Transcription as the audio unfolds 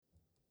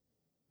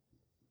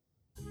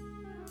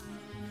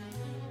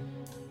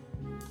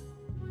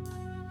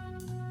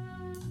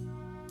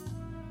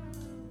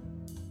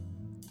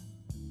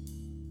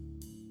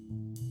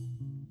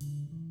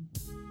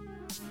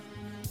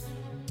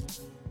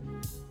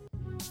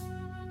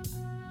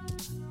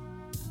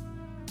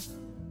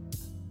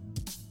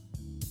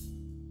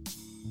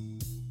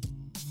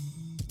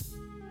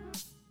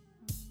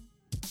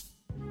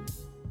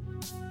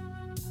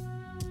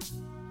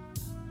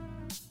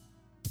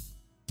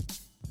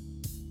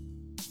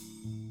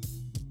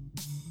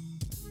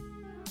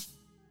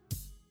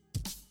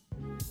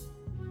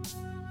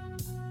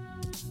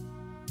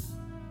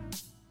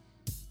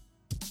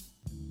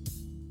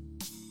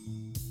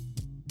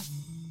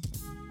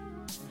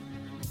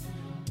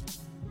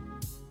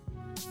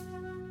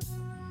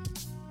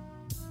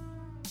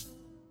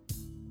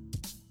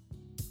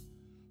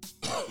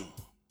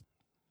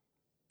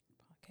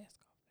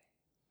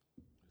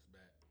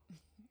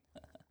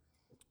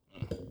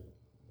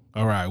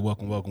All right,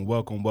 welcome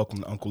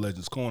to Uncle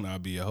Legend's Corner. I'll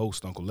be your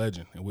host, Uncle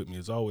Legend, and with me,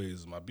 as always,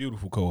 is my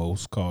beautiful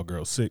co-host, Call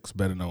Girl 6,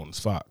 better known as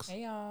Fox.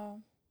 Hey, y'all.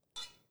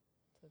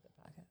 You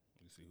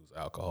see who's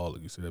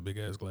alcoholic? You see that big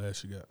ass glass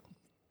she got?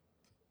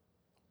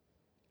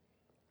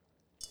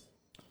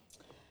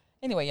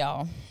 Anyway,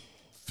 y'all.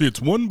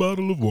 Fits one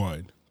bottle of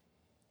wine.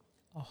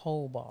 A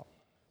whole bottle.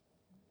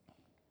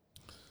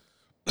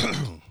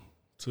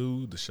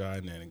 To the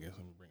shenanigans.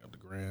 Let me bring up the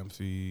gram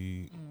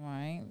feed. All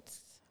right.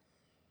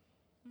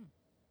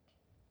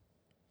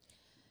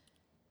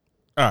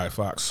 All right,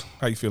 Fox.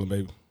 How you feeling,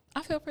 baby?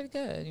 I feel pretty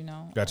good,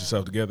 Got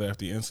yourself together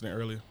after the incident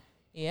earlier?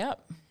 Yep,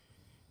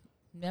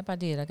 I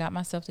did. I got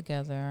myself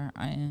together.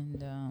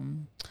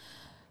 And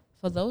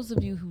for those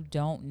of you who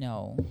don't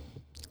know,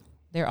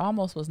 there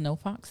almost was no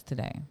Fox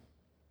today.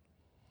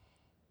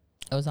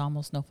 It was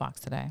almost no Fox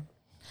today.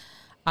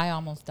 I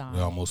almost died. We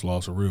almost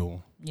lost a real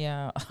one.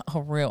 Yeah,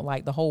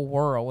 like the whole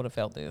world would have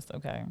felt this,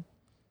 okay?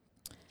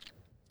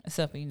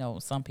 Except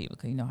for, some people,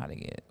 because you know how they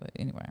get. But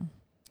anyway.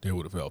 They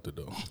would have felt it,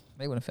 though.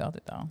 They would have felt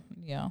it, though.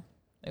 Yeah,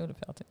 they would have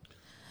felt it.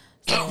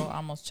 So I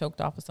almost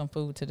choked off of some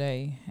food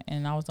today,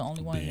 and I was the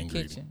only one in the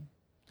kitchen.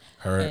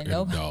 Her and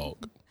the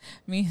dog.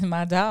 Me and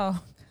my dog.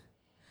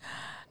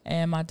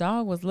 And my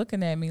dog was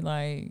looking at me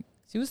like,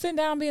 she was sitting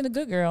down being a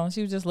good girl, and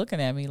she was just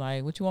looking at me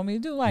like, what you want me to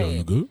do? Like,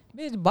 you good?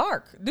 Bitch,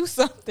 bark. Do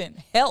something.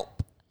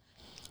 Help.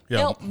 Yeah,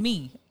 Help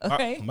me,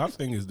 okay? My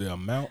thing is the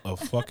amount of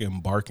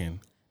fucking barking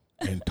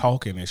and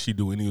talking that she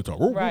do any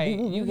time. Right.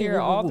 You hear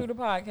it all through the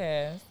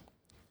podcast.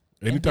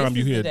 Anytime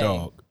you hear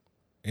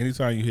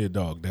a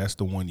dog, that's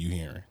the one you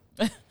hearing.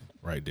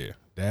 Right there.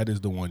 That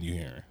is the one you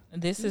hearing.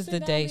 This is the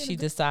day she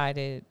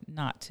decided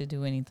not to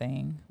do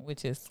anything,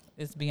 which is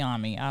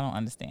beyond me. I don't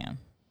understand.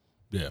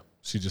 Yeah.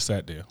 She just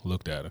sat there,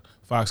 looked at her.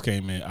 Fox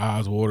came in,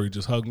 eyes watery,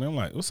 just hugged me. I'm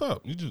like, what's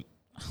up? You just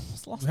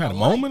had a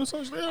moment or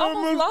something? I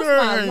almost lost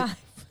my life.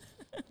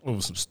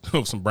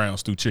 Over some brown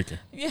stew chicken.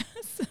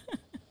 Yes.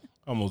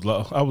 I was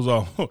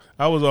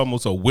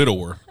almost a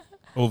widower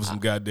over some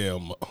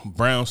goddamn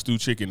brown stew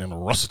chicken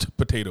and russet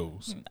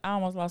potatoes. I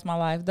almost lost my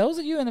life. Those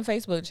of you in the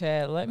Facebook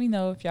chat, let me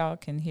know if y'all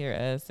can hear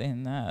us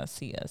and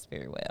see us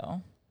very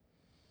well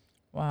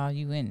while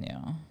you in there.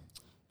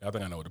 I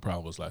think I know what the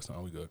problem was last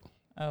time. We good.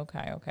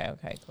 Okay,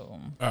 cool.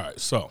 All right,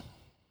 so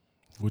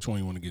which one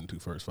you want to get into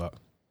first, Fox?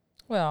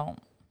 Well,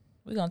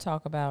 we're going to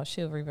talk about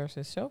chivalry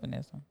versus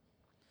chauvinism.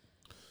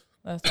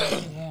 That's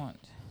what we want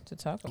to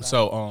talk about.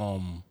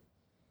 So,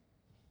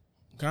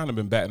 kind of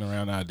been batting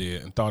around the idea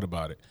and thought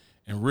about it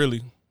and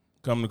really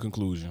come to the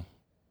conclusion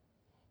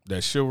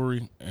that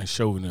chivalry and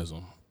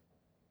chauvinism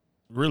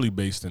really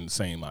based in the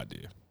same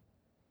idea.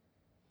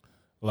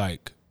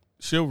 Like,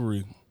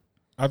 chivalry,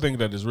 I think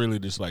that it's really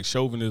just like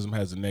chauvinism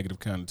has a negative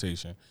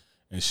connotation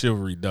and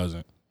chivalry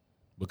doesn't,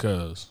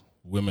 because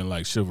women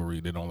like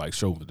chivalry, they don't like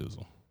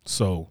chauvinism.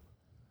 So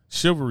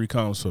chivalry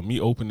comes from me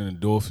opening the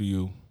door for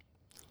you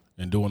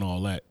and doing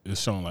all that.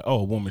 It's showing like, oh,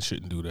 a woman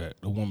shouldn't do that.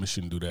 A woman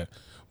shouldn't do that.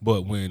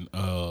 But when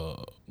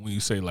you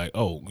say like,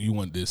 oh, you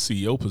want this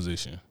CEO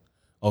position,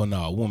 oh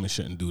no, a woman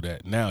shouldn't do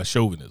that. Now it's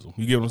chauvinism.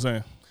 You get what I'm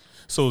saying?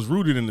 So it's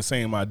rooted in the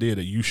same idea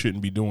that you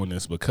shouldn't be doing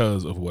this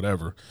because of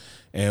whatever.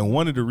 And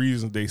one of the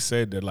reasons they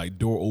said that like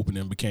door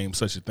opening became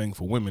such a thing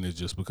for women is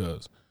just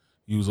because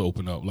you was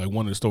open up. Like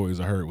one of the stories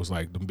I heard was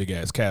like them big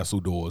ass castle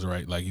doors,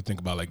 right? Like you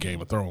think about like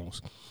Game of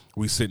Thrones.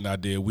 We sitting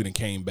out there, we done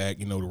came back,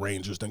 the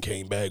Rangers done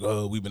came back.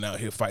 Oh, we've been out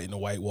here fighting the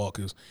White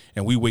Walkers,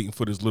 and we waiting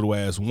for this little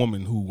ass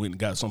woman who went and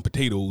got some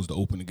potatoes to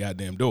open the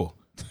goddamn door.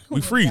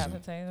 We freezing.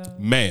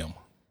 Ma'am,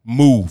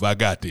 move, I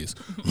got this.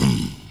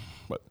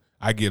 But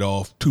I get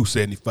off,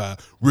 $2.75,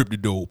 rip the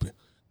door open.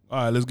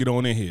 All right, let's get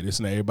on in here. This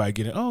and that, everybody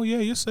getting, oh yeah,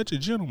 you're such a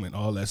gentleman,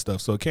 all that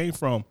stuff. So it came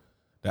from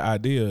the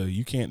idea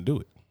you can't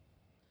do it.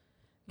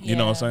 You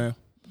know what I'm saying?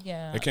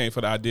 Yeah. It came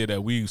from the idea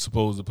that we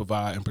supposed to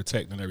provide and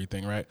protect and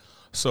everything, right?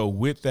 So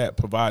with that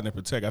provide and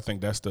protect, I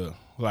think that's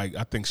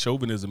I think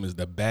chauvinism is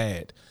the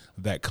bad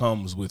that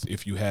comes with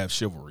if you have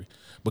chivalry.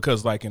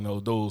 Because like,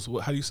 those,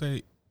 how do you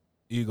say,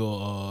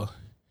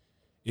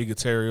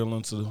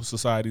 egalitarian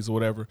societies or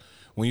whatever,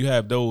 when you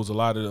have those, a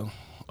lot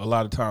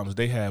of times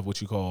they have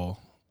what you call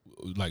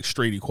like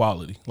straight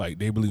equality. Like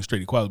they believe in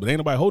straight equality, but ain't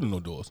nobody holding no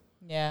doors.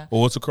 Yeah.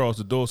 Or what's across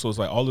the door. So it's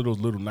like all of those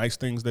little nice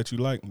things that you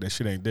like, that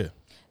shit ain't there.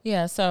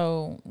 Yeah,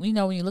 so, when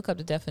you look up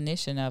the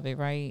definition of it,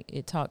 right,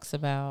 it talks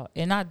about,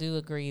 and I do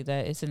agree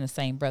that it's in the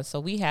same breath. So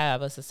we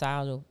have a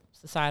societal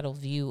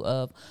view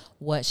of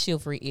what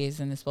chivalry is,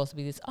 and it's supposed to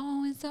be this,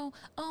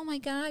 oh my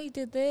God, he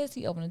did this,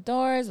 he opened the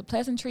doors,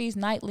 pleasantries,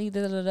 nightly,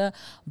 da-da-da-da.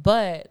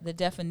 But the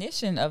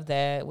definition of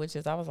that, which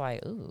is, I was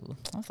like,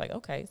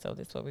 okay, so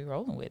this is what we're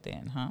rolling with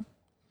then, huh?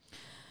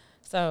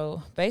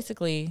 So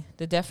basically,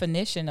 the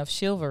definition of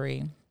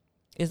chivalry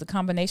is a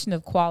combination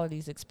of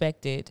qualities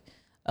expected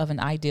of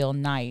an ideal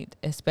knight,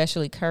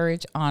 especially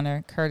courage,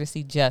 honor,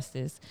 courtesy,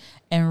 justice,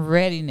 and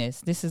readiness.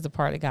 This is the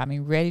part that got me.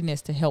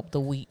 Readiness to help the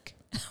weak.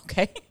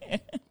 Okay?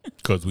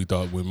 Because we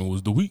thought women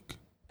was the weak.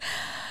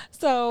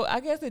 So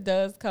I guess it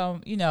does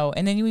come,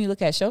 and then when you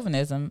look at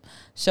chauvinism,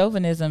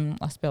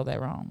 I spelled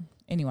that wrong.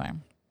 Anyway,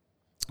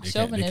 They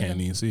Chauvinism.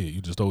 can't even see it.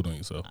 You just told on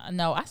yourself.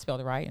 No, I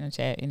spelled it right in the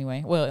chat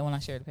anyway. Well, when I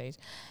shared the page.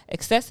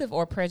 Excessive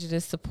or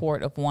prejudiced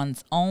support of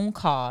one's own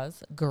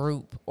cause,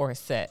 group, or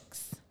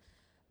sex.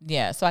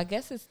 Yeah, so I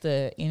guess it's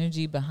the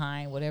energy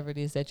behind whatever it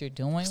is that you're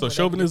doing. So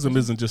chauvinism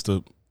isn't just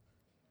a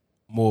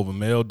more of a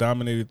male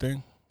dominated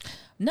thing?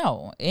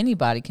 No,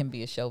 anybody can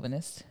be a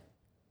chauvinist.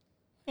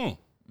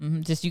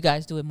 Just you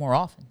guys do it more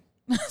often.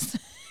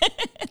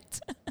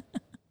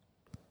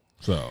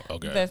 So,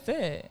 okay. That's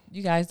it.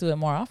 You guys do it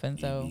more often,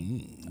 so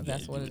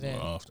that's what it is.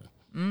 More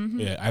often.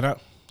 Yeah, and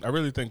I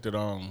really think that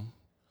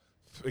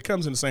it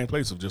comes in the same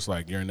place of just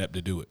like you're inept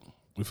to do it.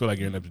 We feel like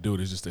you're inept to do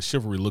it. It's just that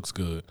chivalry looks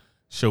good.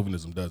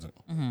 Chauvinism doesn't.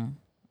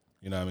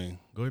 You know what I mean?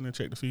 Go ahead and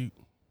check the feed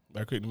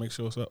right quick to make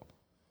sure it's up.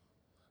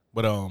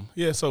 But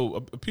yeah,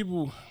 so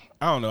people,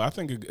 I don't know. I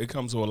think it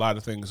comes to a lot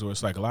of things where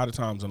it's like a lot of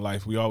times in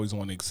life we always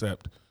want to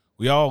accept.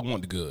 We all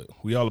want the good.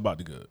 We all about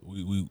the good.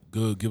 We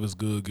good, give us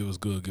good, give us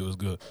good, give us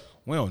good.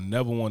 We don't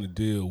never want to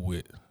deal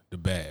with the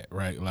bad,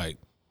 right? Like,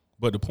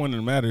 but the point of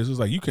the matter is, it's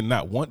like you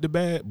cannot want the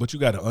bad, but you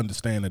got to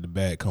understand that the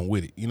bad come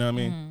with it. You know what I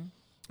mean?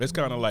 It's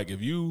kind of like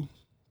if you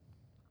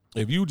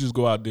just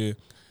go out there,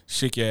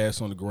 shake your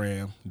ass on the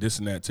gram, this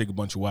and that, take a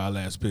bunch of wild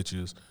ass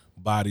pictures,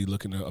 body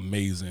looking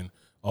amazing,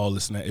 all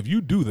this and that. If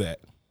you do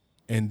that,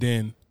 and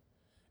then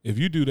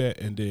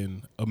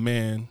a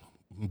man,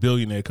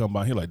 billionaire come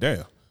by, he like,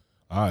 damn,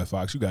 all right,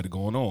 Fox, you got it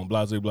going on,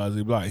 blah, blah, blah,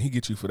 blah, and he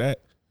get you for that.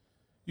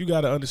 You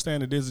got to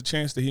understand that there's a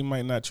chance that he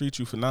might not treat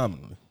you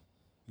phenomenally.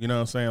 You know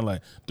what I'm saying?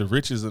 Like the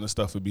riches and the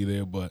stuff would be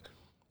there, but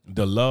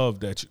the love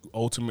that you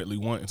ultimately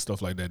want and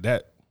stuff like that,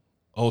 that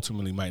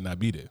ultimately might not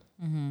be there.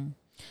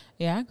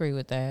 Yeah, I agree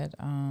with that.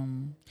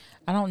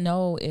 I don't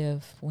know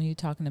if when you're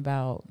talking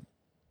about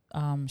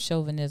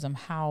chauvinism,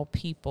 how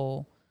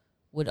people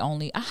would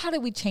how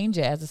did we change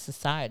it as a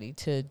society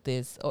to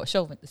this, or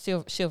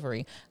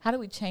chivalry? How do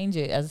we change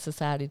it as a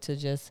society to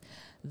just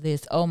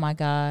this, oh my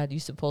God, you're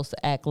supposed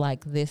to act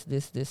like this,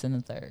 and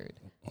the third?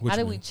 How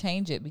did we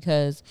change it?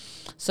 Because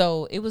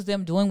so it was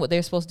them doing what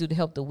they're supposed to do to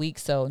help the weak.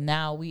 So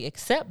now we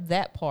accept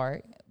that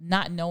part,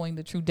 not knowing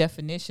the true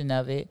definition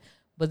of it.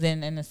 But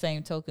then in the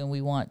same token,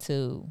 we want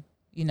to,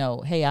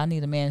 hey, I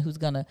need a man who's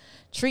going to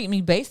treat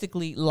me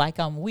basically like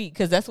I'm weak,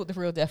 because that's what the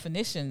real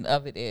definition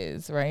of it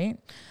is, right?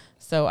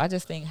 So I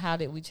just think, how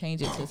did we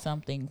change it to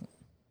something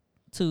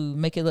to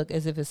make it look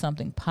as if it's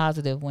something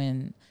positive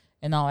when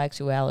in all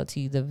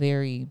actuality, the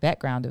very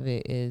background of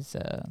it is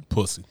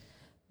pussy.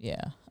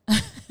 Yeah.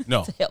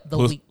 No. To help the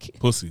weak.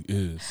 Pussy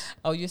is.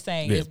 Oh, you're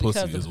saying yeah, it's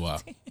pussy because is why.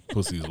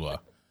 Pussy is why.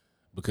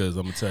 Because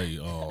I'm going to tell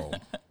you,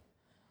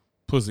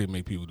 pussy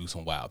make people do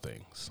some wild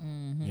things.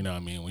 You know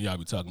what I mean? When y'all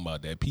be talking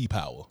about that pee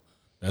power,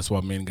 that's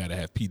why men got to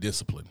have pee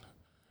discipline,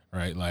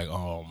 right? Like,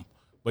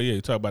 but yeah,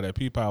 you talk about that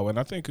pee power, and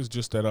I think it's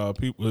just that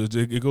people.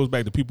 It goes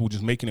back to people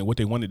just making it what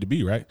they want it to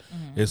be, right?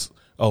 It's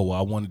I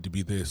wanted to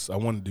be this, I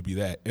wanted to be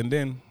that, and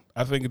then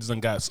I think it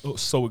just got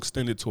so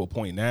extended to a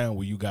point now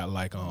where you got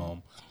like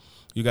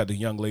you got the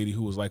young lady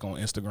who was like on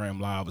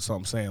Instagram Live or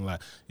something saying like,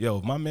 yo,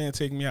 if my man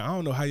take me out, I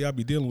don't know how y'all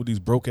be dealing with these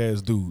broke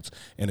ass dudes.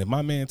 And if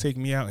my man take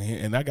me out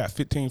and I got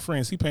 15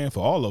 friends, he paying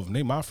for all of them.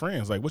 They my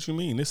friends. Like, what you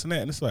mean? This and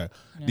that. And it's like,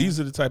 these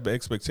are the type of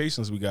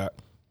expectations we got.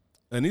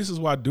 And this is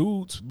why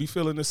dudes be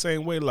feeling the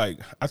same way. Like,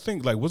 I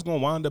think like what's going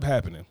to wind up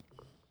happening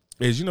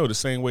is, the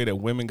same way that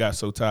women got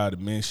so tired of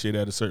men shit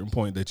at a certain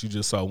point that you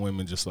just saw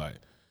women just like,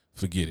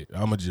 forget it.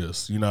 I'ma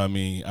just, you know what I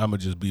mean? I'ma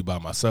just be by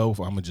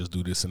myself. I'ma just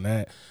do this and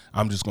that.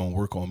 I'm just gonna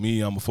work on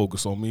me. I'ma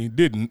focus on me.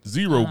 Didn't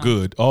zero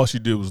good. All she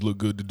did was look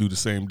good to do the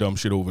same dumb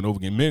shit over and over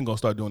again. Men gonna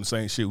start doing the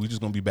same shit. We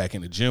just gonna be back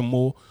in the gym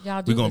more.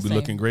 We're gonna be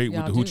looking great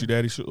with the hoochie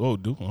daddy shit. Oh,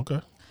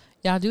 okay.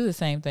 Y'all do the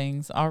same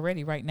things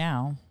already right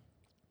now.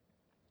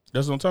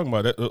 That's what I'm talking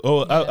about.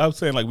 I was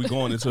saying like we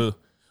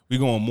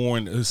going more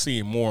and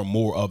seeing more and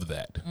more of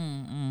that.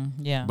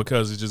 Yeah.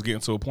 Because it's just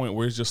getting to a point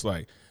where it's just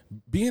like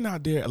being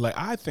out there. Like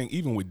I think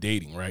even with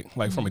dating, right?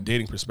 Like from a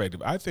dating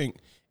perspective, I think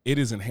it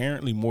is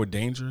inherently more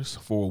dangerous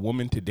for a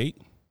woman to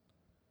date,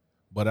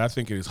 but I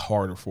think it is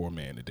harder for a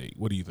man to date.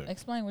 What do you think?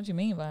 Explain what you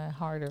mean by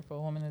harder for a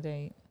woman to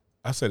date.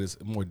 I said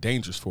it's more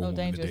dangerous for a woman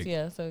dangerous, to date.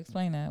 Yeah. So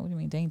explain that. What do you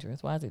mean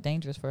dangerous? Why is it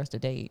dangerous for us to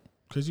date?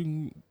 Because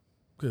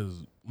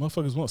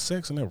motherfuckers want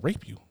sex and they'll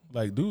rape you.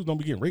 Like dudes don't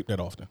be getting raped that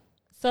often.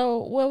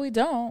 So we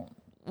don't.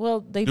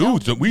 Well, they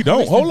dudes, don't. We don't.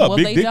 Listen, hold up, well,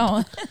 big dick,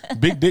 don't.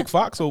 Big dick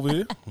Fox over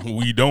here.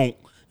 We don't.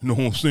 You know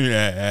what I'm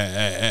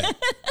saying?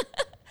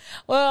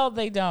 Well,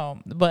 they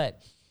don't. But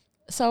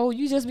so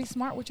you just be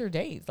smart with your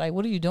dates. Like,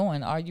 what are you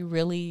doing? Are you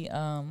really?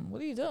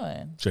 What are you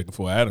doing? Checking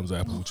for Adam's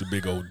apple with your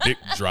big old dick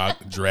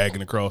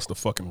dragging across the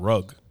fucking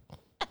rug.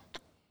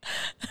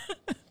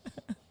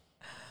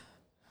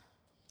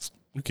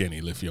 You can't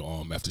even lift your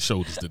arm after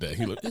shoulders today.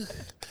 He look.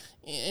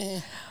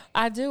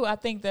 I do. I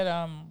think that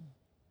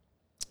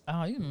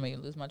oh, you made me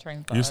lose my train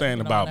of thought. You're saying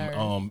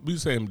about you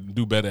saying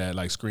do better at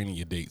like screening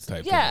your dates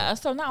type. Yeah. Thing.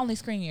 So not only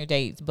screening your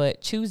dates,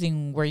 but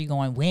choosing where you're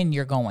going, when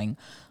you're going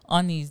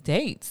on these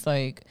dates.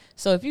 Like,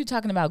 so if you're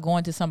talking about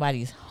going to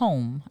somebody's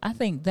home, I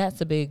think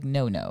that's a big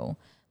no-no.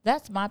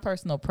 That's my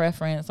personal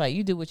preference. Like,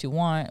 you do what you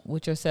want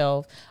with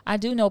yourself. I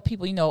do know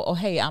people, oh,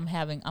 hey, I'm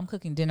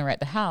cooking dinner at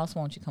the house.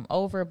 Won't you come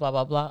over? Blah,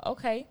 blah, blah.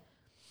 Okay.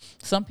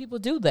 Some people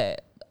do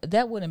that.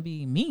 That wouldn't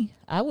be me.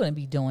 I wouldn't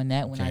be doing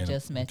that when I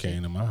just met you.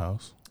 Came to my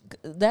house.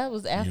 That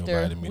was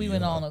after we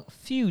went on a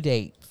few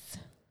dates.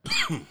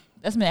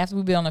 That's been after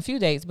we've been on a few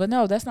dates. But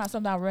no, that's not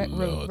something I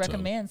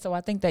recommend. So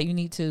I think that you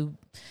need to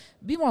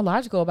be more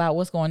logical about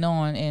what's going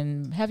on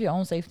and have your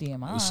own safety in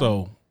mind.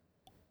 So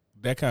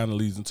that kind of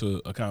leads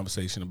into a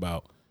conversation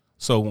about,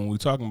 so when we're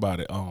talking about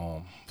it,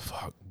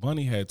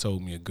 Bunny had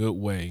told me a good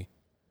way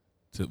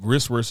to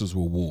risk versus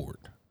reward,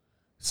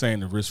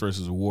 saying the risk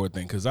versus reward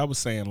thing. Because I was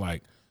saying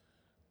like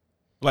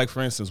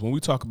for instance, when we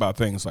talk about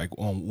things like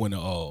when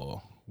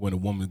a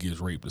woman gets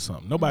raped or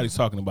something, nobody's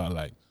talking about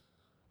like,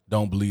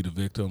 don't believe the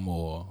victim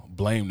or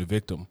blame the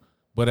victim.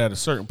 But at a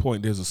certain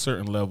point, there's a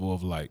certain level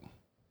of like,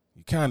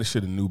 you kind of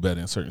should have knew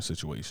better in certain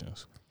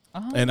situations.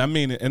 Uh-huh. And I'm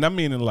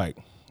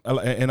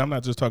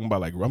not just talking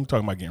about like, I'm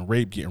talking about getting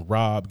raped, getting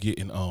robbed,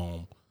 getting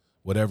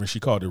whatever. She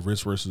called it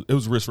risk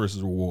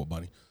versus reward,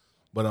 Bunny.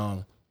 But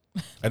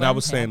and I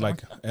was saying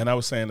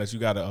that you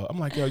gotta. I'm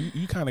like, yo,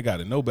 you kind of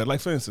gotta know better. Like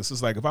for instance,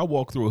 it's like if I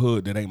walk through a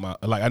hood that ain't my,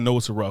 like I know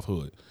it's a rough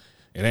hood,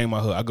 it ain't my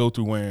hood. I go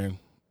through wearing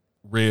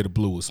red or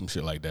blue or some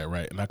shit like that,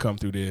 right? And I come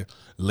through there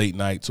late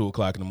night,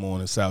 2:00 in the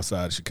morning, south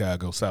side of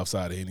Chicago, south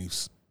side of any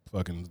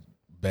fucking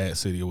bad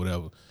city or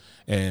whatever,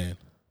 and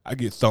I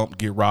get thumped,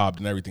 get robbed,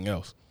 and everything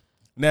else.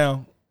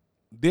 Now,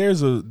 there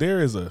is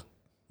a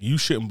you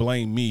shouldn't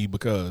blame me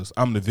because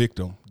I'm the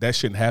victim. That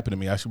shouldn't happen to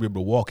me. I should be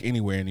able to walk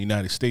anywhere in the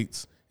United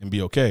States and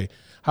be okay.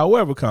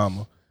 However,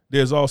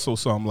 there's also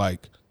some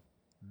like,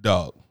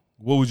 dog,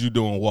 what was you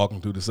doing walking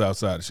through the south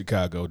side of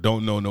Chicago?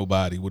 Don't know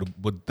nobody with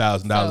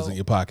 $1,000 in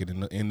your pocket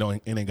and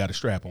ain't got a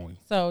strap on you.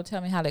 So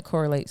tell me how that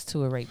correlates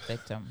to a rape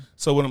victim.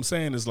 So what I'm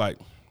saying is like,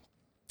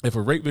 if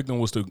a rape victim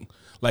was to,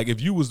 like,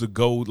 if you was to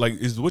go, like,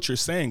 is what you're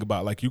saying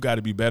about, like, you got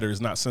to be better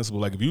is not sensible.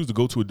 Like, if you was to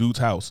go to a dude's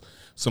house,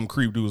 some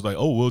creep dude was like,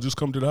 oh, well, just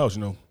come to the house,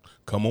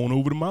 come on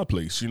over to my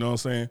place, you know what I'm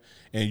saying?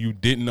 And you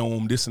didn't know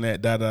him, this and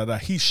that, da.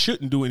 He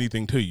shouldn't do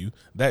anything to you.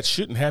 That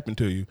shouldn't happen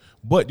to you.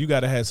 But you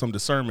got to have some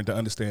discernment to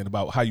understand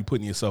about how you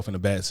putting yourself in a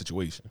bad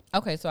situation.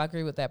 Okay, so I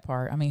agree with that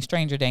part. I mean,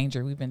 stranger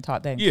danger. We've been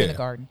taught that in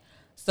kindergarten.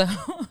 So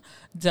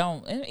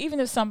don't, and even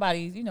if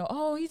somebody's,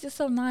 oh, he's just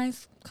so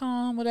nice,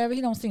 calm, whatever,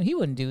 he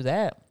wouldn't do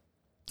that.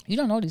 You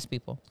don't know these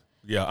people.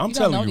 Yeah, I'm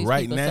telling you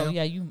right now. So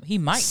yeah, he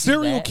might.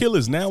 Serial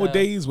killers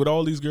nowadays, with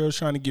all these girls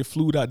trying to get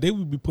flued out, they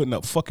would be putting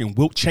up fucking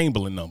Wilt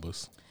Chamberlain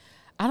numbers.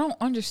 I don't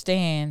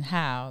understand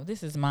how,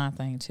 this is my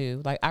thing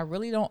too. Like, I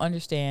really don't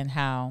understand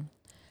how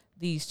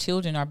these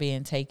children are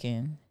being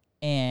taken,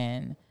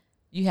 and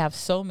you have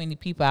so many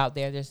people out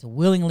there just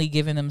willingly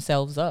giving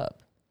themselves up.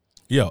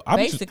 Yeah,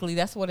 basically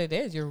that's what it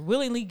is. You're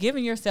willingly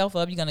giving yourself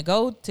up. You're gonna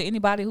go to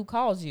anybody who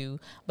calls you,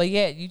 but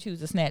yet you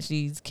choose to snatch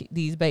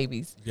these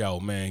babies.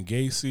 Yo, man,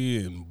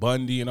 Gacy and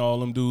Bundy and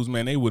all them dudes,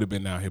 man, they would have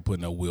been out here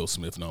putting up Will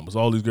Smith numbers.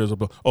 All these girls are,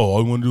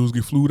 all you want to do is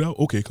get flued out.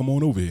 Okay, come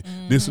on over here.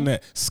 Mm-hmm. This and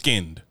that,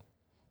 skinned.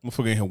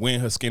 Motherfucker here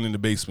wearing her skin in the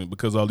basement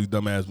because all these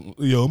dumbass.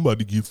 Yo, I'm about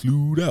to get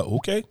flued out.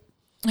 Okay,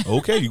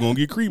 you're gonna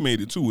get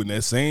cremated too in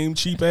that same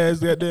cheap ass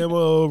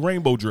goddamn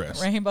rainbow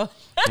dress. Rainbow.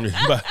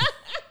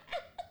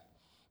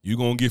 You're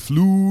going to get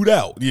flued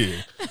out.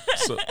 Yeah.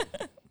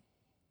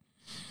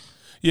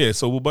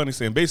 So what Bunny's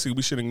saying, basically,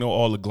 we should ignore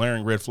all the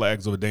glaring red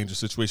flags of a dangerous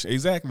situation.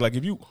 Exactly. Like,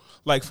 if you,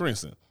 like, for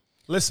instance,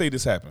 let's say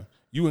this happened.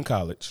 You in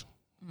college.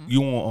 Mm-hmm.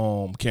 You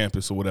on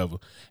campus or whatever,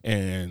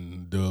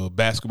 and the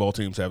basketball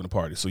team's having a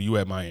party. So you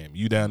at Miami.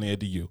 You down there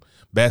at the U.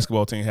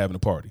 Basketball team having a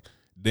party.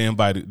 They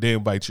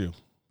invite you.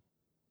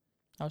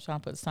 I was trying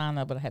to put a sign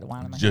up, but I had to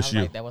wind in my head. Just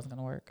you. Like, that wasn't going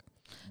to work.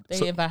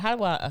 They invite, how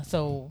do I,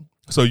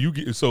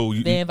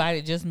 they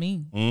invited just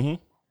me. Mm-hmm.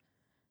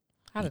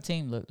 How the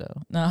team look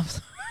though? No.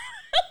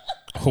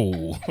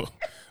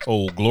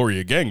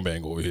 Gloria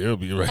gangbang over here. I'll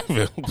be right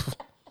there.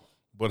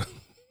 But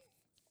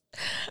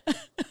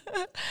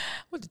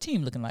what the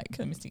team looking like?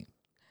 Let me see.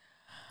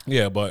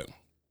 Yeah, but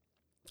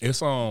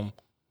it's but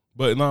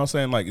you know what I'm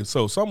saying, like,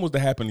 so something was to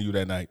happen to you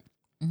that night.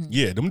 Mm-hmm.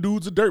 Yeah, them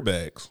dudes are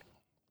dirtbags.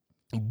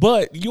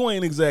 But you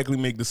ain't exactly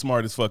make the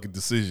smartest fucking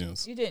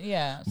decisions. You didn't,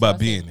 yeah. By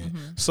being there.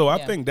 Mm-hmm. So I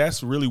think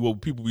that's really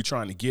what people be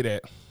trying to get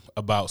at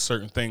about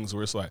certain things,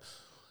 where it's like,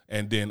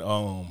 and then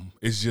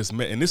it's just,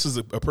 and this is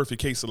a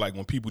perfect case of like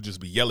when people just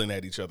be yelling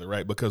at each other,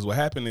 right? Because what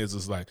happened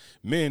is like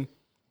men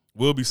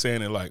will be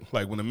saying it like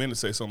when a man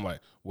say something like,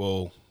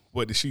 well,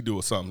 what did she do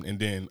or something? And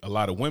then a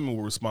lot of women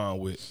will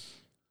respond with,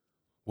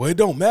 well, it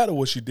don't matter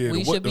what she did.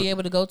 We should be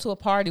able to go to a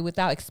party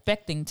without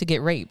expecting to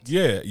get raped.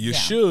 Yeah, you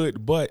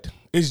should, but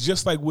it's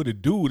just like with a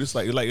dude. It's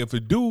like if a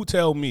dude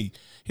tell me,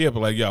 he'll be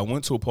like, yo, I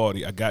went to a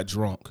party, I got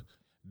drunk,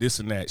 this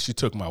and that. She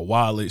took my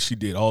wallet, she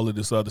did all of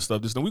this other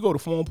stuff. Then we go to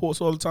phone ports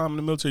all the time in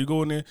the military. You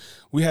go in there,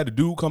 we had a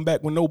dude come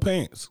back with no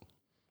pants.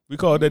 We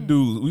called that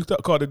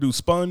dude,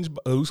 Sponge.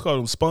 We called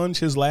him Sponge,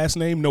 his last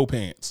name, No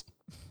Pants.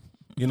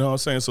 You know what I'm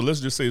saying? So let's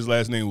just say his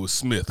last name was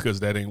Smith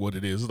because that ain't what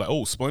it is. It's like,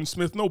 oh, Sponge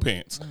Smith, no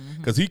pants.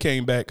 Because he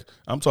came back,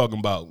 I'm talking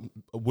about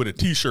with a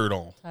T-shirt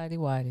on. Tidy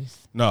whities.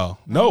 No.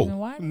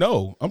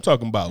 I'm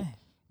talking about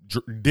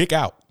dick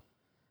out.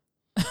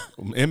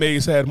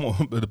 MAs had him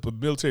on, the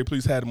military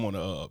police had him on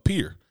a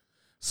pier.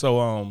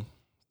 So,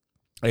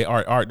 hey,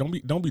 Art,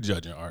 don't be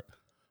judging Art.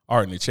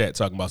 Art in the chat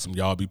talking about some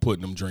y'all be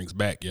putting them drinks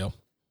back, yo.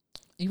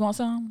 You want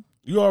some?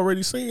 You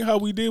already seen how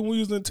we did when we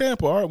was in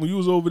Tampa, Art, when you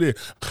was over there.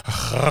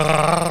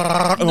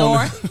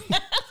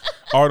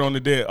 Art on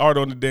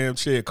the damn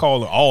chair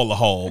calling all the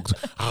hogs.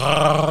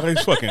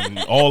 It's fucking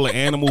all the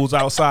animals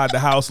outside the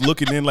house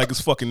looking in like it's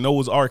fucking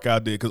Noah's Ark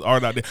out there because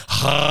Art out there.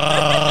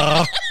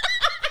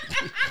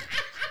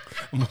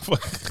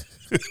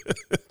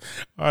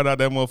 Art out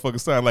that motherfucker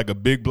sound like a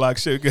big block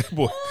shit.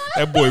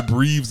 That boy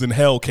breathes in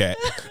Hellcat.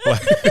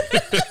 Like,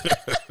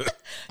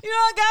 you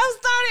know what got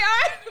started,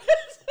 Art?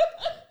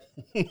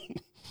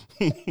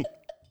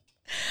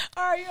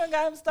 All right, you done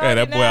got him started.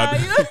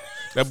 Yeah,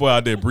 that boy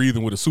out there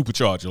breathing with a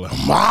supercharger. Like,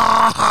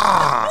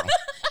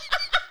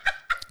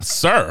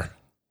 sir,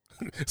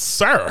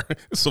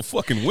 it's a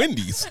fucking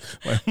Wendy's.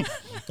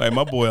 Like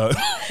my boy.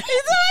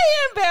 He's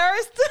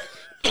embarrassed.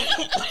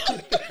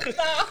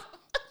 No.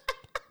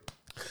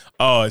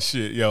 Oh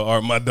shit, yo,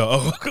 Art, my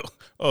dog.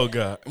 Oh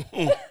God.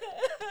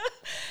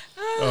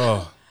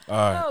 Oh.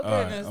 All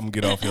right. I'm gonna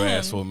get off your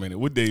ass for a minute.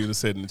 What Dave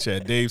said in the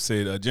chat? Dave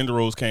said gender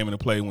roles came into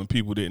play when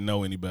people didn't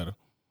know any better.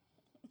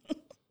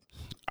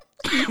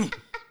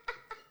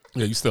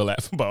 Yeah, you still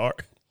laughing about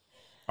Art?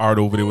 Art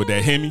over there with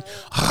that Hemi.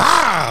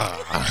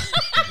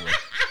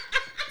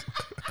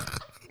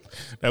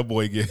 That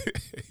boy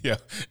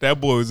that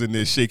boy was in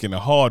there shaking the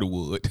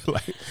hardwood.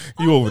 Like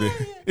you over there.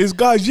 It's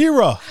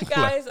Gajira.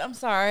 Guys, I'm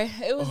sorry.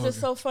 It was just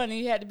so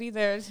funny. You had to be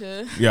there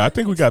to. Yeah, I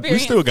think we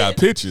still got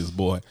pictures,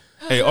 boy.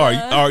 Hey,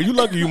 Art, you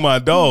lucky you my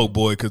dog,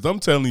 boy, because I'm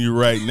telling you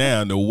right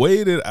now, the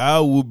way that I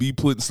will be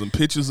putting some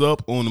pictures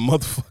up on the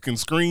motherfucking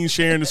screen,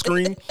 sharing the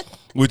screen,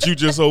 with you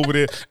just over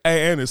there,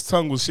 and his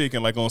tongue was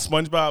shaking like on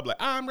SpongeBob, like,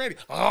 I'm ready.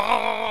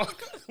 Oh,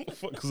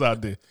 fuckers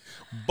out there.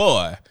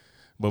 Boy.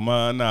 But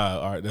all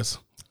right,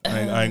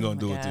 I ain't going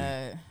to do it to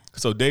you.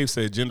 So Dave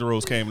said gender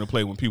roles came into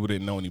play when people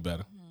didn't know any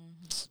better.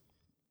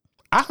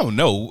 I don't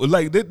know.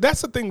 Like,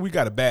 that's the thing we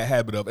got a bad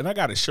habit of, and I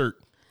got a shirt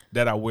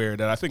that I wear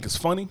that I think is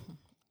funny,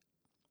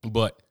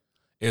 but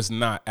it's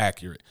not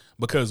accurate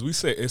because we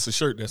say it's a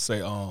shirt that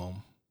say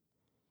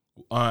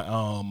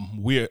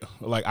we're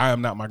like I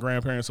am not my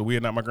grandparents, so we are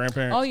not my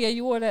grandparents. Oh yeah,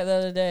 you wore that the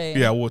other day.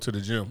 Yeah, I wore it to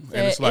the gym,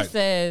 and it's like it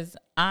says,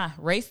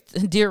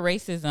 dear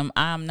racism,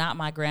 I'm not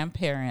my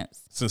grandparents.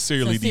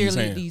 Sincerely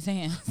these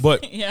hands.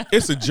 But yeah.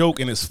 It's a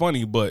joke and it's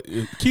funny, but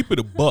keep it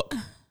a buck.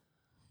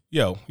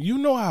 Yo, you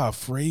know how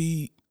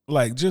afraid,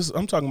 like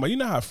I'm talking about, you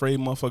know how afraid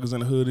motherfuckers in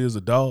the hood is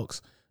of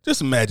dogs.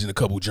 Just imagine a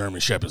couple German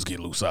shepherds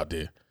get loose out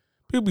there.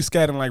 People be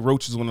scattering like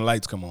roaches when the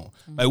lights come on.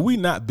 Mm-hmm. Like, we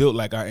not built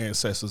like our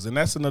ancestors. And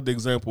that's another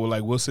example.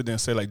 Like, we'll sit there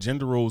and say, like,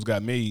 gender roles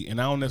got made. And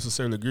I don't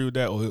necessarily agree with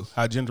that or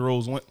how gender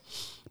roles went.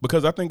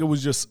 Because I think it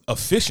was just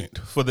efficient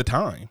for the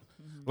time.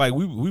 Mm-hmm. Like,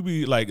 we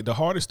be, like, the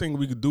hardest thing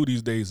we could do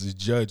these days is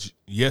judge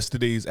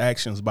yesterday's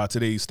actions by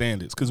today's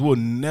standards. Because we'll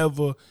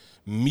never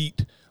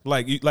meet,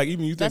 like even you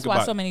think that's about.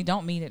 That's why so many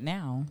don't meet it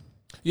now.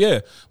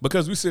 Yeah,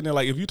 because we sitting there,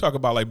 like, if you talk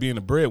about, like, being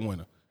a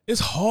breadwinner, it's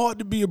hard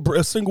to be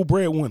a single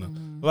breadwinner.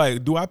 Mm-hmm.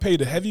 Like, do I pay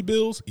the heavy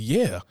bills?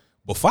 Yeah.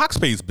 But Fox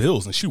pays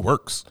bills and she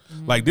works.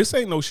 Mm-hmm. Like, this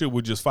ain't no shit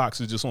with just Fox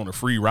is just on a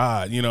free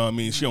ride. You know what I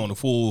mean? She on a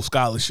full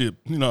scholarship.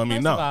 You know what I mean?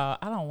 First of all,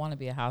 I don't want to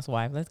be a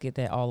housewife. Let's get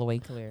that all the way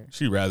clear.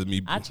 She'd rather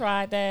me. I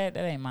tried that.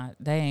 That ain't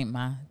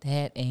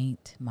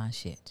my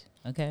shit.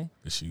 Okay?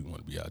 But she want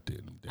to be out there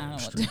in them damn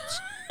streets.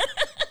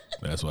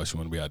 That's why she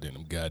want to be out there in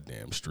them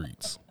goddamn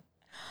streets.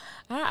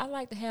 I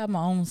like to have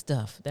my own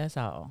stuff. That's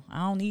all. I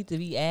don't need to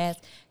be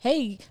asked,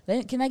 hey,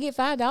 can I get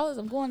 $5?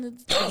 I'm going to,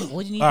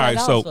 what do you need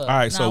 $5 for? All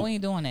right, so we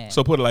ain't doing that.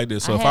 So put it like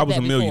this. So if I was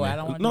a millionaire.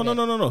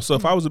 No. So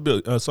if I was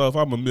so if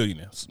I'm a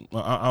millionaire,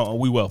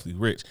 we wealthy,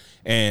 rich,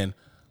 and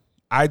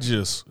I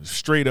just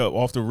straight up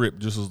off the rip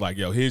just was like,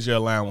 yo, here's your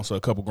allowance of a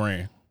couple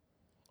grand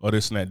or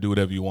this and that, do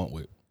whatever you want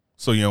with.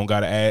 So you don't got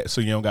to add, so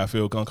you don't got to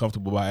feel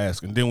uncomfortable by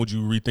asking. Then would you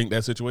rethink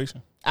that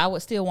situation? I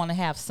would still want to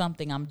have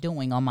something I'm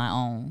doing on my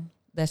own.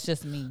 That's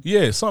just me.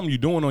 Yeah, something you're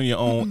doing on your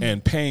own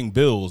and paying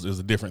bills is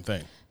a different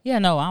thing. Yeah,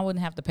 no, I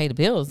wouldn't have to pay the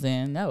bills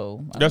then.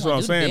 No. That's what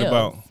I'm saying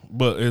about.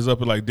 But it's up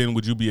to like, then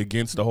would you be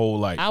against the whole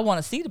like? I want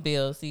to see the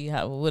bills, see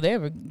how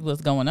whatever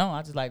was going on.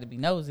 I just like to be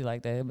nosy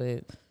like that.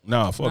 But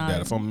nah, fuck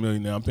that. If I'm a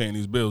millionaire, I'm paying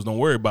these bills. Don't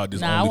worry about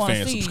this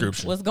OnlyFans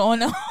subscription. What's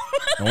going on?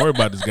 Don't worry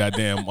about this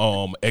goddamn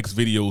X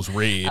videos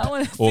Red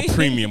or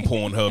premium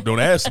Pornhub.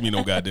 Don't ask me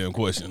no goddamn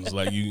questions.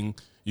 Like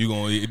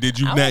did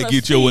you not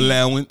get your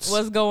allowance?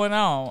 What's going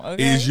on?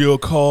 Okay? Is your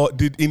card?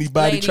 Did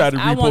anybody try to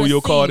repo your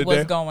card today?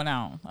 What's going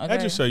on? Okay? I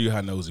just show you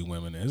how nosy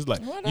women is. It's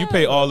like you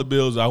pay all the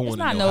bills. I want to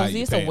know how you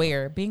pay. It's not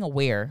nosy. It's being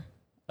aware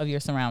of your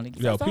surroundings.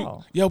 That's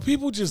all.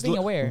 People just being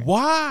aware.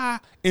 Why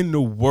in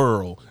the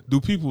world do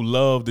people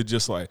love to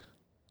just like?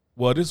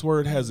 well, this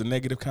word has a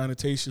negative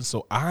connotation,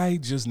 so I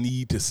just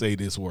need to say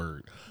this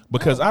word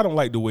because I don't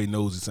like the way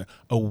Nosy saying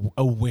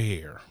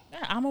aware.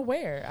 Yeah, I'm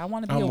aware. I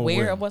want to be I'm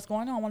aware aware of what's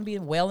going on. I want to be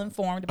well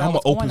informed about I'm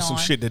what's gonna going open on. some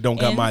shit that don't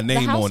got in my the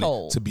name on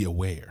household. it to be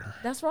aware.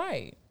 That's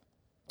right.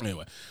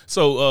 Anyway,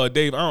 so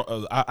Dave,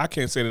 I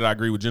can't say that I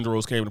agree with gender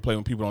roles came into play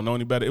when people don't know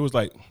any better. It was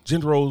like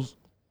gender roles,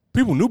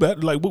 people knew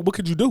better. Like, what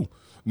could you do?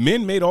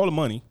 Men made all the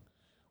money.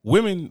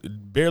 Women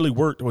barely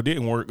worked or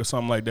didn't work or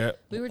something like that.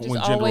 We were just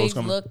when gender roles always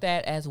come- looked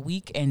at as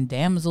weak and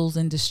damsels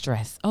in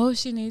distress. Oh,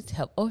 she needs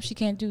help. Oh, she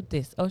can't do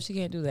this. Oh, she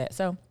can't do that.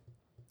 So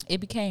it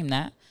became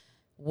that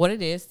what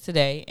it is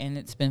today, and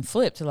it's been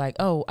flipped to like,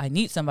 oh, I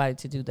need somebody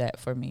to do that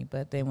for me.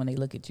 But then when they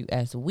look at you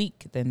as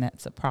weak, then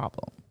that's a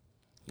problem.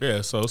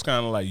 Yeah, so it's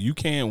kind of like you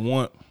can't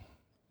want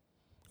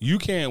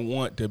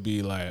to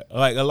be like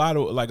a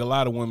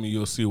lot of women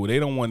you'll see where they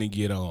don't want to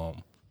get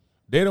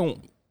they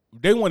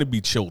want to be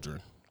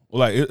children.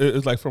 Like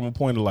it's like from a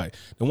point of like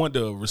they want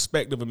the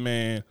respect of a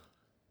man,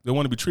 they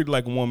want to be treated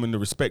like a woman, the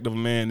respect of a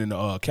man, and the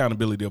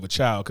accountability of a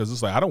child. Because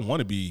it's like I don't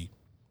want to be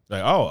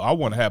like, oh, I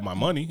want to have my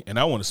money and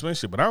I want to spend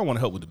shit, but I don't want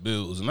to help with the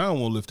bills and I don't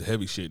want to lift the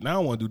heavy shit and I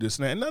don't want to do this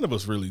and that. And none of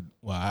us really.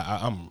 Well,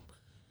 I'm.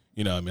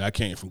 You know what I mean? I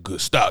came from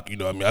good stock, you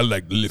know what I mean? I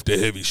like to lift the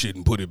heavy shit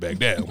and put it back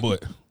down.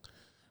 But,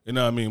 you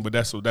know what I mean? But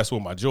that's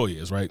what my joy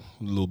is, right?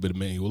 A little bit of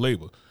manual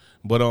labor.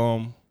 But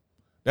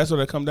that's what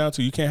it come down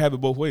to. You can't have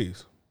it both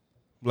ways.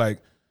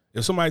 Like,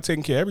 if somebody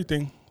taking care of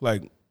everything,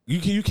 like,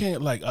 you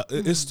can't, like,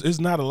 it's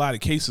not a lot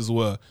of cases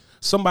where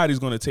somebody's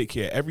going to take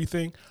care of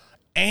everything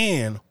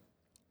and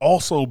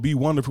also be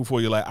wonderful for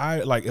you.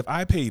 Like, if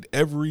I paid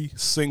every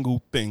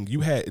single thing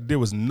there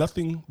was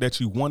nothing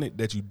that you wanted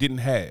that you didn't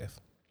have,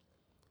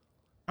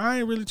 I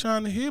ain't really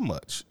trying to hear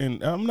much,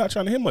 and I'm not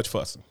trying to hear much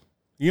fussing.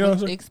 You know what I'm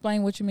saying?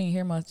 Explain what you mean.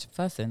 Hear much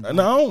fussing. No,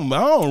 I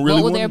don't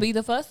really. What would there be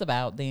the fuss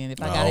about then? If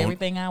I got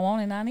everything I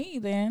want and I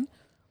need, then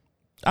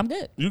I'm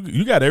good.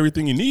 You got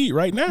everything you need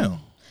right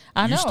now.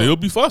 I know. You still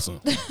be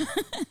fussing.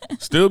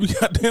 Still be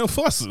goddamn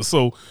fussing.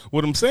 So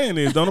what I'm saying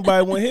is, don't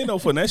nobody want to hear no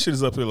fun. That shit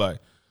is up here like,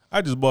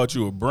 I just bought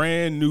you a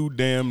brand new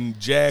damn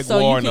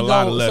Jaguar and a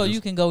lot of letters. So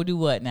you can go do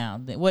what now?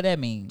 What that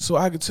means? So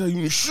I could tell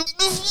you,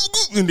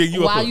 and then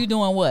you. While you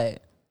doing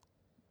what?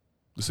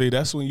 See,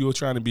 that's when you were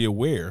trying to be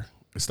aware.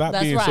 Stop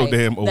That's being right. so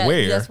damn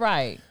aware. That's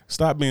right.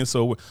 Stop being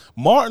so.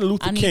 Martin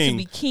Luther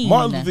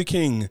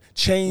King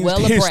changed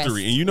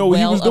history, and you know what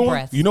he was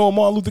doing? You know what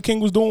Martin Luther King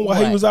was doing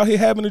while he was out here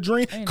having a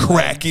dream? Anyway.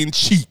 Cracking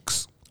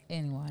cheeks.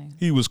 Anyway,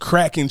 he was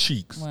cracking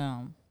cheeks.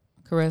 Well,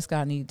 Coretta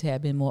Scott needed to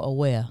have been more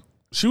aware.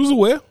 She was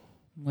aware.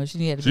 Well, she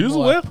needed to be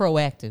more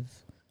proactive.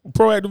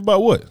 Proactive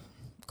about what?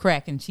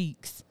 Cracking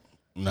cheeks.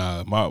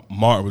 Nah,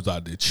 Martin was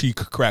out there cheek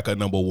cracker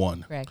number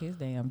one. Crack his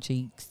damn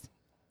cheeks.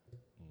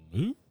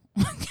 Hmm?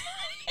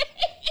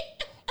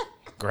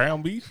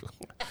 Ground beef.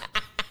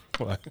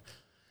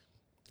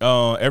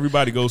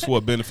 Everybody goes for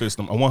what benefits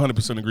them. I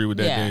 100% agree with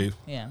that, Dave.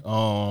 Yeah.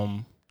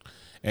 And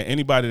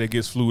anybody that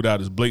gets flued out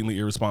is blatantly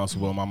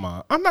irresponsible in my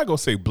mind. I'm not gonna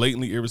say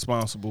blatantly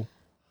irresponsible.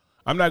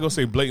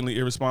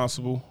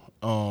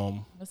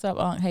 What's up,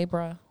 Aunt? Hey,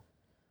 bro.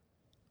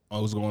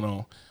 What's going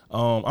on?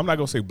 I'm not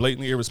gonna say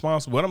blatantly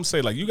irresponsible, but I'm gonna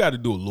say like you got to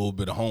do a little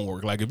bit of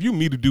homework. Like if you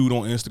meet a dude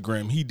on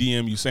Instagram, he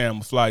DM you saying I'm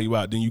gonna fly you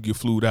out, then you get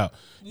flued out.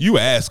 You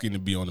asking to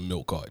be on the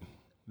milk carton.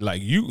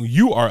 Like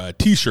you are a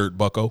t-shirt,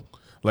 bucko.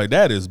 Like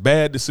that is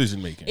bad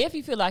decision making. If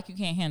you feel like you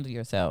can't handle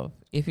yourself,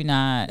 if you're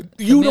not,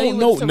 you don't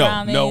know.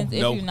 No, if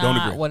you're not, don't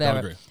agree. Whatever.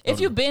 Don't agree. If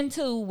you've been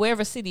to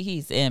wherever city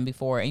he's in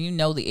before and you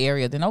know the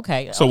area, then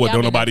okay. So what?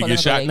 Don't nobody get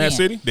shot in that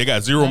city? They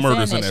got zero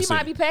murders in that city. She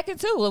might be packing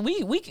too.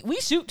 We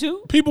shoot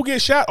too. People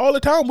get shot all the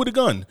time with a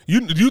gun.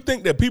 You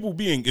think that people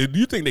being? Do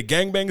you think that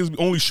gangbangers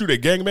only shoot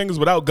at gangbangers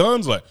without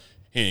guns? Like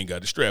he ain't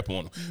got the strap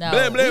on him.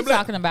 No, we're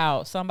talking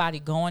about somebody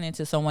going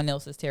into someone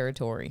else's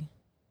territory.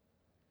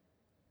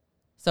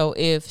 So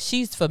if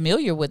she's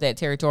familiar with that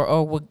territory,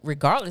 or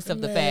regardless of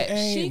the fact,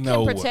 she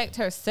can protect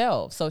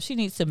herself. So she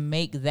needs to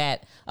make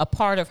that a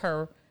part of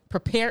her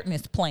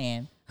preparedness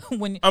plan.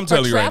 When I'm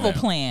telling you travel right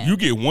now, plan, you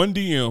get one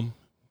DM,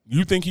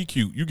 you think he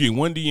cute. You get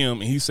one DM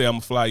and he say I'm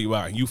gonna fly you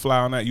out, and you fly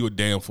on that, you a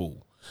damn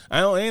fool.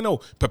 Ain't no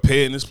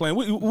preparedness plan.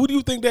 What do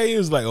you think that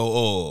is? Like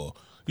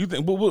you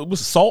think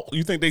what's salt?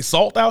 You think they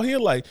salt out here?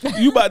 Like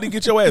you about to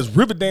get your ass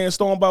river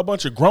danced on by a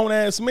bunch of grown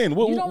ass men?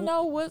 You don't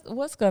know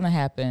what's gonna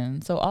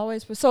happen. So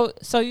always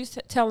so you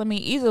telling me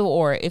either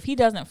or. If he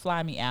doesn't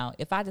fly me out,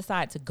 if I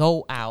decide to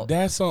go out,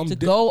 that's something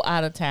go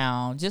out of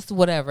town, just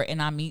whatever, and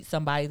I meet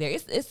somebody there,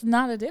 it's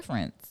not a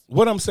difference.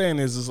 What I'm saying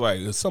is, it's like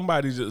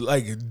somebody just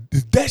like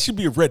that should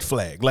be a red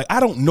flag. Like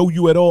I don't know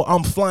you at all.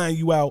 I'm flying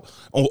you out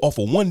off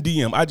of one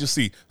DM. I just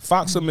see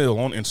Fox Mill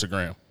on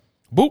Instagram.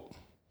 Boop.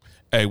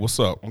 Hey, what's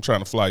up? I'm trying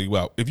to fly you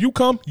out. If you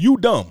come, you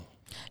dumb.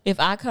 If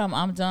I come,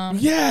 I'm dumb.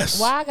 Yes.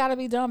 Why I gotta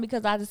be dumb?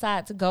 Because I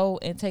decide to go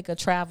and take a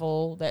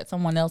travel that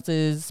someone else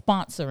is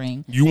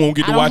sponsoring. You won't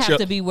get to watch it. I don't have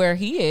to be where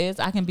he is.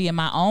 I can be in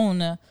my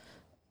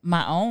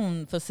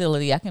own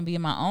facility. I can be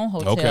in my own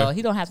hotel. Okay.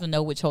 He don't have to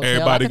know which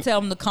hotel. I can tell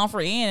him the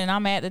Comfort Inn, and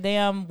I'm at the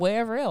damn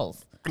wherever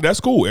else.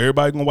 That's cool.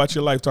 Everybody gonna watch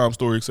your Lifetime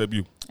story except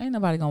you. Ain't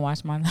nobody gonna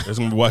watch mine. That's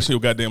gonna be watching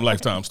your goddamn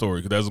Lifetime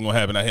story because that's gonna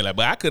happen. I hear like,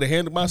 but I could have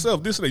handled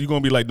myself. This and that. You're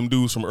gonna be like them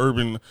dudes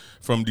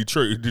from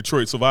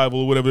Detroit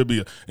Survival or whatever it be.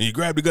 And you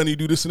grab the gun and you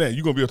do this and that.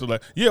 You're gonna be able to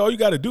like, yeah, all you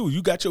gotta do,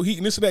 you got your heat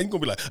and this and that. You're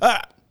gonna be like,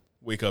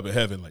 wake up in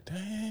heaven like,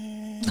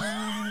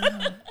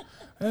 damn,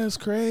 that's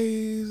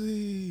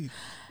crazy.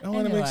 I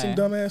want to make some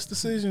dumbass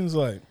decisions.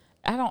 Like,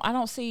 I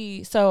don't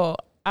see. So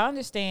I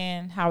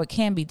understand how it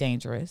can be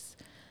dangerous.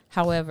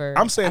 However,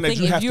 I'm saying that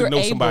you have to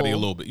know somebody a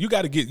little bit. You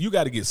got to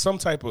get some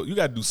type of, you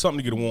got to do something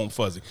to get a warm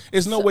fuzzy.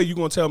 There's no way you're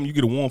going to tell them you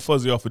get a warm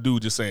fuzzy off a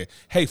dude just saying,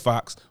 hey,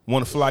 Fox,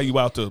 want to fly you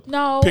out to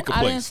pick a place.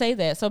 I didn't say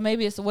that. So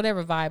maybe it's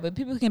whatever vibe, but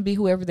people can be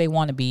whoever they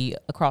want to be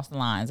across the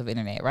lines of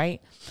internet,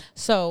 right?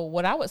 So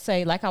what I would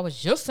say, like I was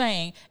just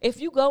saying, if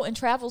you go and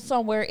travel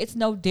somewhere, it's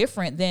no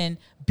different than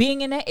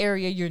being in that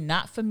area you're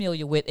not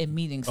familiar with and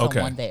meeting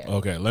someone there.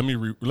 Okay, let me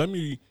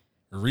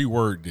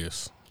reword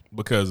this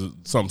because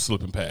something's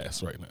slipping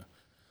past right now.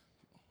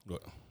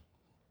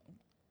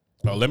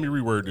 Let me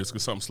reword this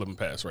because something's slipping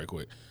past right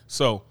quick.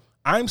 So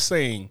I'm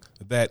saying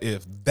that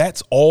if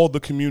that's all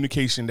the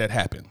communication that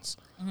happens,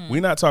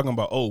 we're not talking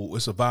about, oh,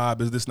 it's a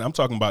vibe, is this? I'm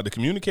talking about the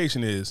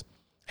communication is,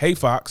 hey,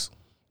 Fox,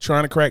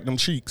 trying to crack them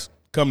cheeks,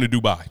 come to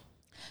Dubai.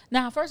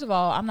 Now, first of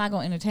all, I'm not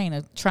going to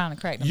entertain trying to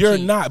crack them You're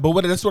cheeks. not,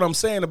 but that's what I'm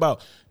saying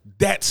about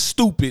that's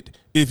stupid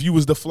if you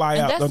was to fly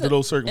out under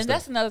those circumstances. And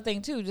that's another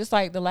thing, too. Just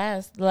like the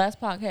last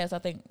podcast, I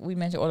think we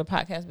mentioned, or the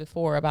podcast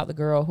before, about the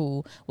girl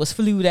who was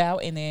flued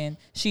out and then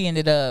she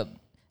ended up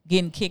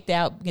getting kicked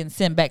out, getting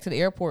sent back to the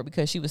airport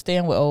because she was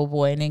staying with old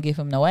boy and didn't give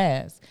him no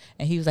ass.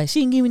 And he was like,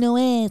 she didn't give me no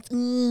ass.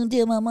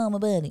 Tell my mama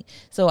buddy.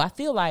 So I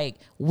feel like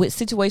with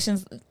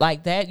situations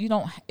like that,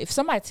 if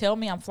somebody tell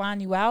me I'm flying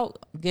you out,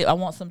 I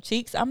want some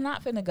cheeks, I'm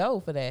not finna go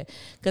for that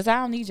because I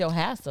don't need your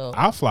hassle.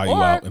 I'll fly you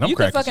out and I'm cracking some cheeks. You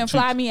can fucking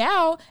fly me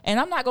out and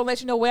I'm not gonna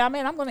let you know where I'm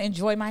at. I'm gonna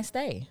enjoy my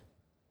stay.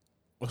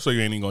 So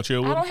you ain't even gonna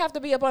chill with me? I don't have to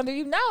be up under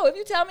you. No. If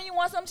you tell me you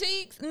want some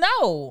cheeks,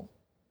 no.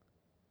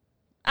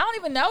 I don't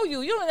even know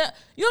you. You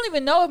don't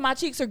even know if my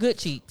cheeks are good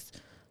cheeks,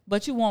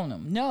 but you want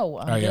them. No,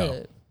 I'm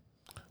good.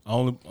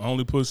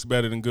 Only pussy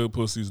better than good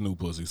pussy is new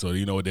pussy. So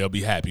you know what? They'll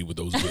be happy with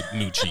those good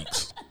new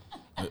cheeks,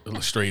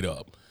 straight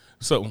up.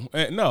 So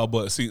no,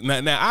 but see now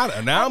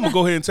I'm gonna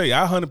go ahead and tell you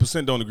I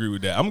 100% don't agree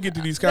with that. I'm gonna get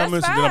to these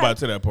comments and then I'm about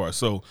to that part.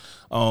 So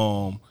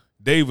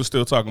Dave was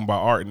still talking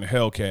about Art and the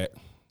Hellcat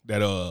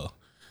that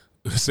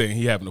saying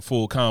he having a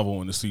full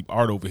convo in the sleep.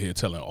 Art over here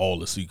telling all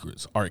the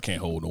secrets. Art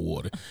can't hold no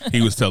water. He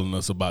was telling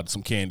us about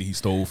some candy he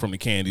stole from the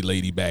candy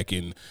lady back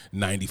in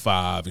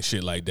 95 and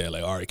shit like that.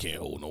 Like, Art can't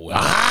hold no water.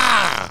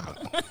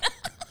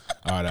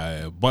 All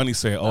right. Bunny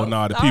said,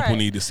 the people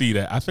need to see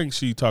that. I think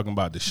she talking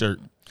about the shirt.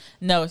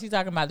 No, she's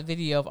talking about the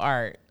video of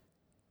Art.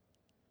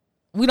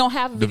 We don't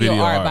have a video of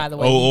Art, by the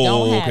way. We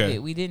don't have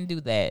it. We didn't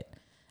do that.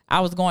 I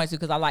was going to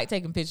because I like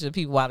taking pictures of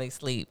people while they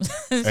sleep,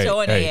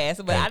 showing their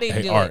ass, but I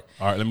didn't do it.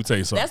 Art, let me tell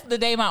you something. That's the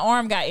day my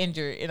arm got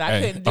injured and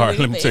I couldn't do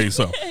anything. Let me tell you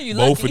something.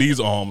 Both of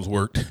these arms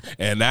worked,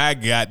 and I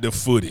got the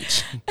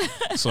footage.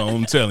 So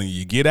I'm telling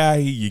you, get out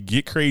here, you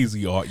get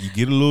crazy, Art. You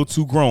get a little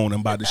too grown. I'm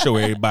about to show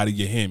everybody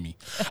you hear me.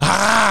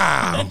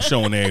 I'm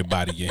showing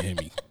everybody you hear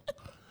me.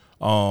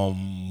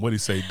 What did he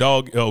say?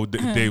 Dog.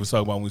 Dave was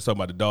talking about when we was talking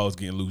about the dogs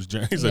getting loose.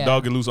 He said,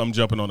 dog get loose, I'm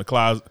jumping on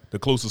the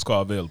closest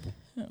car available.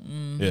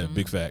 Mm-hmm. Yeah,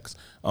 big facts.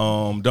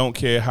 Don't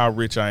care how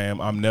rich I am,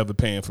 I'm never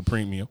paying for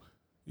premium.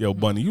 Yo,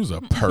 Bunny, you's a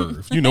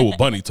perv. You know what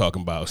Bunny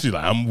talking about. She's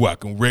like, I'm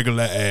walking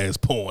regular ass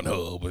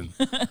Pornhub.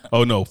 And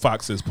oh no,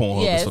 Fox says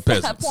Pornhub is for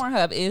peasants.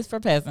 Pornhub is for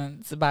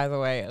peasants, by the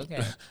way.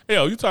 Okay.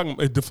 Yo, you talking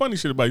the funny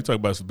shit about you talking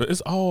about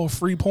it's all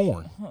free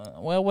porn.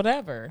 Well,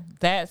 whatever.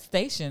 That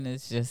station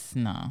is just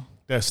no.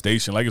 That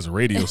station, like it's a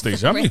radio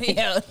station. I mean, you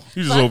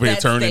just over here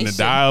turning the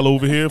dial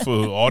over here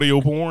for audio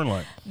porn,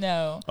 like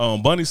no.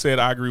 Bunny said,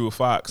 "I agree with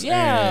Fox."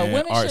 Yeah, and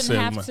women Art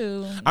shouldn't have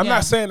to. I'm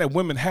not saying that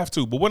women have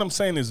to, but what I'm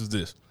saying is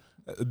this: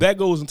 that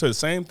goes into the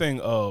same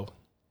thing of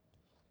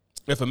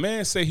if a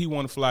man say he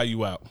want to fly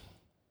you out.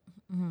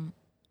 Mm-hmm.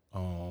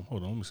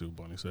 Hold on, let me see what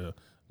Bunny said.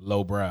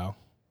 Low brow.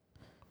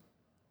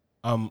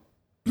 You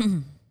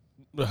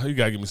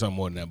gotta give me something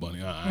more than that,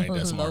 Bunny. I ain't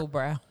that smart. Low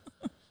brow.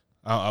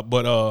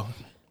 But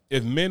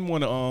if men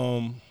want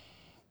to,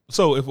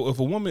 so if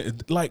a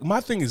woman, like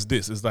my thing is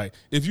this, is like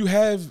if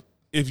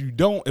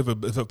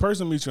a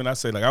person meets you and I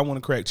say like I want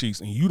to crack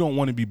cheeks and you don't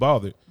want to be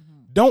bothered,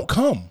 don't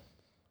come.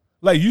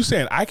 Like you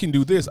saying I can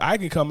do this, I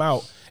can come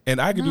out and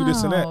I can do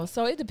this and that.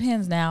 So it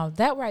depends now.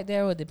 That right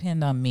there would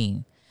depend on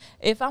me.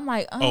 If I'm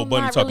like, Bunny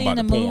not talking really about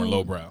in the the porn, mood.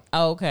 lowbrow.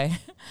 Oh, okay.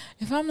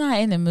 If I'm not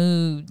in the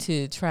mood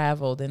to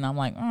travel, then I'm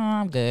like,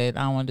 I'm good.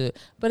 I don't want to do it.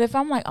 But if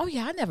I'm like, oh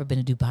yeah, I've never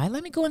been to Dubai.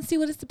 Let me go and see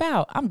what it's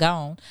about. I'm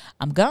gone,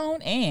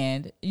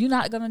 and you're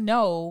not gonna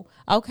know,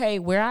 okay,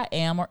 where I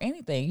am or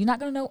anything. You're not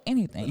gonna know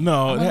anything.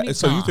 No,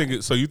 you think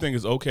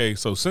it's okay.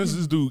 So since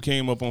this dude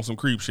came up on some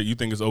creep shit, you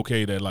think it's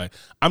okay that like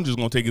I'm just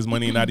gonna take his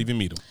money and not even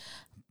meet him?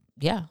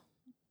 Yeah.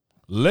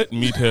 Let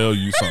me tell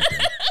you something.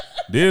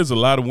 there's a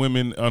lot of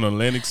women on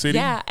Atlantic City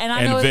Yeah, and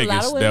I know and there's a lot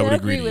Vegas of that women would that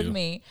agree agree to with you.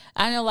 me.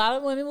 I know a lot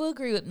of women will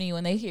agree with me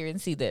when they hear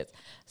and see this.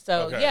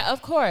 So Okay. yeah,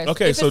 of course.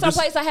 Okay, if so it's this-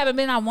 someplace I haven't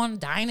been, I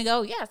want dying to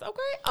go. Yes,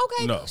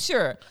 okay, No.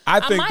 sure. I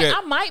think I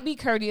might be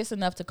courteous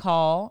enough to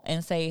call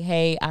and say,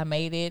 "Hey, I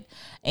made it,"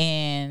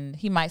 and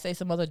he might say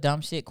some other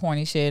dumb shit,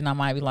 corny shit, and I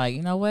might be like,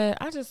 "You know what?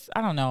 I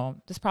don't know.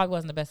 This probably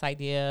wasn't the best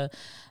idea.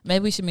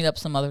 Maybe we should meet up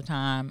some other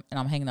time." And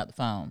I'm hanging up the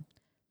phone.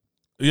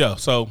 Yeah,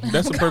 so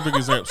that's a perfect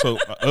example. So,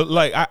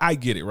 like, I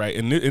get it, right?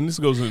 And this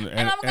goes in,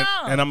 and I'm gone.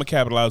 I'm gonna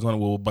capitalize on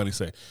what Bunny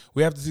say.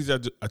 We have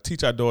to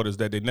teach our daughters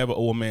that they never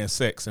owe a man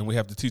sex, and we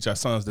have to teach our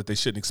sons that they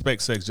shouldn't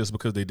expect sex just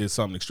because they did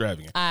something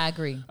extravagant. I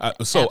agree.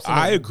 So Absolutely.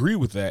 I agree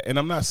with that, and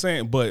I'm not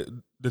saying, but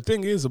the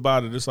thing is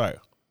about it, it's like,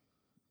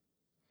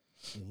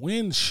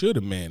 when should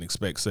a man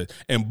expect sex?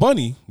 And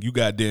Bunny, you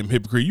goddamn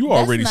hypocrite, you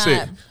That's already not-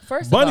 said.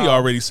 first of Bunny all-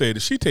 already said that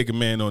she take a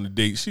man on a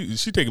date. She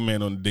take a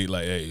man on a date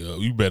like, hey,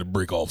 you better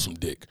break off some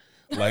dick.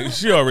 Like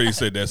she already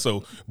said that.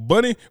 So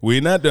Bunny,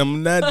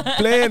 I'm not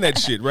playing that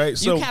shit, right?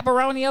 So You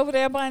caparoni over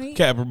there, Bunny?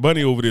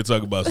 Bunny over there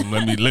talking about some.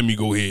 Let me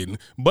go ahead and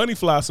Bunny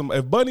fly some.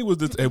 If Bunny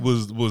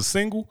was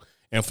single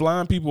and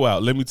flying people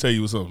out, let me tell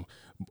you something.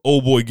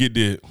 Old boy, get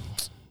there,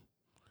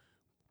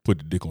 put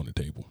the dick on the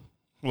table,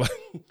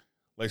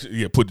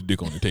 put the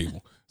dick on the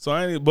table.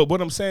 So but what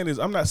I'm saying is,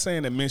 I'm not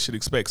saying that men should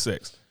expect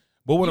sex.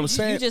 But what I'm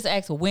saying, you just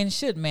asked, when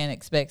should men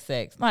expect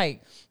sex?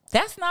 Like,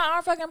 that's not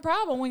our fucking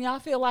problem when y'all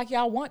feel like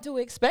y'all want to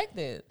expect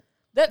it.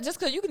 That just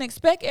because you can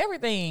expect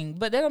everything,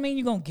 but that don't mean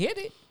you're gonna get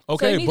it.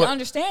 Okay, so you need but to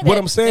understand what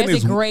that I'm saying there's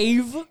is- a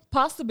grave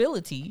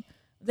possibility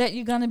that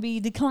you're gonna be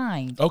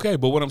declined. okay,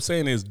 but what I'm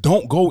saying is,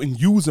 don't go and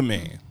use a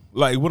man.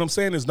 Like what I'm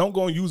saying is, don't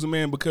go and use a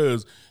man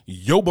because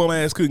your bum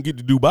ass couldn't get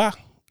to Dubai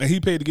and he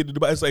paid to get to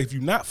Dubai. It's like, if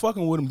you're not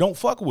fucking with him, don't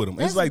fuck with him.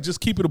 It's like, just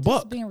keep it a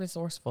buck. Being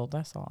resourceful,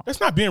 that's all. That's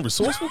not being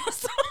resourceful.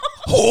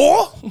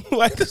 Whore,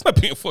 like that's not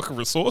being fucking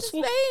resourceful.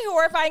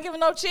 Or if I ain't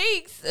giving no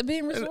cheeks,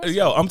 being resourceful.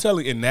 Yo, I'm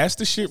telling you, and that's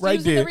the shit right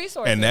using the there.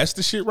 resources. And that's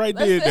the shit right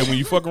That's there. it. That when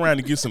you fuck around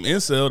and get some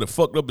incel that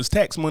fucked up his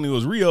tax money or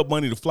his re-up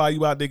money to fly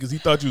you out there because he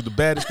thought you was the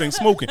baddest thing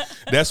smoking,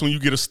 that's when you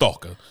get a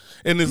stalker.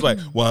 And it's like,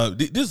 well,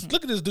 look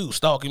at this dude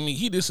stalking me.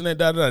 He this and that,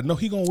 da da da. No,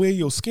 he gonna wear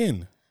your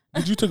skin.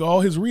 But you took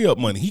all his re-up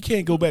money. He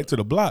can't go back to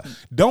the block.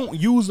 Don't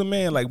use a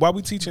man like, while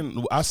we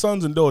teaching our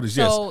sons and daughters.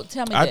 So Yes.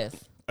 tell me this.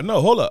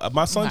 No, hold up.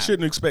 My son Okay.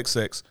 shouldn't expect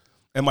sex,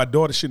 and my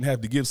daughter shouldn't have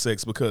to give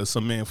sex because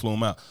some man flew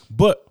him out.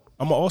 But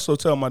I'm gonna also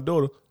tell my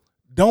daughter,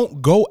 don't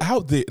go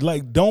out there.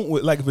 Like,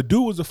 if a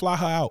dude was to fly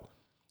her out,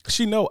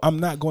 she know I'm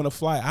not going to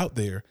fly out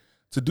there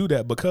to do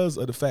that because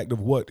of the fact of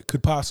what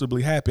could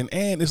possibly happen.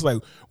 And it's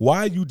like, why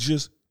are you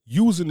just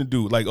using the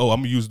dude? Like, oh, I'm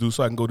gonna use the dude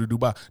so I can go to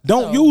Dubai.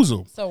 Don't use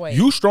him. So wait.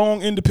 You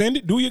strong,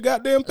 independent. Do your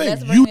goddamn thing.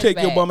 Let's bring You this take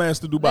your back. bum ass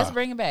to Dubai. Let's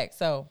bring it back.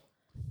 So,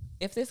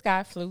 if this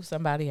guy flew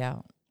somebody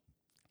out,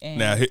 and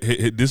Now,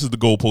 this is the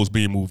goalpost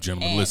being moved,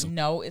 gentlemen. and Listen.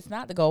 no, it's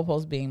not the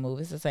goalpost being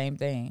moved. It's the same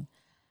thing.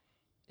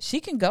 She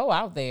can go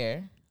out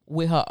there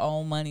with her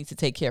own money to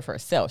take care of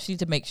herself. She needs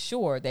to make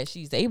sure that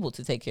she's able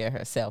to take care of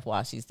herself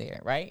while she's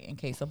there, right? In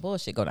case some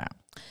bullshit go down.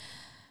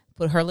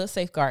 Put her little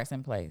safeguards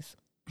in place.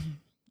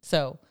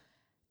 So,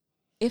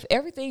 if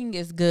everything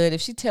is good, if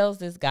she tells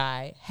this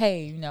guy,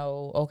 hey,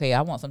 okay,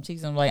 I want some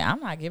cheeks, I'm like, I'm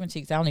not giving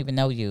cheeks. I don't even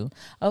know you.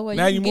 Oh, well,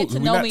 Now you you can get move- to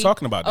we're know not me.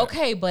 talking about that.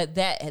 Okay, but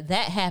that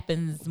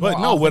happens But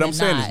more no, often what I'm than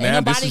saying not. is And now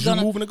this nobody's is you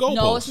moving the goalposts.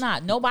 No, it's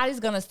not. Nobody's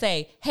going to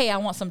say, hey, I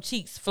want some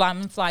cheeks.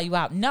 Fly you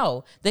out.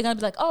 No. They're going to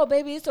be like, oh,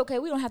 baby, it's okay.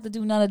 We don't have to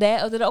do none of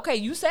that. Other than, okay,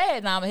 you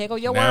said, now here go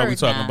your Now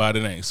words. we're talking now. about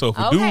it ain't. So if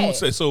a Okay. dude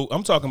say, so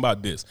I'm talking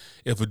about this.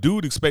 If a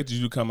dude expected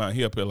you to come out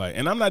here up here like,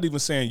 and I'm not even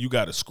saying you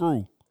got to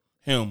screw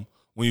him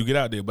when you get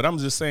out there, but I'm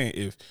just saying,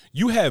 if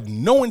you have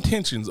no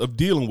intentions of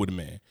dealing with a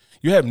man,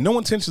 you have no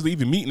intentions of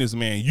even meeting this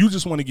man, you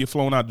just want to get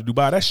flown out to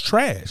Dubai, that's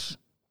trash.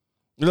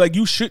 Like,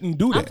 you shouldn't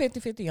do I'm that.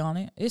 50-50 on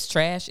it. It's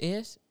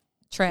trash-ish.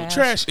 Trash.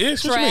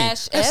 Trash-ish? What you mean?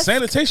 Trash-esque. That's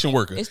sanitation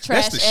worker. It's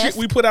That's the shit trash-esque.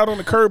 we put out on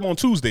the curb on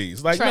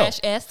Tuesdays. Like,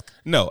 Trash-esque.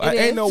 no, It ain't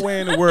is. no way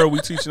in the world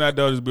we teaching our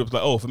daughters to be like,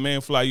 oh, if a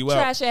man fly you out,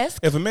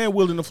 Trash-esque. if a man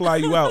willing to fly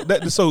you out,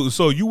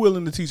 so you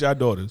willing to teach our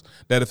daughters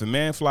that if a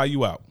man fly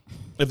you out,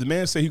 if the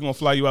man say he gonna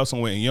fly you out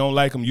somewhere and you don't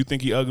like him, you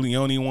think he ugly, you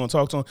don't even want to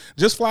talk to him,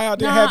 just fly out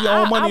there, Nah, have your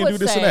own money I and would do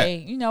this and that. say,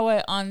 you know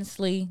what,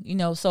 honestly,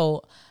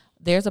 so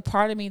there's a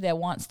part of me that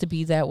wants to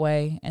be that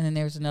way, and then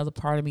there's another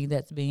part of me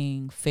that's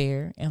being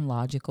fair and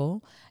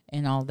logical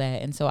and all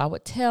that. And so I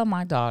would tell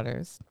my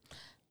daughters,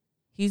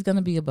 he's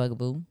gonna be a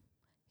bugaboo.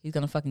 He's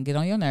gonna fucking get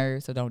on your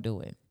nerves, so don't do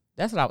it.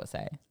 That's what I would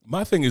say.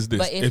 My thing is this: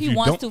 But if he you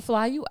wants don't, to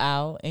fly you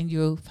out and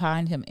you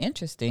find him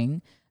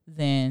interesting,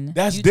 then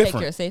That's you different.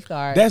 take your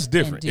safeguard. that's and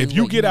different. do If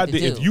you what get need out to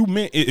there, if do. you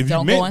meant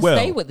Don't go and well,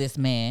 stay with this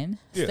man.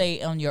 Yeah.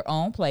 Stay on your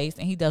own place,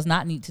 and he does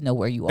not need to know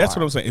where you that's are.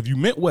 what I'm saying. If you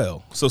meant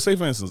well, so say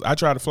for instance, I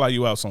try to fly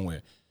you out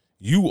somewhere,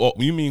 You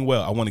mean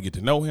well, I want to get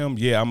to know him.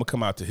 Yeah, I'm going to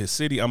come out to his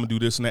city. I'm going to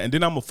do this and that. And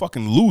then I'm a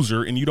fucking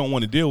loser and you don't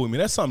want to deal with me.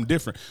 That's something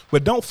different.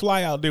 But don't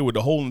fly out there with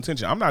the whole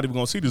intention. I'm not even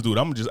going to see this dude.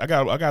 I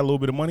got a little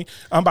bit of money.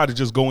 I'm about to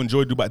just go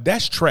enjoy Dubai.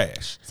 That's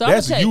trash. So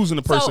that's using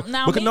the person.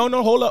 So because,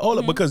 hold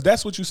up. Because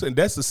that's what you said.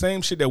 That's the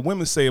same shit that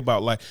women say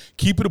about like,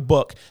 keep it a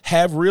buck,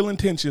 have real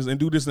intentions and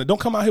do this and that. Don't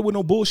come out here with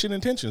no bullshit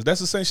intentions. That's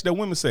the same shit that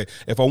women say.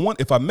 If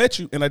I met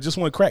you and I just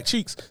want to crack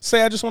cheeks,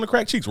 say I just want to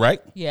crack cheeks, right?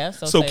 Yeah.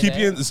 So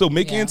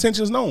make your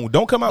intentions known.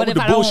 Don't come out with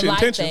the bullshit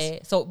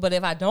intentions. But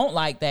if I don't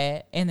like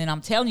that, and then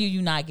I'm telling you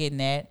you're not getting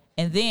that,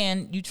 and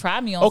then you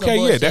try me on some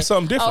bullshit. Yeah, that's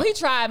something different. Oh, he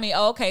tried me.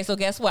 Okay, so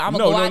guess what? I'm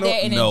gonna go out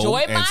there and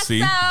enjoy myself. See,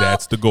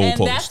 that's the goalpost.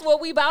 And that's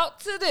what we about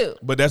to do.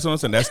 But that's what I'm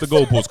saying. That's the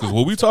goalpost. Because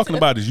what we talking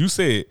about is you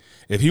said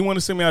if he want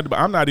to send me out,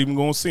 I'm not even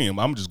gonna see him.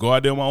 I'm just go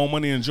out there with my own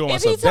money and enjoy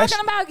myself. If he's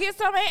talking about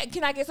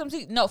can I get some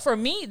cheeks? No, for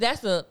me that's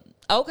the.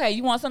 Okay,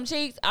 you want some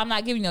cheeks? I'm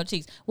not giving you no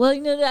cheeks. Well,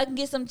 you know that I can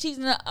get some cheeks.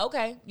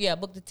 Okay, yeah,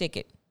 book the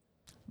ticket.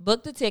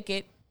 Book the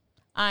ticket.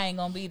 I ain't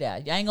gonna be there. I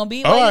ain't gonna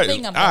be where you think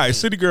I'm gonna be. All right,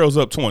 City Girls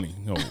up 20.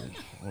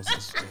 What's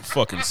this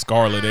fucking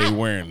Scarlet A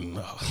wearing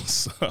a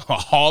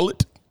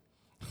harlot?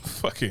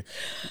 Fucking,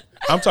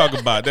 I'm talking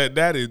about that.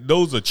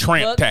 Those are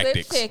tramp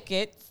tactics. Book the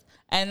tickets,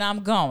 and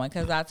I'm going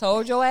because I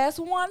told your ass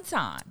one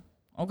time.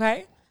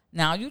 Okay,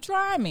 now you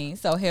try me.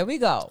 So here we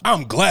go.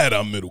 I'm glad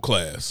I'm middle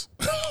class.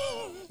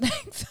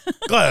 Thanks.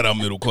 Glad I'm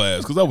middle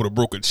class because I would have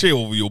broke a chair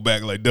over your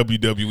back like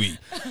WWE.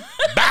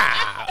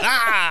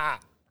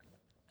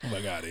 Oh my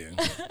God, Ian.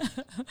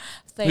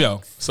 Yeah.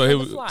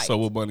 So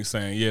what Bunny's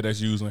saying, yeah, that's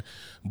using.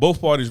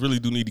 Both parties really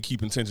do need to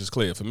keep intentions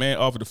clear. If a man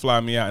offered to fly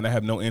me out and I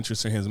have no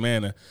interest in his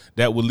manner,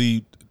 that would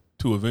lead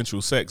to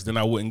eventual sex, then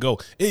I wouldn't go.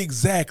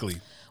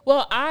 Exactly.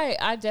 Well,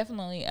 I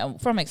definitely,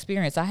 from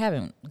experience, I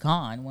haven't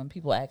gone when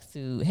people ask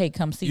to, hey,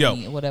 come see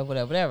me,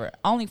 whatever.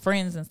 Only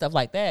friends and stuff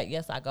like that.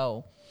 Yes, I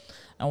go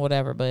and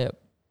whatever,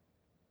 but.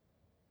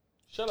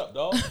 Shut up,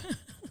 dog.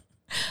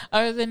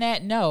 Other than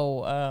that,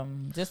 no.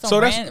 Just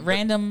some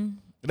random.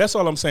 That's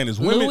all I'm saying is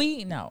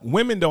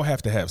women don't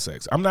have to have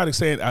sex. I'm not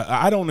saying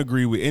I don't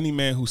agree with any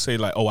man who say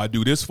like, oh, I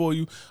do this for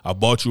you. I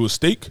bought you a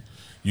steak.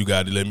 You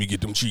got to let me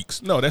get them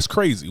cheeks. No, that's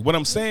crazy. What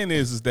I'm saying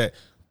is that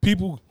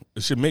people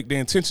should make their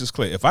intentions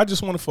clear. If I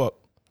just want to fuck,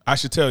 I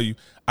should tell you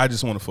I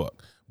just want to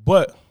fuck.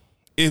 But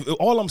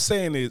all I'm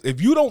saying is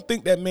if you don't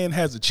think that man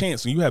has a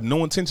chance and you have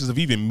no intentions of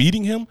even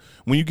meeting him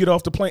when you get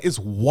off the plane, it's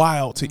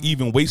wild to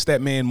even waste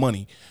that man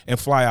money and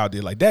fly out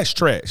there. Like, that's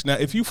trash. Now,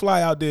 if you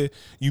fly out there,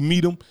 you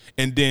meet him,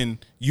 and then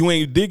you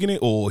ain't digging it,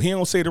 or he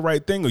don't say the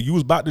right thing, or you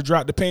was about to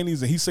drop the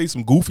panties and he say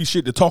some goofy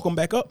shit to talk him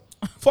back up,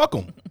 fuck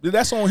him.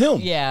 That's on him.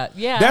 Yeah.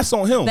 That's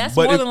on him. That's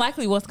more than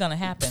likely what's going to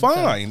happen.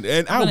 Fine. So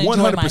and I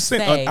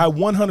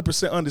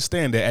 100%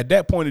 understand that. At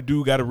that point, the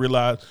dude got to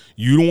realize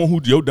you the one who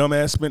your dumb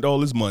ass spent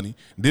all his money,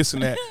 this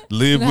and that,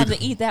 live with.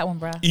 To eat that one,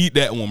 bro. Eat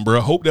that one, bro.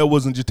 Hope that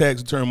wasn't your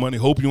tax return money.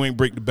 Hope you ain't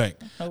break the bank.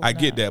 I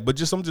get that. But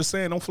I'm just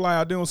saying, don't fly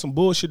out there on some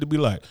bullshit to be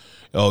like,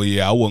 oh,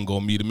 yeah, I wasn't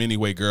going to meet him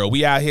anyway, girl.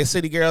 We out here,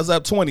 City Girls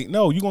up 20.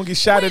 No, you going to get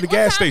shot at the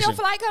gas station. Your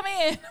flight come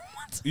in?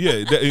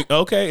 Yeah,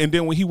 okay. And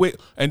then when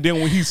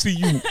he see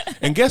you,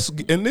 and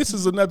this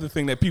is another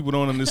thing that people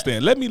don't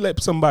understand.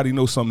 Let somebody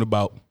know something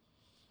about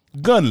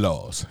gun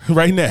laws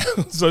right now.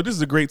 So this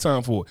is a great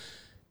time for it.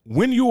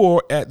 When you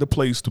are at the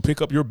place to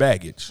pick up your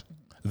baggage,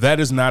 that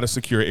is not a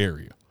secure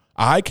area.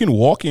 I can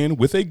walk in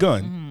with a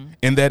gun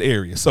in that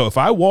area. So if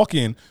I walk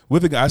in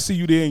with a gun, I see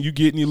you there and you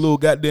getting your little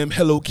goddamn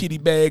Hello Kitty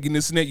bag and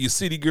this and that, your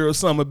City Girl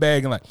summer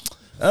bag, and like,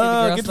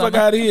 get the fuck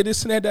out of here,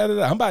 this and that,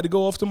 I'm about to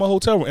go off to my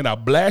hotel room and I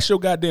blast your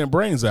goddamn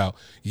brains out.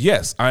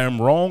 Yes, I am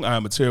wrong. I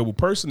am a terrible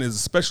person. There's a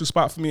special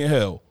spot for me in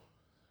hell.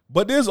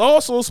 But there's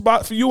also a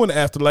spot for you in the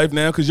afterlife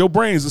now because your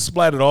brains are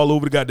splattered all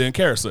over the goddamn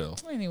carousel.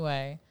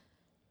 Anyway,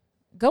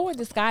 go in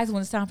disguise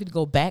when it's time for you to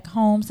go back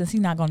home, since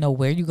he's not going to know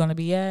where you're going to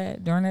be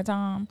at during that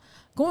time.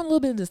 Go in a little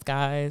bit of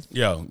disguise.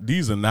 Yo,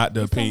 these are not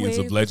the opinions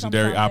of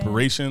Legendary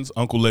Operations,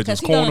 Uncle Legend's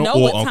Corner,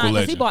 or Uncle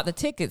Legend. He bought the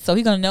ticket, so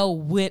he's going to know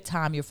what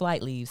time your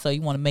flight leaves. So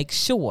you want to make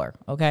sure,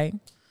 okay,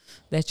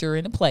 that you're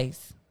in a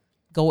place.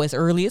 Go as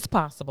early as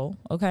possible,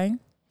 okay?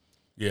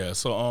 Yeah,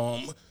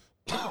 so,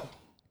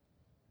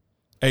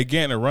 hey,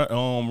 Gannon,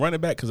 run it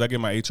back because I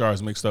get my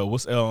HRs mixed up.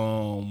 What's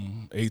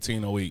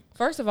 1808?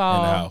 First of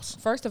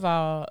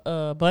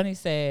all, Bunny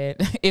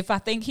said, if I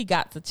think he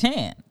got the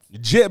chance.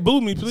 Jet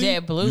blew me, please.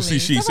 Jet blew me. You see,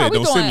 she said,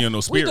 don't send me on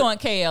no Spirit. We doing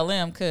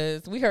KLM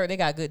because we heard they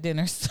got good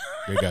dinners.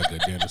 They got good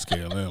dinners,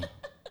 KLM.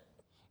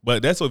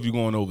 But that's if you're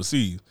going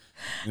overseas.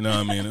 You know what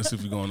I mean? That's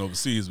if you're going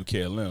overseas with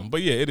KLM.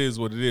 But yeah, it is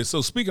what it is.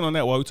 So speaking on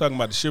that, while we're talking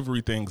about the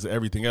chivalry things and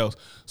everything else,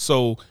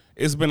 so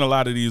it's been a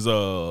lot of these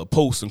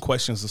posts and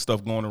questions and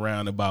stuff going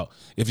around about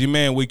if your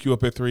man wake you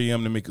up at 3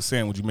 a.m. to make a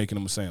sandwich, you making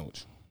him a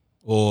sandwich.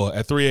 Or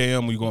at 3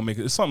 a.m. you're going to make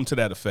it. It's something to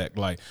that effect.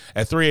 Like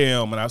at 3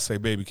 a.m. and I say,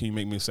 baby, can you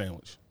make me a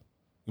sandwich?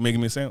 You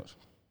making me a sandwich?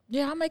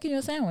 Yeah, I'm making you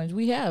a sandwich.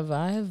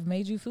 I have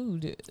made you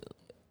food in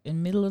the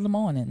middle of the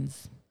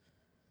mornings.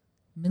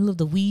 middle of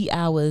the wee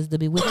hours, the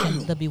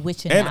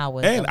bewitching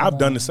hours. And I've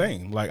done the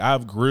same. Like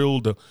I've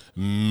grilled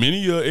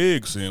many a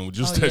egg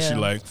sandwiches that she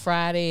like.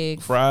 Fried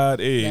eggs.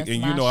 Fried egg. That's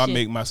and my I shit.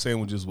 make my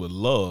sandwiches with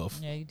love.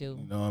 Yeah, you do.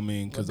 You know what I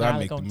mean? Because With I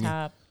garlic make on the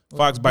top,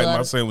 Fox with bite my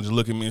butter. sandwich and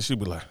look at me and she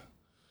be like,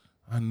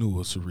 I knew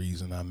it's the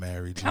reason I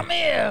married you. Come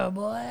here,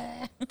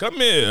 boy. Come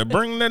here,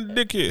 bring that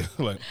dick here.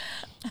 Like,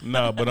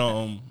 nah, but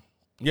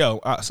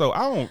so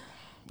I don't.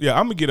 Yeah,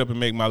 I'm gonna get up and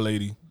make my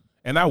lady,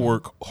 and I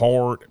work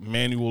hard,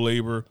 manual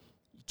labor,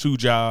 2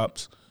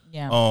 jobs.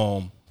 Yeah.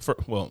 In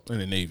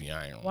the Navy,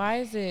 I ain't. Why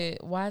is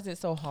it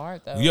so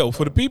hard though? Yo,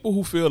 for the people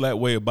who feel that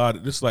way about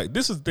it, this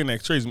is the thing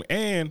that crazy me,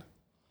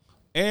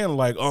 and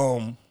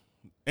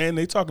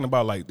they talking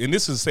about like, and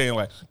this is saying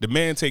like the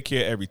man take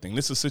care of everything.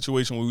 This is a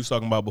situation we was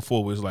talking about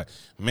before, where it's like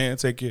man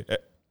take care of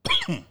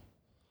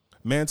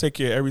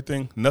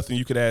everything, nothing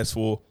you could ask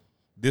for,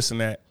 this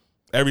and that,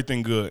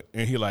 everything good,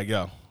 and he like,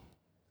 yo,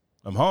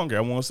 I'm hungry,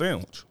 I want a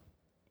sandwich.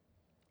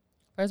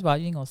 First of all,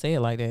 you ain't gonna say it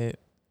like that.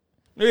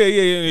 Yeah.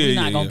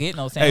 You're not gonna get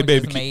no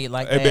sandwiches made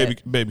like that. Hey,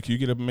 baby, can you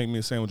get up and make me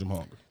a sandwich? I'm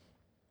hungry.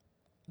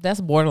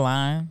 That's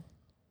borderline.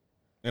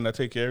 And I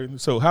take care of everything.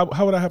 So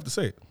how would I have to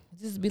say it?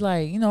 Just be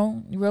like, you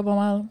rub on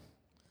my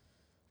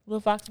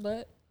little fox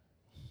butt.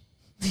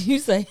 You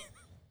say,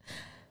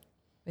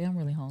 babe, I'm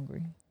really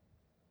hungry.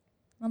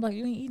 I'm like,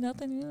 you ain't eat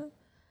nothing?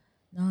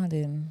 No, I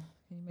didn't.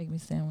 Can you make me a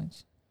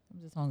sandwich?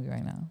 I'm just hungry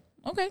right now.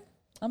 Okay.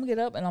 I'm gonna get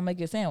up and I'll make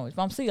you a sandwich. If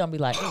I'm sick, I'll be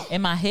like,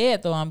 in my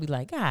head though, I'll be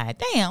like, God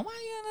damn, why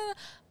you?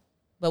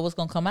 But what's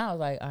gonna come out is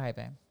like, all right,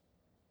 babe,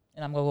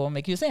 and I'm gonna go and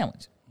make you a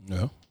sandwich.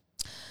 Yeah.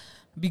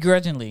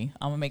 Begrudgingly,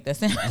 I'm gonna make that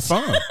sandwich. That's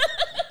fine.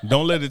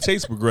 Don't let it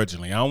taste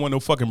begrudgingly. I don't want no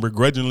fucking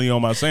begrudgingly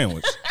on my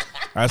sandwich.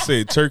 I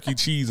said turkey,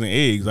 cheese, and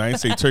eggs. I ain't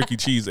say turkey,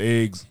 cheese,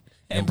 eggs,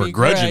 and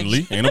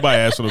begrudgingly. Ain't nobody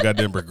asked for no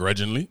goddamn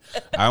begrudgingly.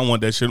 I don't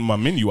want that shit on my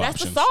menu That's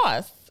options. the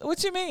sauce.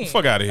 What you mean?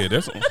 Fuck out of here.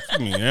 That's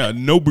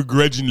no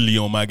begrudgingly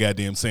on my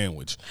goddamn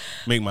sandwich.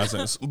 Make my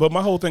sense. But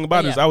my whole thing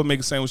about it is I would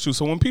make a sandwich too.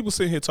 So when people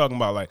sit here talking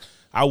about like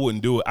I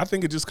wouldn't do it, I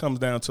think it just comes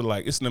down to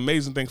like it's an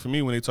amazing thing for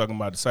me when they talking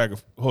about the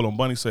sacrifice. Hold on,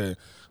 Bunny said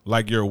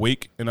like you're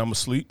awake and I'm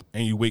asleep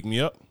and you wake me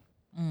up.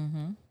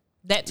 Mm-hmm.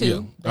 That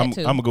too. Yeah, I'm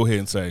gonna go ahead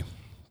and say,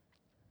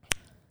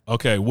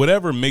 okay,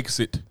 whatever makes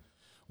it.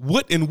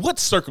 In what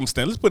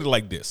circumstance? Let's put it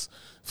like this: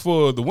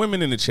 for the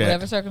women in the chat,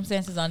 whatever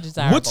circumstances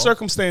undesirable. What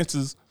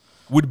circumstances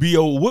would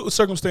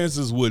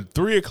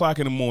 3:00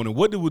 in the morning?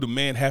 What would a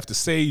man have to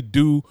say,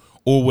 do,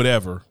 or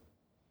whatever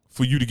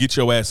for you to get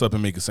your ass up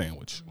and make a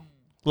sandwich?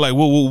 Like,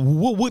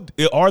 what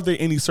are there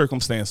any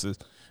circumstances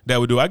that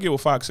would do? I get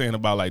what Fox saying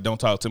about like, don't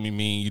talk to me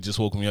mean. You just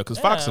woke me up because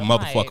Fox a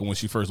motherfucker when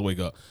she first wake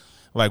up.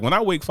 Like when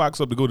I wake Fox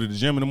up to go to the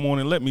gym in the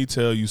morning, let me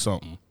tell you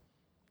something.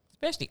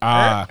 Especially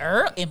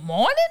early in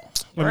morning.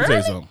 Let me tell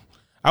you something.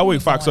 I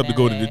wake Fox up to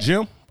go to the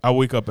gym. I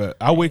wake up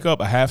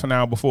a half an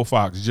hour before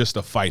Fox just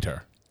to fight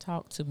her.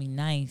 Talk to me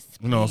nice. Please.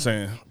 You know what I'm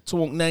saying?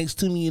 Talk nice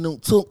to me, you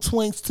don't talk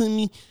twice to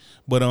me.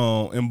 But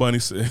and Bunny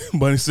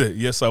said,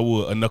 yes, I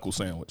would, a knuckle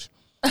sandwich.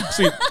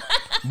 See,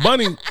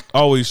 Bunny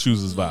always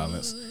chooses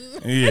violence.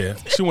 Yeah,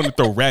 she want to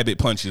throw rabbit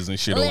punches and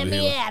shit over here. Let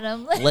me at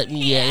him. Let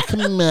me at him.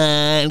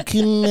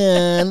 Come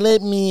on,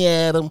 let me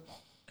at him.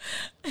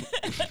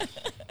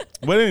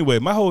 But anyway,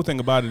 my whole thing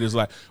about it is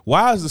like,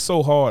 why is it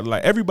so hard?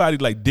 Like everybody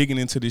like digging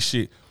into this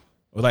shit.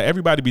 Like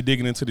everybody be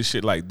digging into this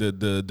shit, like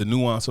the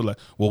nuance of like,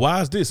 well,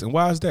 why is this and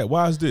why is that?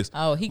 Why is this?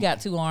 Oh, he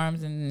got 2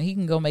 arms and he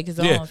can go make his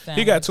own. Yeah, sandwich.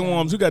 he got 2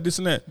 arms. You got this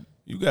and that.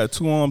 You got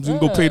 2 arms. You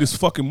can go pay this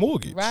fucking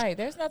mortgage. Right.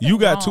 There's nothing. You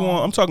got wrong. 2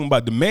 arms. I'm talking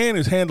about the man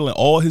is handling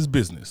all his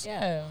business.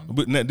 Yeah.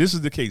 But now, this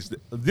is the case.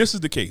 This is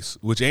the case,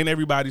 which ain't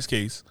everybody's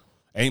case.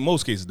 Ain't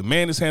most cases. The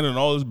man is handling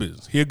all his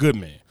business. He a good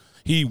man.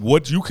 He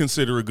what you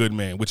consider a good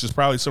man, which is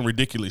probably some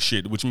ridiculous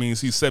shit, which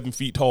means he's 7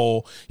 feet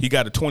tall. He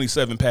got a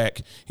 27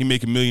 pack. He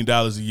make $1 million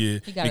a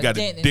year. He got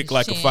a dick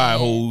like a fire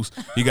hose.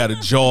 He got a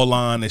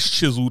jawline that's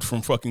chiseled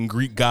from fucking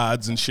Greek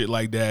gods and shit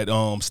like that.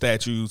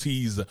 Statues.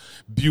 He's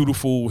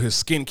beautiful. His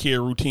skincare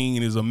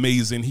routine is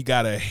amazing. He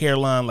got a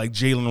hairline like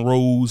Jalen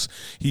Rose.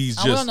 He's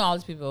just. I don't know all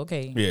these people.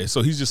 Okay. Yeah,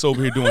 so he's just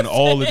over here doing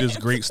all of this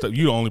great stuff.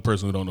 You the only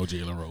person who don't know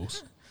Jalen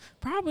Rose.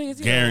 Probably is.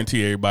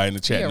 Guarantee everybody in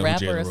the chat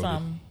knows Jalen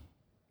Rose.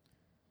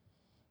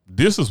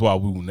 This is why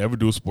we will never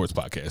do a sports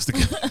podcast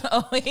together.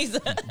 Oh, he's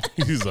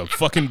a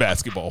fucking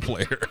basketball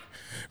player.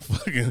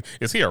 Fucking,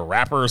 is he a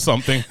rapper or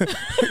something?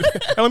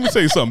 Let me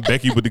tell you something,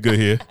 Becky with the good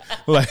hair.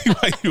 Like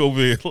you over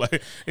here,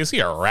 like, is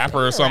he a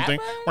rapper or something?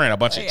 Wearing a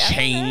bunch of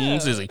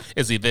chains?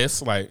 Is he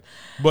this? Like,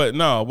 but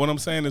no, what I'm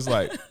saying is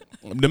like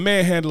the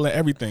man handling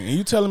everything. And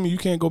you telling me you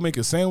can't go make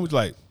a sandwich?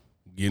 Like,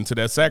 get into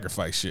that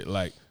sacrifice shit.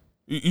 Like,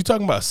 you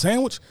talking about a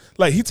sandwich?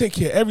 Like, he take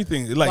care of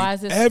everything. Like, why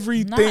is this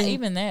everything. Not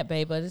even that,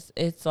 babe, but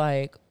it's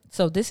like,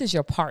 so this is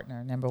your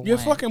partner, number one. Your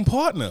fucking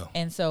partner.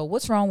 And so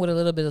what's wrong with a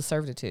little bit of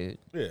servitude?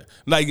 Yeah.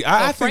 Like,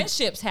 I think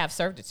friendships have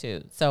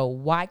servitude. So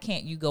why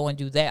can't you go and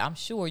do that? I'm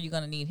sure you're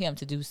going to need him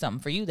to do something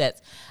for you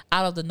that's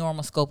out of the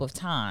normal scope of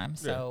time.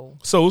 So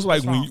So it's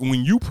like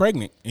when you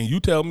pregnant and you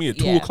tell me at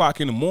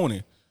 2:00 in the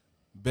morning,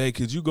 babe,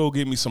 could you go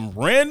get me some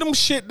random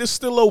shit that's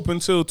still open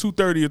till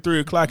 2:30 or 3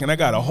 o'clock, and I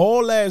got a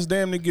whole ass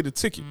damn to get a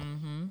ticket.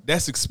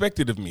 That's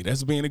expected of me.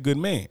 That's being a good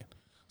man.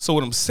 So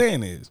what I'm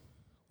saying is,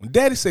 when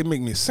Daddy say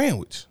make me a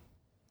sandwich,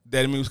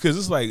 that means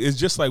because it's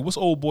just like what's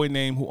old boy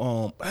name who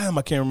I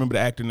can't remember the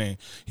actor name.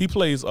 He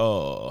plays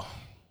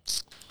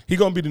he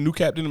gonna be the new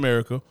Captain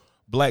America,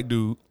 black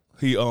dude.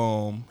 He's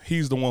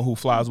the one who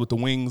flies with the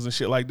wings and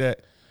shit like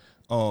that.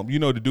 You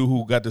know the dude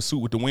who got the suit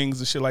with the wings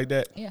and shit like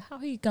that. Yeah, how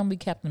he gonna be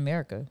Captain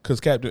America? Because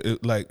Captain,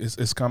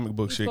 it's comic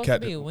book shit.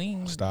 Captain, be a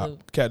wing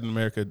stop. Captain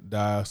America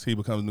dies. He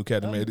becomes new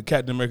Captain America.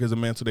 Captain America is a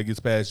mantle that gets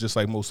passed, just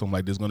like most of them.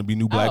 Like there's gonna be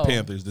new Black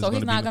Panthers. So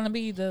he's not gonna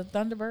be the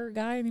Thunderbird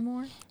guy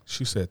anymore.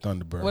 She said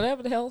Thunderbird.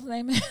 Whatever the hell his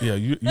name is. Yeah,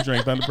 you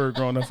drank Thunderbird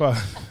growing up.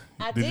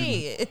 I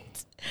did.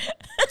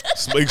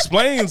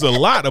 Explains a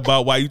lot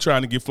about why you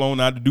trying to get flown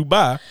out to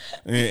Dubai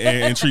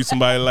and treat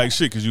somebody like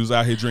shit because you was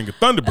out here drinking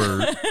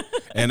Thunderbird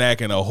and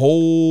acting a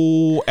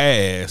whole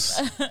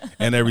ass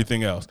and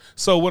everything else.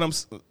 So what I'm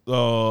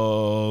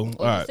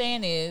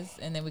saying is,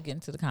 and then we get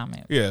into the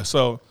comments. Yeah.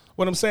 So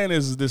what I'm saying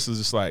is this is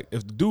just like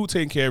if the dude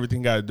taking care of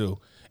everything, got to do.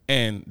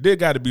 And there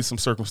got to be some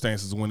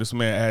circumstances when this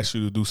man asks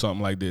you to do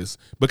something like this.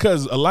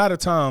 Because a lot of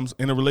times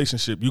in a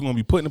relationship, you're going to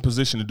be put in a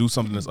position to do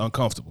something that's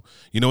uncomfortable.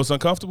 You know what's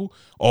uncomfortable?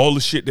 All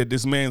the shit that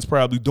this man's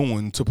probably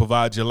doing to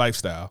provide your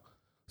lifestyle.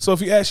 So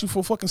if he asks you for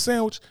a fucking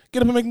sandwich,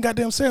 get up and make a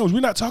goddamn sandwich. We're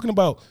not talking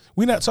about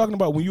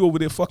when you over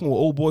there fucking with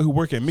old boy who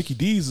work at Mickey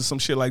D's or some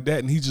shit like that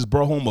and he just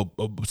brought home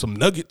some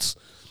nuggets.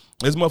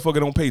 This motherfucker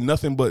don't pay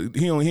nothing, but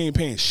he ain't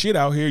paying shit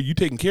out here. You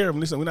taking care of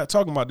him. Listen, we're not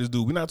talking about this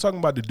dude. We're not talking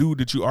about the dude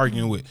that you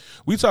arguing with.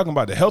 We talking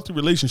about the healthy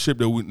relationship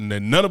that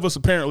none of us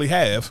apparently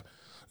have.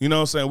 You know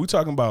what I'm saying? We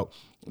talking about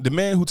the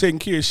man who taking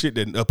care of shit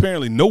that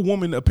apparently no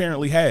woman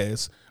apparently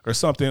has or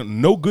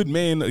something. No good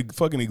man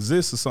fucking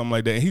exists or something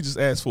like that. And he just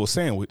asked for a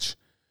sandwich.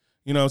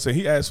 You know what I'm saying?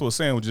 He asked for a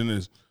sandwich and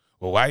is,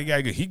 well, why you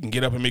gotta he can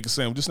get up and make a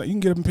sandwich. Just like you can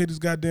get up and pay this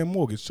goddamn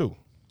mortgage too.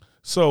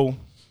 So.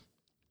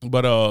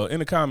 But in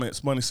the comments,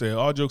 Bunny said,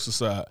 all jokes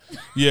aside,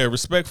 yeah,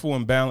 respectful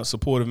and balanced,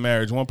 supportive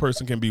marriage. One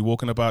person can be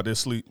woken up out their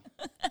sleep.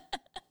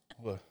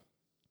 What?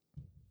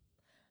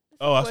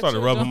 Oh, I started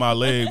rubbing my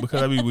leg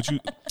because I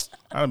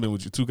done been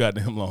with you too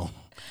goddamn long.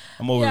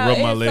 I'm over here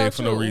rubbing my leg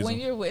for no reason. When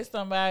you're with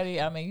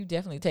somebody, I mean, you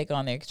definitely take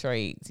on their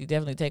traits. You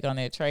definitely take on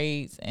their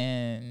traits,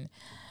 and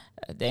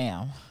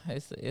damn,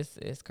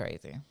 it's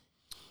crazy.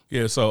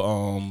 Yeah,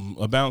 so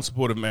a balanced,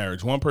 supportive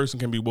marriage. One person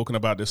can be woken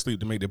up out their sleep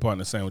to make their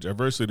partner a sandwich.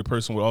 Adversely, the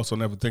person would also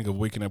never think of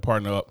waking their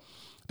partner up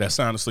that's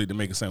sound asleep to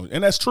make a sandwich.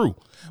 And that's true.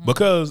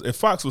 Because if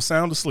Fox was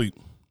sound asleep,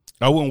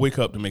 I wouldn't wake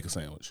up to make a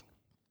sandwich.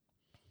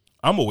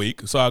 I'm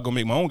awake, so I'll go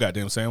make my own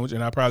goddamn sandwich,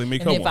 and I probably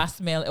make her one. And if I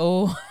smell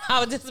it, I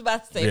was just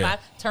about to say, if I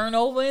turn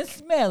over and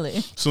smell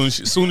it. Soon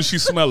as she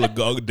smell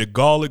the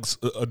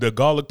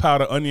garlic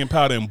powder, onion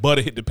powder, and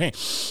butter hit the pan.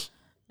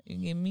 You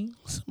get me?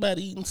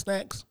 Somebody eating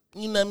snacks.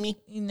 You know me.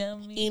 You know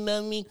me. You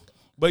know me.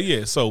 But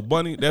yeah, so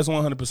Bunny, that's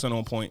 100%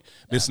 on point.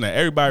 This and that.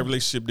 Everybody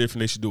relationship different.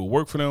 They should do it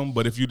work for them.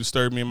 But if you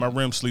disturb me in my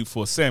REM sleep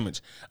for a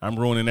sandwich, I'm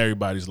ruining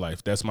everybody's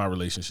life. That's my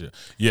relationship.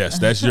 Yes,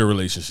 that's your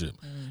relationship.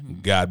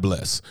 God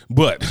bless.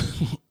 But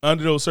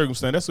under those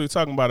circumstances, that's what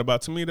we're talking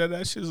about. To me,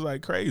 that shit is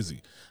like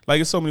crazy.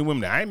 Like it's so many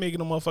women that I ain't making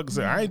no motherfuckers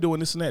say, I ain't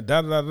doing this and that,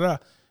 da da da da.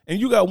 And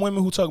you got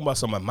women who talking about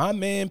something. My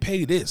man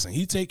pay this, and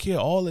he take care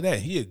of all of that.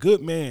 He a good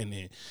man,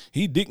 and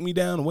he dick me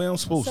down the way I'm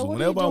supposed to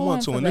whenever I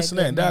want to, and this and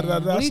that. Da da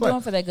da. What are you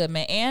doing for that good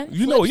man? And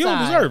you know you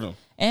don't deserve him.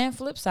 And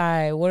flip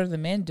side, what are the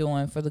men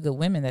doing for the good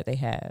women that they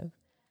have?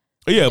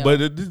 Yeah,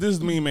 but this is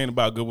the mean man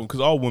about good women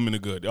because all women are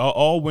good.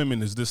 All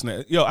women is this and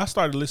that. Yo, I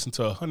started listening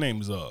to her name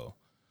is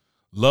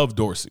Love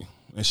Dorsey.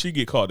 And she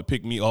get called to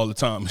pick me all the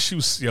time.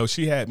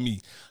 She had me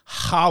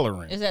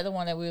hollering. Is that the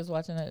one that we was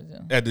watching at the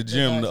gym? At the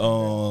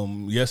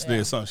gym yesterday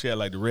or something. She had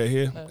like the red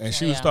hair. And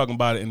she was talking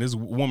about it. And this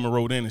woman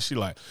wrote in and she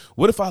like,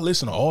 what if I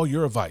listen to all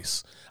your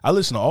advice? I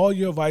listened to all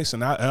your advice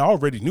and I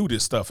already knew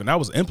this stuff and I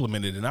was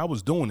implementing it and I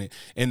was doing it.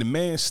 And the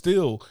man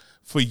still,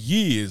 for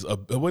years,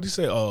 what did he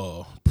say?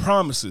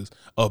 Promises,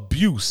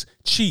 abuse,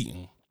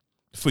 cheating.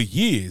 For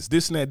years.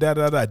 This and that, da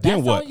da da.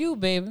 Then what? That's on you,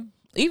 baby.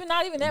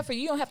 Not even that for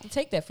you. You don't have to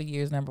take that for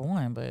years, number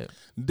one, but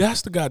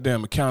that's the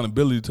goddamn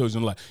accountability towards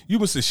your life. You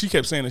must say she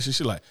kept saying that shit.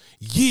 She like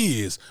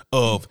years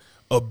of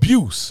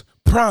abuse,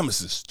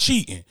 promises,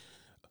 cheating,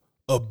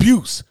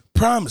 abuse,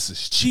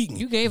 promises, cheating.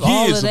 You gave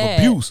all of that.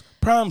 Abuse,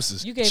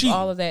 promises. You gave cheating.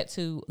 all of that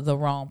to the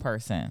wrong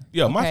person.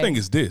 Yeah, okay? My thing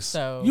is this.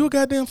 So, you a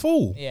goddamn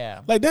fool.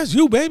 Yeah. Like that's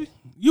you, baby.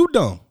 You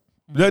dumb.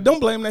 Don't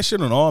blame that shit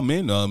on all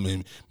men.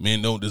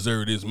 Men don't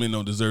deserve this. Men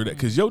don't deserve that.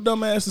 Because your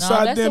dumb ass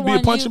decided to be a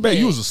punching bag.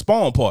 You was a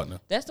spawn partner.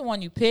 That's the one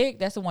you picked.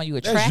 That's the one you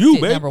attracted, you,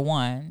 number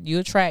one. You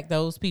attract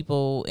those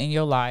people in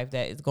your life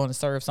that is going to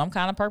serve some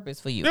kind of purpose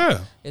for you.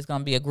 Yeah. It's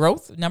going to be a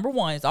growth. Number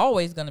one, it's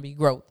always going to be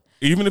growth.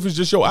 Even if it's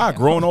just your eye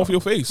growing off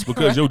your face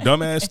because your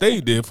dumb ass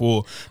stayed there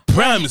for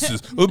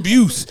promises,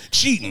 abuse,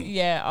 cheating.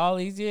 Yeah, all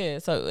these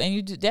years. So, and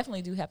you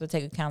definitely do have to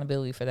take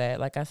accountability for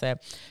that. Like I said,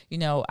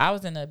 I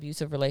was in an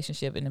abusive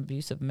relationship, an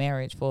abusive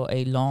marriage for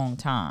a long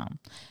time.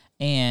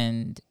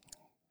 And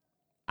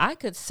I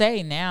could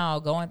say now,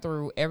 going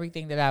through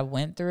everything that I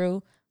went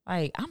through,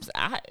 like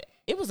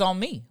it was on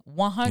me,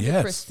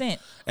 100%,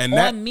 and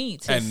on me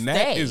to and stay.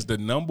 That is the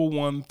number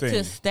one thing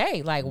to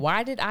stay. Like,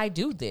 why did I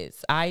do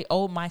this? I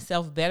owe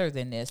myself better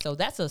than this. So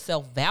that's a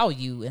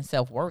self-value and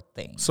self-worth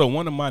thing. So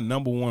one of my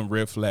number one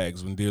red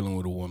flags when dealing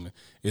with a woman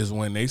is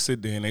when they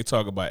sit there and they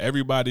talk about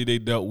everybody they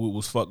dealt with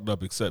was fucked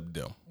up except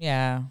them.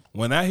 Yeah.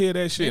 When I hear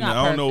that shit, and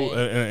I don't know,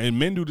 and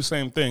men do the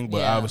same thing,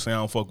 but obviously I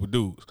don't fuck with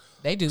dudes.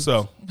 They do.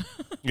 So,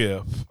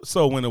 yeah.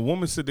 So when a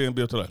woman sit there and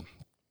be like,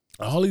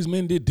 all these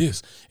men did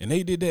this and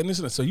they did that and this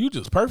and that. So you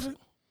just perfect?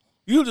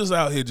 You just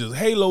out here just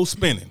halo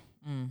spinning.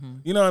 Mm-hmm.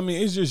 You know what I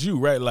mean? It's just you,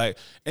 right? Like,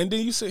 and then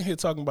you sit here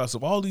talking about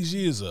some all these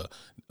years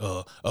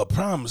of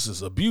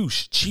promises,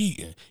 abuse,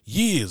 cheating,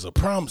 years of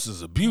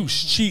promises,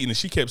 abuse, cheating. And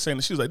she kept saying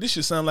that. She was like, this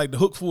should sound like the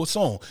hook for a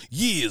song.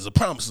 Years of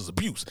promises,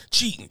 abuse,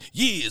 cheating,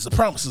 years of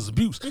promises,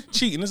 abuse,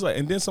 cheating. It's like,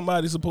 and then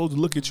somebody's supposed to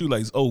look at you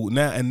like, oh,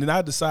 now, and then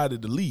I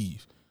decided to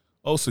leave.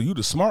 Oh, so you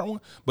the smart one?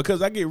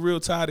 Because I get real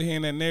tired of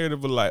hearing that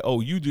narrative of like,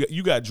 oh,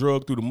 you got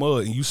drugged through the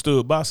mud and you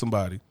stood by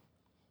somebody.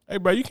 Hey,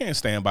 bro, you can't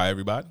stand by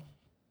everybody.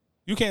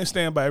 You can't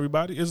stand by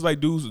everybody. It's like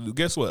dudes,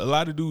 guess what? A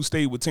lot of dudes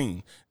stayed with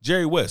team.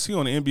 Jerry West, he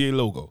on the NBA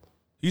logo.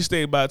 He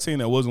stayed by a team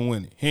that wasn't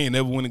winning. He ain't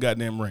never win a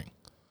goddamn ring.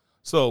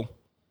 So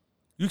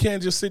you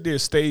can't just sit there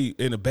and stay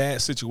in a bad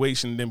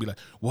situation and then be like,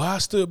 well, I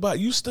stood by.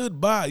 You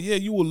stood by. Yeah,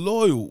 you were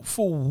loyal.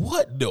 For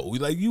what, though?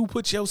 Like, you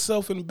put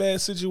yourself in a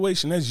bad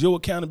situation. That's your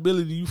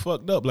accountability. You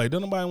fucked up. Like,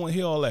 don't nobody want to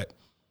hear all that.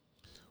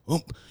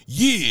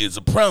 Years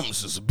of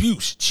promises,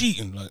 abuse,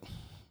 cheating. Like,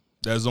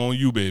 that's on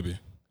you, baby.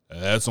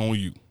 That's on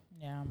you.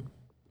 Yeah.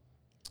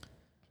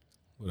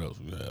 What else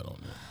we had on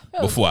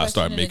there? Before I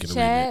start making the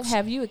remix.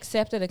 Have you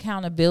accepted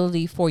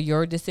accountability for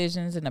your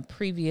decisions in a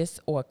previous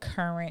or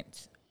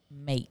current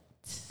mate?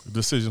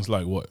 Decisions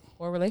like what?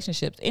 Or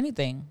relationships,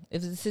 anything.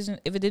 If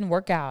it didn't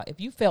work out, if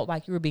you felt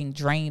like you were being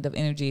drained of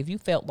energy, if you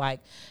felt like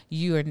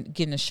you were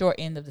getting the short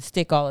end of the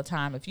stick all the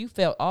time, if you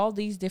felt all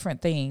these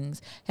different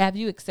things, have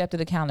you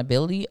accepted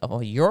accountability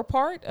on your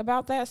part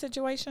about that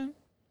situation?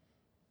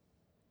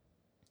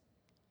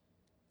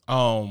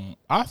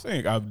 I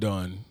think I've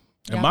done,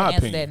 in Y'all my can answer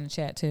opinion, that in the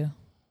chat too.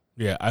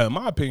 Yeah, in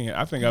my opinion,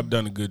 I think I've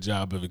done a good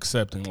job of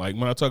accepting. Like,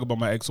 when I talk about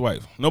my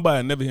ex-wife,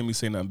 nobody never hear me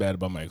say nothing bad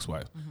about my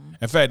ex-wife. Mm-hmm.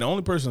 In fact, the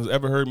only person that's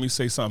ever heard me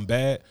say something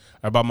bad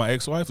about my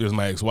ex-wife is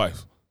my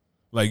ex-wife.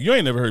 Like, you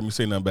ain't never heard me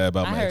say nothing bad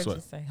about my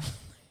ex-wife. I heard you say.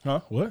 Huh?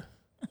 What?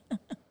 You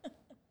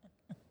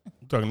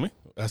talking to me?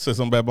 I said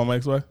something bad about my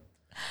ex-wife?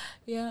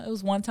 Yeah, it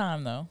was one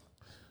time, though.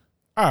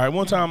 All right,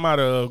 one time out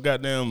of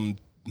goddamn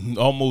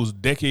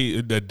almost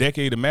the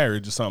decade of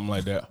marriage or something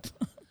like that.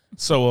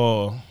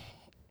 So,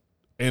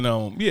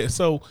 yeah,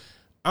 so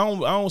I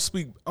don't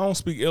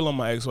speak ill on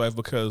my ex-wife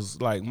because,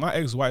 like, my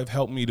ex-wife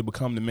helped me to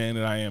become the man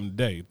that I am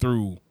today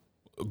through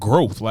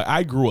growth. Like,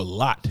 I grew a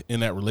lot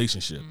in that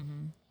relationship.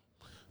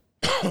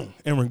 Mm-hmm.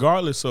 And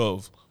regardless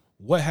of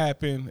what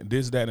happened,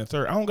 this, that, and the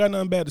third, I don't got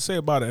nothing bad to say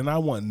about it, and I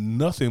want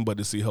nothing but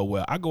to see her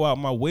well. I go out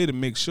my way to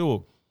make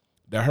sure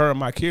that her and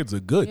my kids are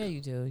good. Yeah,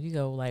 you do. You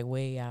go, like,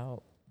 way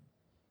out.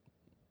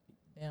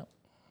 Yep.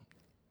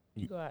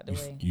 You go out the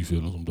way. You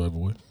feeling some type of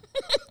way?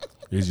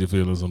 Is you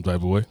feeling some type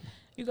of way?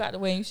 You got the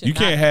way. You should.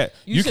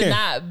 You should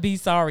not be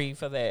sorry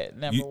for that.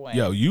 Number one.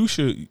 Yo, you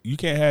should. You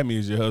can't have me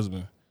as your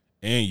husband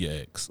and your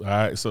ex. All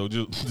right, so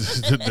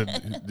just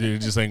it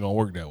just ain't gonna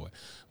work that way.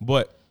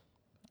 But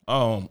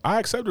I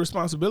accept the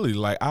responsibility.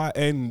 Like,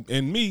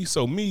 me.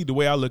 So me, the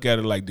way I look at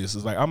it like this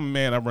is like, I'm a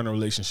man. I run a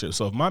relationship.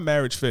 So if my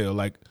marriage failed,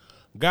 like,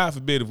 God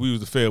forbid if we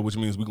was to fail, which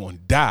means we're gonna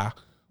die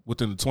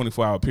within the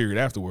 24-hour period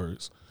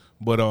afterwards.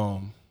 But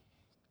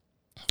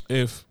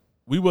if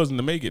we wasn't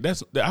to make it,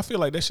 I feel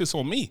like that shit's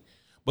on me.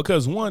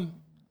 Because one,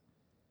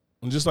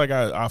 just like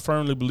I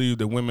firmly believe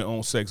that women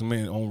own sex,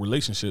 men own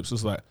relationships.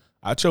 It's like,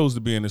 I chose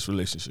to be in this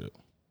relationship.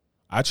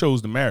 I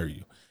chose to marry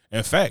you.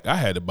 In fact, I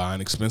had to buy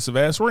an expensive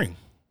ass ring.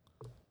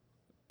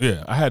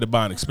 Yeah, I had to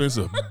buy an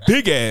expensive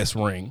big ass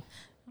ring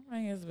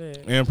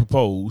and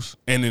propose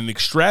in an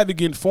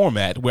extravagant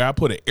format where I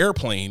put an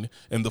airplane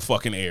in the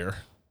fucking air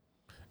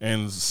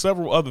and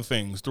several other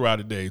things throughout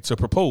the day to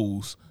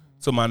propose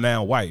to my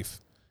now wife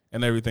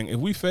and everything. If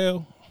we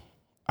fail,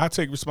 I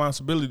take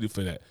responsibility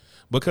for that,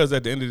 because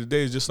at the end of the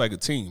day, it's just like a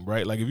team,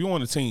 right? Like, if you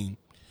on a team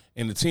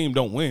and the team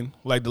don't win,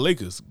 like the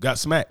Lakers got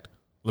smacked,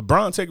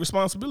 LeBron take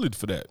responsibility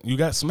for that. You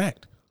got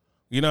smacked.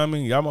 You know what I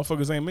mean? Y'all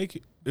motherfuckers ain't make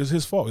it. It's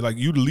his fault. Like,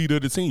 you the leader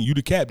of the team. You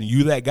the captain.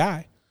 You that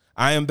guy.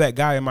 I am that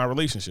guy in my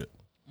relationship.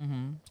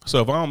 Mm-hmm.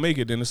 So if I don't make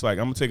it, then it's like,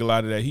 I'm going to take a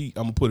lot of that heat.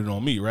 I'm going to put it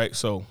on me, right?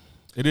 So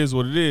it is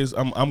what it is.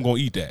 I'm going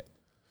to eat that.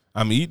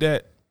 I'm going to eat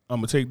that. I'm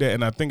going to take that.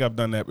 And I think I've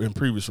done that in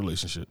previous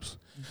relationships.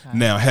 Okay.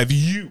 Now, have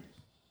you?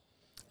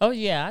 Oh,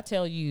 yeah. I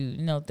tell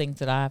you, things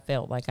that I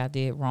felt like I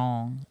did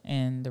wrong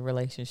in the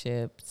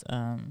relationships.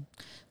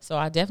 So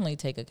I definitely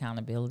take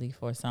accountability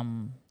for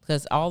some,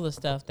 because all the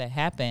stuff that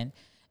happened,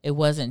 it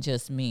wasn't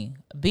just me.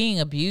 Being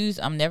abused,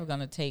 I'm never going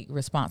to take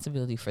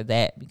responsibility for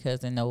that,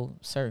 because under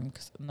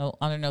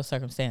no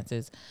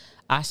circumstances,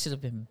 I should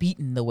have been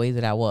beaten the way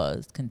that I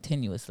was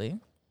continuously.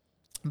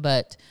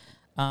 But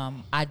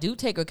I do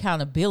take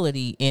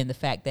accountability in the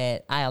fact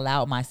that I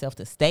allowed myself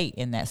to stay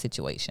in that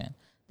situation.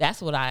 That's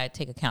what I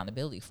take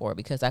accountability for,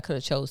 because I could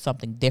have chose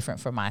something different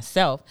for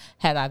myself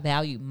had I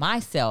valued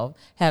myself,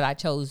 had I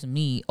chose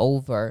me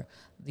over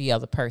the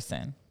other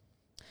person.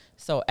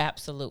 So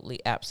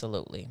absolutely,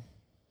 absolutely.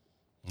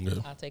 Yeah.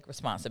 I'll take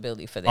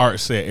responsibility for that. Art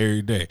said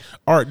every day.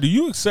 Art, do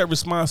you accept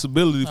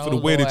responsibility for the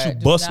way that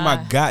you bust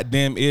my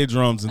goddamn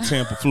eardrums in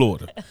Tampa,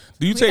 Florida?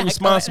 Do you take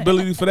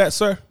responsibility for that,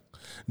 sir?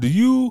 Do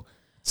you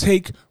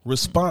take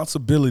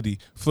responsibility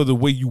for the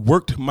way you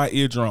worked my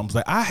eardrums?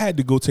 Like, I had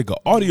to go take an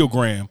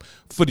audiogram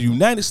for the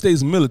United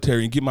States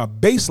military and get my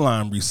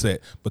baseline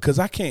reset because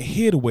I can't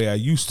hear the way I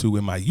used to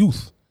in my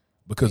youth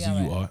because of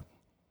you, Art.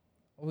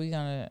 We're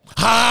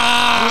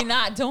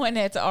not doing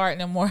that to Art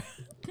no more.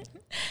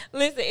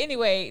 Listen,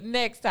 anyway,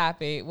 next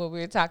topic, what we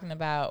were talking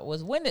about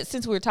was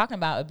since we were talking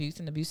about abuse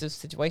and abusive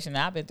situation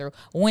that I've been through,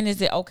 when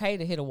is it okay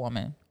to hit a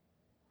woman?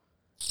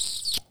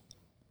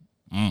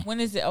 When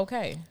is it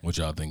okay? What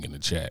y'all think in the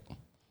chat?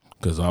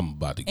 Because I'm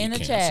about to get in the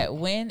canceled. chat.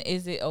 When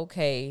is it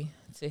okay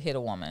to hit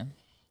a woman?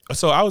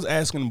 So I was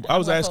asking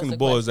the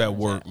boys at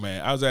work,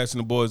 man. I was asking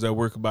the boys at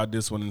work about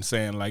this one and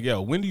saying like,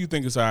 yo, when do you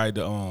think it's all right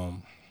to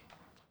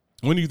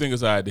when do you think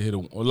it's all right to hit a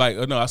like?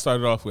 No, I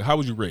started off with how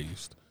was you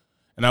raised,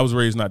 and I was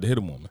raised not to hit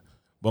a woman.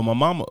 But my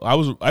mama,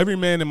 every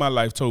man in my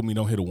life told me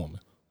don't hit a woman.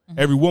 Mm-hmm.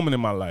 Every woman in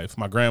my life,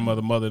 my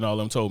grandmother, mother, and all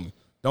them told me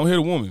don't hit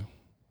a woman.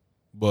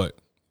 But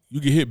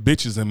you can hit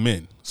bitches and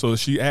men. So if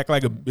she want to act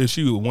like a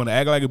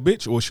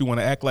bitch or she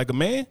want to act like a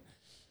man,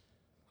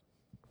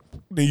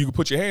 then you can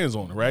put your hands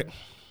on her, right?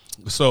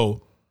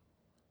 So,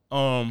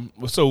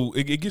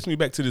 it gets me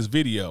back to this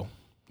video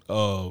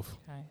of.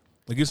 Okay.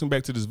 It gets me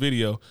back to this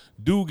video.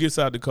 Dude gets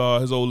out the car.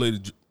 His old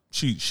lady,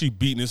 she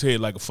beating his head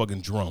like a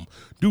fucking drum.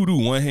 Dude,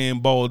 one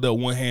hand balled up,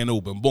 one hand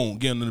open. Boom,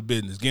 get into the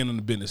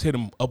business. Hit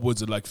him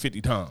upwards of like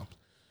 50 times.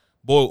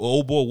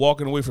 Old boy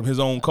walking away from his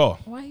own car.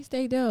 Why he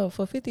stayed there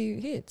for 50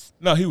 hits?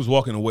 No, he was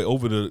walking away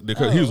over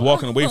he was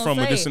walking away from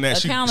her, this and that.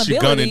 She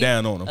gunning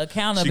down on him.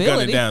 Accountability. She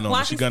gunning down on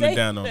him. She gunning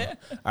down on him.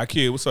 I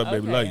kid, what's up,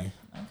 baby? Love you.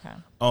 Okay.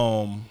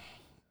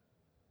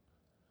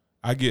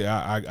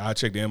 I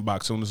check the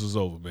inbox soon as it's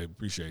over, baby.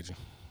 Appreciate you.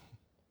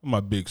 My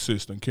big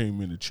sister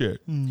came in the chat.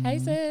 Hey,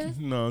 sis.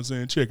 You know what I'm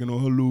saying? Checking on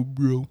her little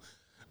bro.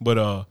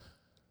 But,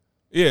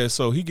 yeah,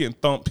 so he getting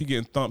thumped.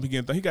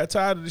 He got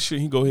tired of this shit.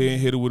 He go ahead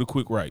and hit her with a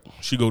quick right.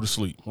 She go to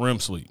sleep. REM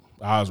sleep.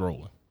 Eyes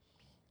rolling.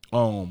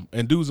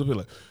 And dudes up here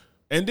like,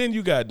 and then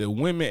you got the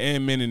women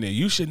and men in there.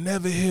 You should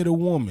never hit a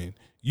woman.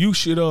 You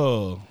should,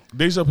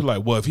 they just up here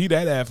like, well, if he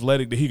that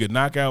athletic that he could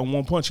knock out in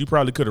one punch, he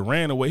probably could have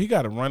ran away. He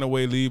got to run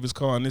away, leave his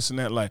car and this and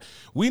that. Like,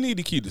 we need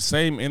to keep the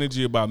same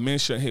energy about men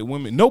shouldn't hit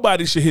women.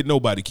 Nobody should hit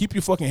nobody. Keep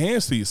your fucking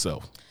hands to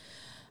yourself.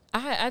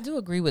 I do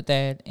agree with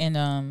that.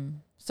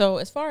 And, so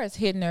as far as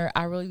hitting her,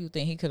 I really do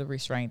think he could have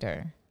restrained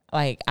her.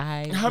 Like,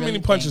 how many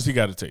punches he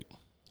got to take?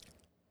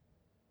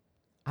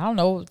 I don't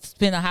know.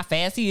 Depending on how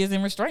fast he is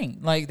in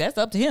restraint. Like, that's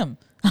up to him.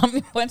 How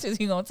many punches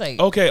he gonna take?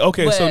 Okay.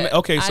 But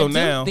so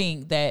now I do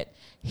think that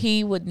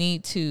he would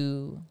need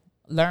to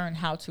learn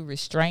how to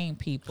restrain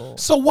people.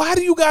 So why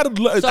do you gotta?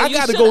 I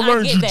gotta go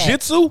learn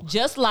jujitsu.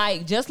 Just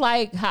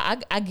like how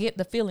I get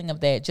the feeling of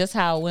that. Just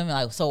how women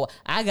like. So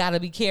I gotta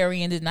be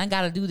carrying this, and I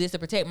gotta do this to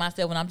protect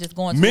myself when I'm just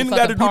going to. Men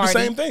gotta do the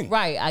same thing,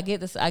 right? I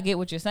get this. I get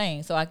what you're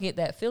saying. So I get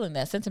that feeling,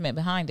 that sentiment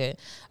behind it.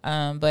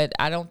 But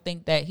I don't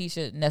think that he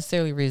should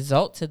necessarily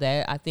result to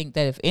that. I think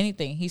that if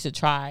anything, he should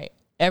try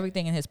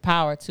everything in his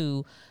power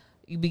to.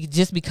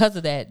 Just because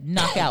of that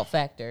knockout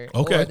factor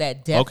or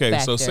that death factor.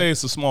 So say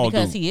it's a small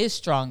because dude. he is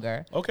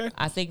stronger. Okay.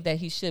 I think that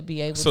he should be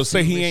able to So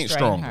say he ain't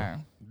stronger. Her.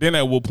 Then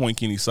at what point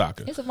can he sock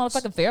her? It's a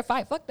motherfucking fair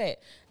fight. Fuck that.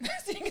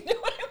 He can do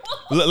what he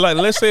wants. Like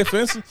let's say for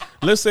instance,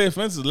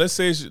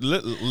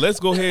 let's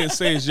go ahead and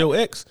say it's your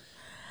ex.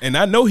 And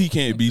I know he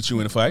can't beat you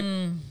in a fight.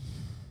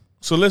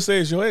 So let's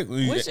say it's your ex.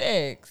 Which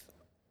ex?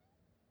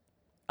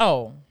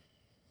 Oh.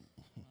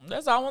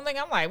 That's all one thing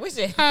I'm like, which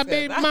ex? Hi,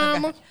 baby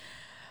mama.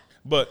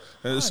 But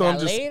so I'm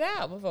just laid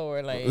out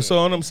before. Like,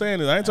 so what I'm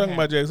saying is, I ain't talking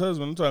about Jack's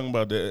husband. I'm talking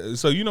about that.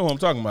 So you know who I'm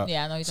talking about.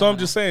 Yeah, I know. So I'm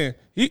just saying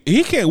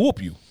he can't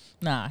whoop you.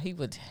 Nah, he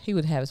would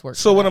have his work.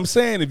 So what I'm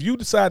saying, if you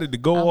decided to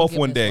go off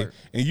one day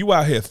and you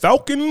out here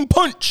Falcon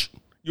punch,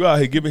 you out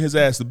here giving his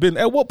ass the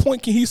business. At what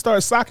point can he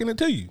start socking it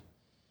to you?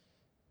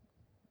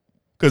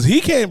 Because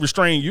he can't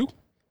restrain you.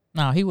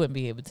 No, he wouldn't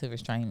be able to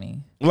restrain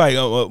me. Like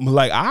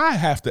I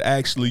have to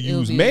actually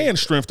use man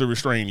strength to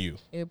restrain you.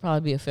 It would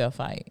probably be a fair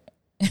fight.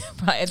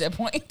 Probably at that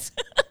point.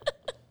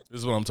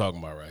 This is what I'm talking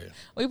about right here.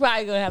 We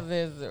probably gonna have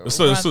this.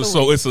 So it's a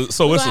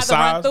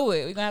size.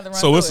 We're gonna have to run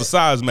so it's a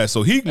size match.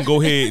 So he can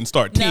go ahead and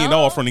start teeing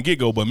off from the get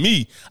go. But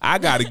me, I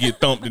gotta get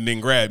thumped and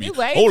then grab you.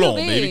 Hold on,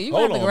 baby. You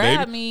have to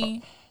grab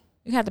me.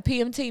 You have to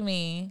PMT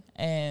me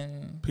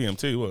and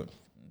PMT what?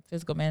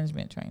 Physical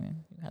management training.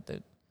 You have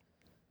to.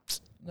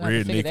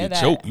 Red naked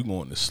choke. You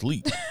going to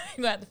sleep.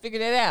 You have to figure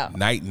that out.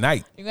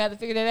 Night. You have to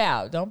figure that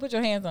out. Don't put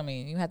your hands on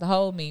me. You have to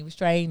hold me,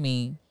 restrain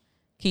me.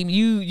 Keep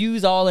you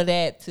use all of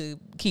that to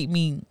keep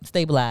me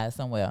stabilized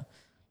somewhere.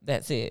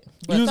 That's it.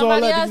 But Use all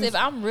somebody that to else, use- if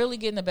I'm really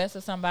getting the best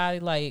of somebody,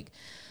 like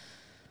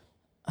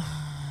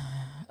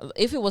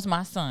if it was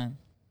my son,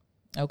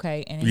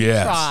 okay, and he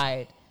Yes.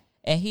 tried,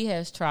 and he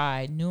has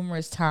tried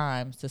numerous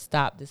times to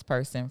stop this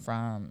person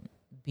from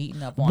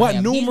beating up on What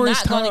him. numerous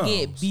He's not going to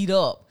get times? beat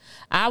up.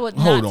 I would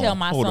Hold not tell on.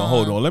 my Hold son. on.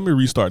 Hold on. Let me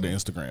restart the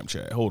Instagram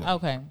chat. Hold on.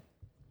 Okay.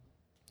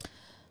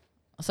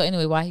 So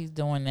anyway, while he's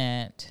doing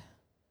that,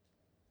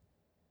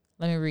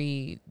 let me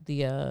read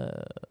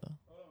the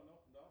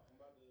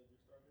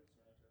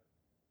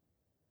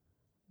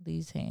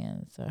these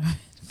hands are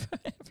for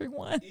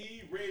everyone.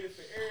 E-rated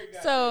for every guy.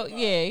 So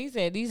yeah, he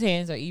said these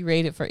hands are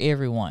E-rated for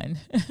everyone.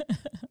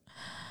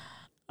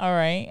 All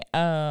right.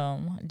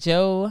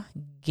 Joe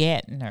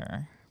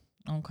Gatner.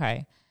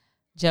 Okay.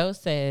 Joe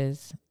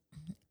says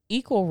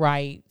equal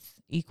rights,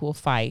 equal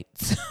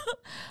fights,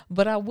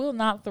 but I will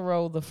not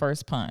throw the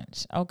first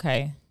punch.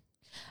 Okay.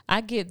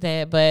 I get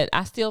that, but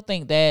I still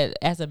think that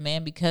as a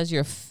man, because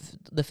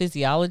the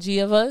physiology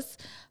of us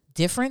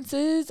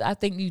differences, I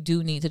think you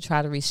do need to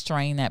try to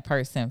restrain that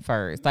person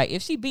first. Like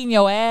if she beating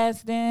your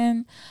ass,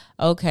 then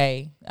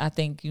okay, I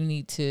think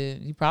you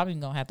probably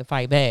gonna have to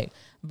fight back.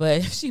 But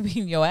if she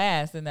beating your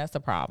ass, then that's a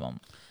problem.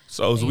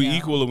 So is we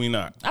equal or we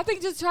not? I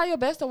think just try your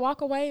best to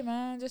walk away,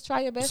 man. Just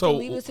try your best to So-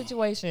 leave the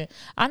situation.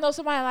 I know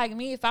somebody like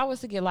me, if I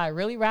was to get like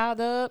really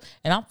riled up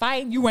and I'm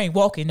fighting, you ain't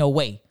walking no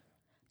way.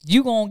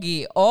 You gonna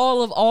get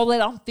all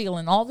that I'm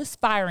feeling, all the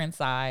fire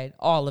inside,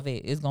 all of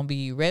it is gonna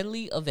be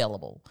readily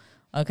available.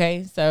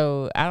 Okay,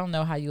 so I don't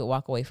know how you would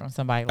walk away from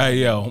somebody like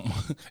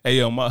Hey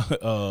yo,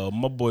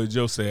 my boy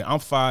Joe said I'm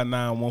 5'9",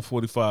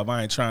 145.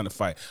 I ain't trying to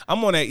fight.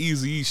 I'm on that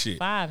Easy E shit.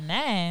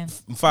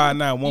 5'9". I'm 5'9",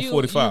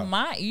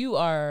 145. You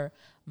are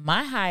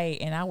my height,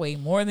 and I weigh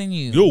more than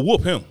you. You'll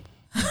whoop him.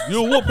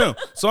 You'll whoop him.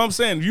 So I'm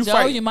saying you Joe,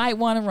 fight. you might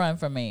want to run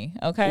from me.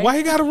 Okay. Why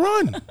he gotta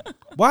run?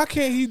 Why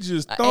can't he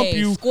just thump Hey,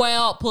 you? square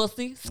up,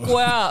 pussy.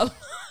 Square up.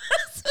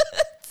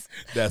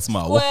 That's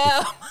my Square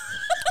up.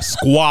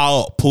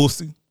 squaw up,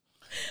 pussy.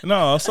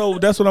 No, so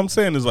that's what I'm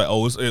saying is like,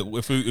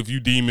 if you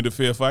deem it a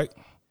fair fight,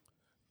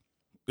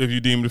 if you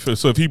deem it a fair,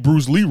 so if he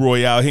Bruce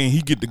Leroy out here and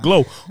he get the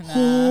glow,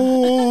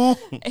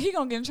 He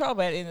gonna get in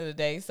trouble at the end of the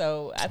day.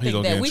 So I He think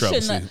gonna get that in we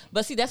trouble, shouldn't. see.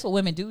 But see, that's what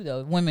women do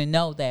though. Women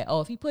know that.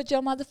 Oh, if you put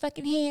your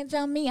motherfucking hands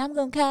on me, I'm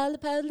gonna call the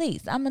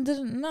police. I'm gonna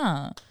do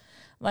nah.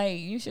 Like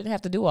you shouldn't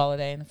have to do all of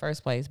that in the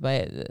first place.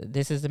 But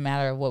this is a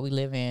matter of what we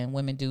live in.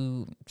 Women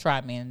do try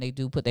men. They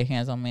do put their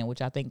hands on men,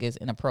 which I think is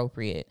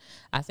inappropriate.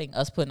 I think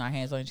us putting our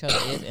hands on each other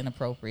is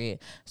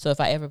inappropriate. So if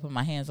I ever put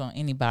my hands on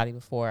anybody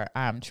before,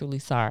 I'm truly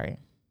sorry.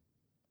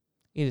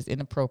 It is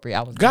inappropriate.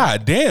 I was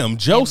God damn,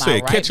 Joe In my said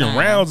right catching mind.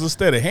 rounds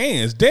instead of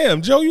hands.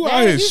 Damn, Joe, you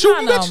out here you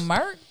shooting trying to bitches?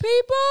 murk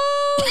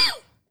people,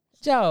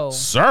 Joe.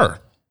 Sir.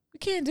 You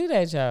can't do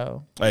that,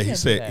 Joe. You Hey,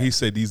 can't do that. he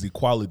said these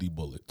equality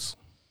bullets.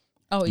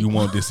 Oh, You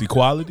want this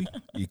equality?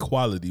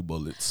 Equality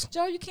bullets.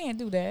 Joe? You can't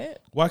do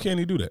that. Why can't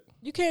he do that?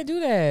 You can't do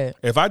that.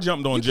 If I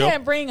jumped on You Joe,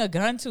 can't bring a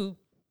gun to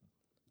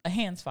a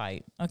hands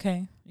fight.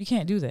 Okay, you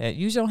can't do that.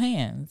 Use your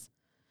hands.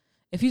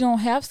 If you don't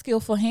have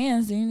skillful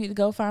hands, then you need to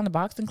go find a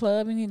boxing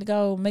club. You need to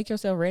go make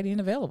yourself ready and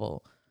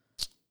available.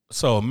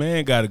 so a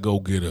man got to go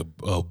get a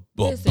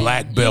Listen,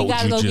 black belt You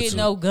ain't gotta go jujitsu. get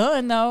no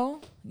gun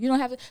though. You don't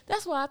have to.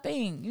 That's what I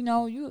think.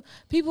 You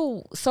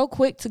people so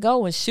quick to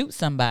go and shoot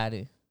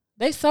somebody.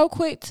 They so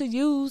quick to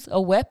use a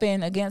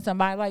weapon against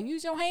somebody. Like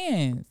use your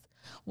hands.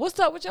 What's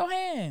up with your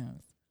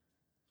hands?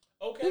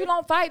 Okay. People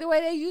don't fight the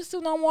way they used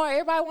to no more.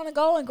 Everybody want to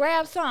go and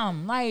grab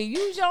something. Like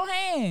use your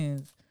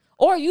hands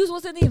or use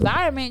what's in the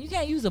environment. You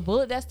can't use a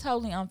bullet. That's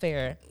totally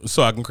unfair.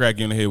 So I can crack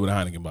you in the head with a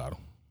Heineken bottle.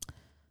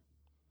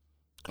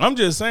 I'm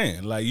just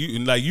saying, like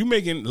you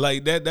making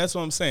like that. That's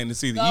what I'm saying.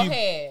 It's either Go even,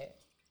 ahead.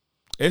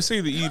 it's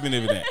either even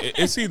if it ain't.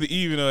 It's either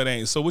even or it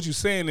ain't. So what you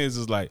saying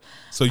is like,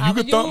 so you I'ma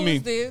could thump me.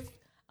 use this.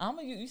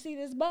 You see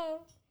this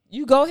bottle?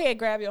 You go ahead,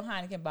 grab your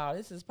Heineken bottle.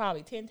 This is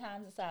probably 10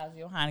 times the size of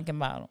your Heineken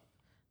bottle.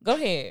 Go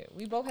ahead.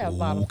 We both have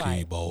bottle Okay,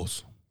 fights.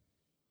 boss.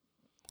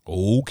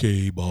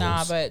 Okay, boss.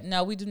 Nah, but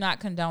no, we do not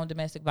condone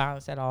domestic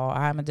violence at all.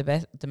 I'm a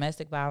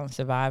domestic violence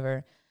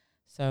survivor,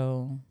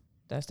 so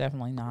that's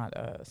definitely not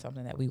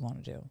something that we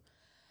want to do.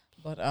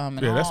 But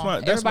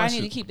everybody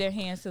need to keep their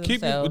hands to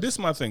themselves. This is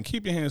my thing.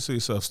 Keep your hands to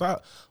yourself.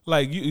 Stop.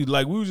 Like we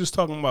were just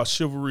talking about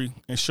chivalry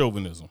and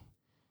chauvinism.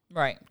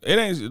 Right. It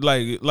ain't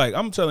like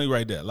I'm telling you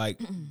right there. Like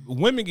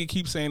women can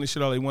keep saying this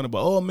shit all they want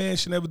about. Oh, a man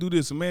should never do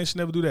this. A man should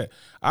never do that.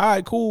 All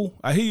right, cool.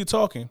 I hear you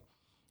talking,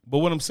 but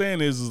what I'm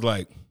saying is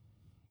like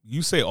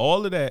you say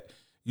all of that.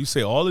 You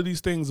say all of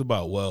these things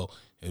about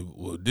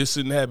this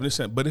shouldn't happen. This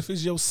shouldn't. But if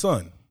it's your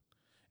son,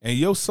 and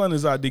your son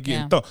is out there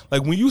getting thumped,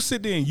 like when you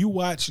sit there and you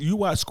watch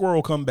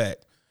Squirrel come back,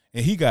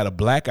 and he got a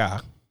black eye,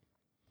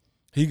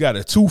 he got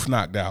a tooth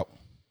knocked out.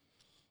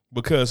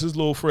 Because his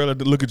little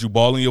friend, look at you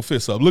balling your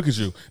fists up. Look at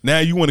you. Now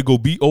you want to go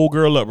beat old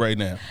girl up right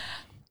now.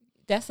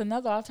 That's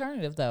another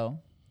alternative, though.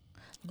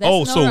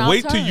 So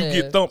wait till you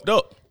get thumped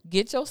up.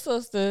 Get your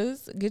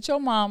sisters, get your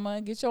mama,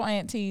 get your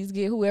aunties,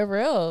 get whoever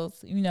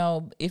else,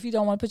 if you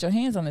don't want to put your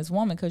hands on this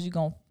woman because you're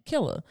going to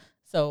kill her.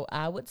 So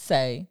I would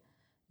say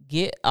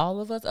get all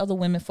of us other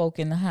women folk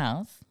in the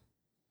house,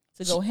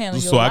 to go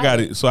handle your So life.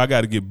 I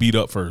got to get beat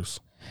up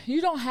first.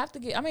 You don't have to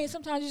get. I mean,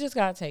 sometimes you just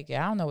gotta take it.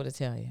 I don't know what to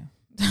tell you.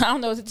 I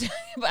don't know what to tell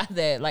you about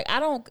that. Like I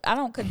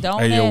don't condone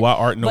Hey, that. yo, why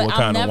Art know but what I'm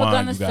kind of never wine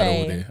gonna you got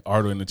say- over there?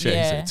 Art in the chat, he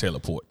Yeah. said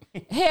teleport.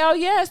 Hell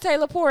yes,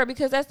 Taylor Port,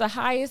 because that's the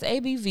highest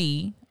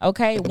ABV.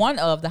 Okay, one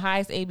of the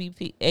highest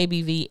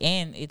ABV,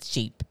 and it's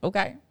cheap.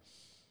 Okay,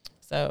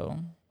 so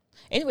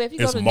anyway, if you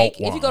It's go to malt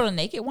if you go to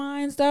Naked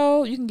Wines,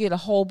 though, you can get a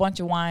whole bunch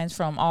of wines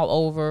from all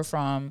over,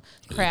 from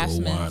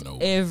Craftsman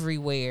wino.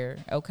 everywhere.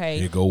 Okay,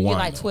 Here go you get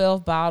like wino.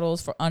 12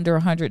 bottles for under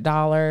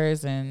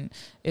 $100, and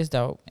it's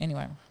dope.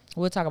 Anyway,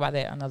 we'll talk about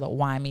that on another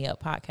Wine Me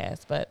Up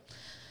podcast, but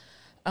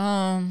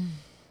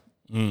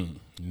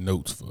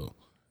Notes for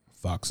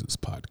Fox's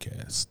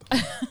podcast.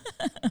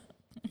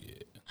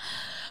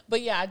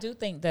 But yeah, I do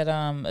think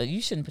that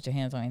you shouldn't put your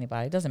hands on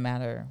anybody. It doesn't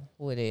matter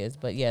who it is.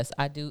 But yes,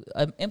 I do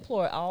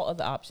implore all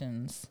other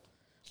options.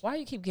 Why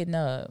you keep getting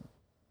up?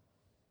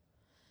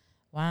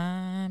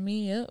 Wine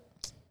me up.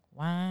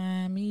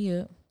 Wine me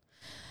up.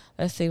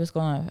 Let's see what's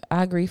going on.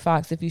 I agree,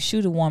 Fox. If you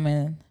shoot a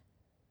woman,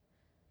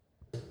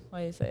 what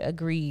do you say?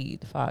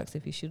 Agreed, Fox.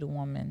 If you shoot a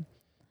woman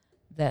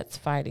that's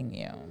fighting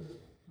you.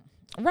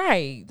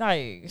 Right.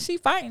 Like, she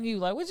fighting you.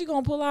 Like, what you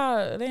gonna pull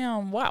out?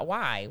 Damn,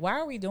 why? Why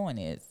are we doing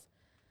this?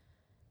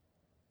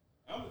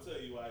 I'm gonna tell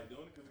you why he's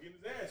doing it, because he's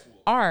getting his ass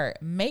whooped.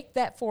 Art, make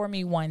that for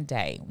me one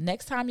day.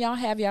 Next time y'all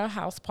have your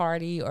house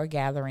party or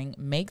gathering,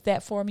 make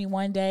that for me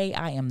one day.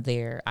 I am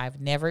there. I've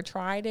never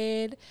tried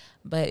it,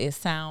 but it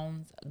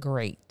sounds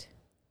great.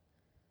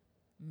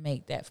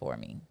 Make that for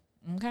me.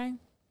 Okay?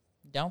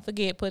 Don't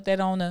forget, put that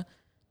on the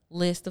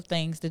list of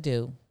things to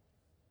do.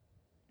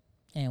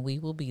 And we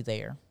will be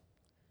there.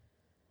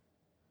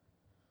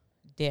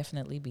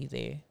 Definitely be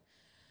there.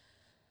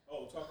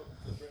 Oh, bring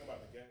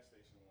about the gas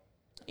station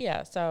one.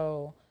 Yeah,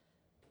 so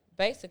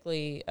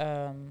basically,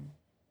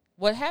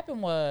 what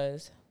happened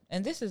was,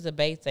 and this is a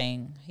Bay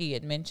thing he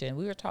had mentioned.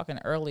 We were talking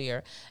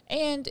earlier,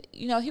 and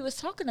he was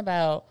talking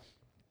about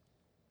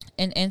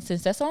an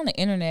instance that's on the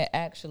internet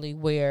actually,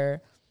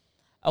 where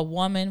a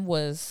woman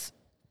was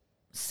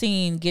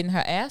seen getting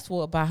her ass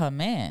whooped by her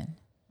man.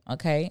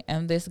 Okay,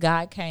 and this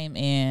guy came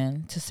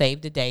in to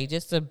save the day,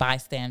 just a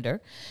bystander.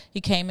 He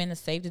came in to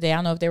save the day. I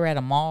don't know if they were at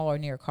a mall or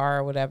near a car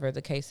or whatever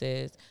the case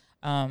is.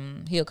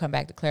 He'll come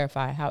back to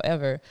clarify.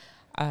 However,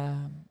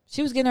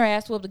 she was getting her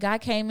ass whooped. The guy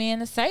came in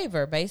to save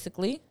her,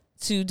 basically,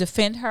 to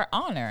defend her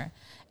honor.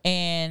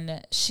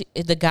 And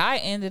the guy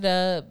ended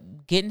up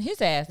getting his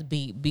ass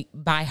beat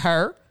by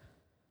her.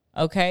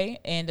 Okay,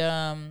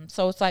 and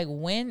so it's like,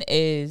 when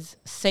is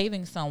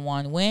saving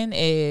someone? When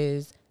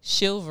is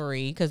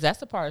chivalry? Because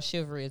that's a part of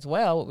chivalry as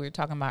well, what we were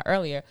talking about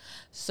earlier.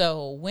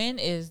 So when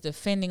is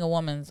defending a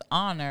woman's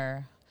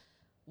honor?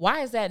 Why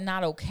is that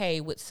not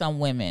okay with some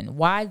women?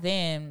 Why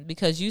then?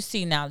 Because you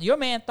see now your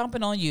man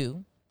thumping on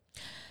you,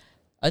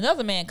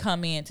 another man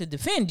come in to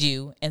defend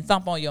you and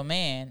thump on your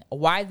man.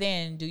 Why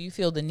then do you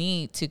feel the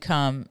need to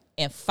come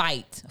and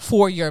fight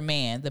for your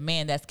man, the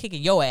man that's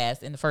kicking your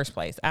ass in the first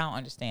place? I don't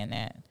understand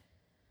that.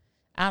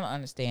 I don't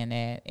understand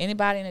that.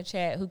 Anybody in the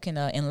chat who can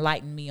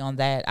enlighten me on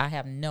that? I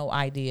have no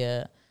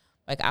idea.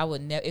 Like, I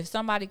would never, if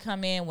somebody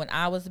come in when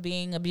I was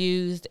being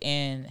abused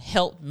and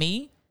helped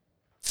me,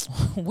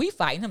 we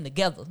fighting them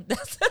together.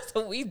 That's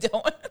what we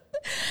doing.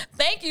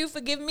 Thank you for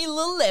giving me a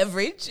little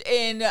leverage,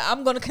 and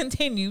I'm going to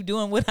continue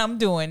doing what I'm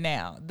doing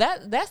now.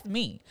 That's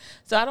me.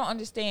 So I don't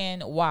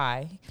understand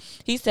why.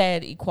 He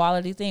said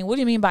equality thing. What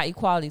do you mean by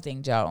equality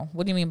thing, Joe?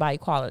 What do you mean by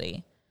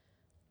equality?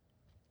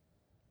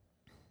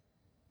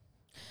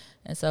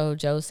 And so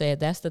Joe said,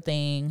 that's the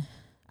thing.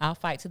 I'll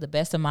fight to the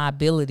best of my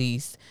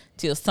abilities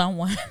till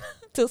someone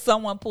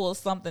pulls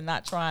something,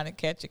 not trying to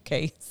catch a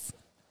case.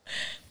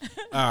 All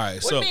right,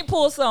 What do you mean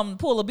pull something?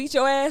 Pull a beat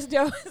your ass,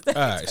 Joe? All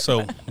right,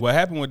 so what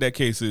happened with that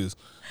case is,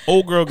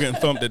 old girl getting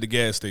thumped at the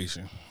gas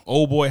station.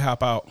 Old boy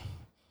hop out.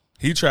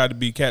 He tried to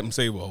be Captain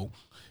Save-A-Ho.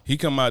 He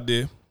come out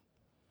there,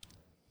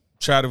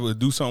 try to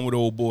do something with the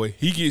old boy.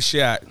 He gets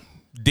shot,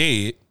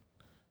 dead.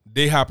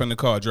 They hop in the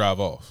car,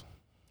 drive off.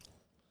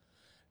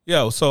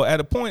 Yo, so at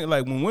a point,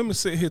 like, when women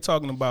sit here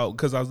talking about,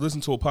 because I was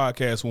listening to a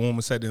podcast where a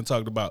woman sat there and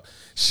talked about,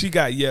 she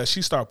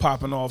started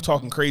popping off,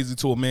 talking crazy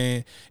to a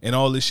man, and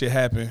all this shit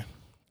happened.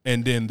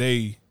 And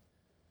then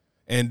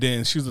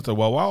she was like,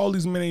 well, why all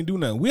these men ain't do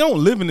nothing? We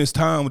don't live in this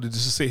time to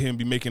just sit here and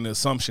be making the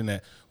assumption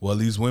that, well,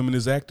 these women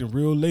is acting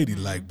real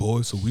ladylike,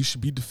 boy, so we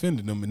should be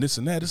defending them and this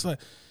and that. It's like,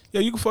 yeah,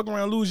 you can fuck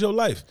around and lose your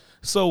life.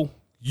 So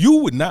you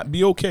would not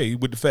be okay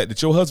with the fact that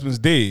your husband's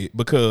dead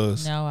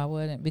because... No, I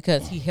wouldn't,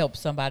 because he helped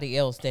somebody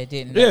else that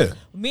didn't. Yeah.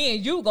 Me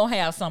and you gonna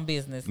have some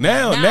business.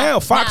 Now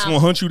Fox gonna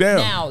hunt you down.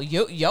 Now,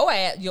 your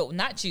ass,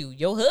 not you,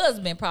 your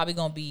husband probably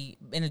gonna be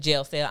in a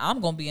jail cell.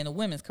 I'm gonna be in a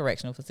women's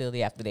correctional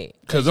facility after that.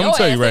 Because I'm gonna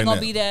tell you right now. Gonna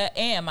be there,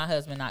 and my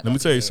husband not. Let me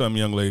tell you something,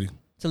 young lady.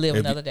 To live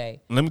another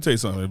day. Let me tell you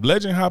something. If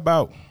Legend hop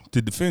out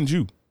to defend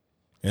you,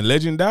 and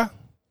Legend die,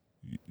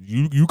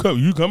 you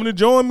coming to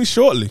join me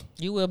shortly.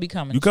 You will be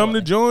coming. You coming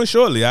to join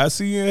shortly. I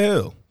see you in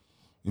hell.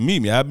 You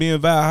meet me. I'll be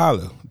in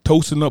Valhalla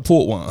toasting up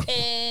port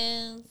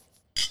wine.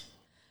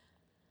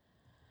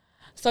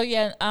 So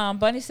yeah,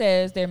 Bunny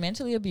says they're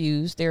mentally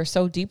abused. They're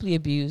so deeply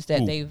abused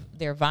that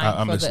they're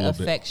vying for the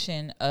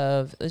affection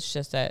of. It's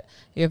just that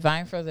you're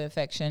vying for the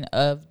affection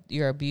of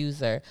your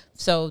abuser.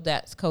 So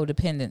that's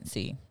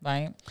codependency,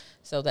 right?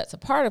 So that's a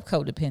part of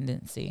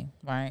codependency,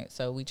 right?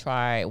 So we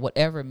try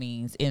whatever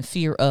means in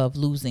fear of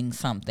losing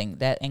something.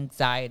 That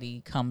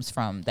anxiety comes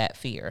from that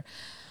fear,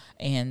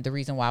 and the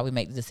reason why we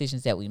make the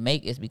decisions that we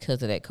make is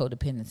because of that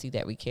codependency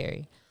that we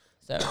carry.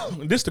 So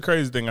this the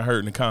crazy thing I heard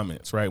in the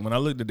comments, right? When I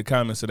looked at the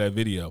comments of that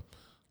video,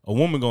 a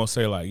woman gonna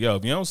say like, yo,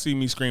 if you don't see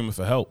me screaming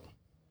for help,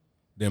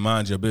 then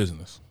mind your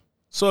business.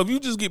 So if you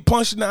just get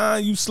punched in the eye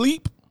and you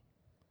sleep,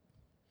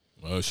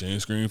 well, she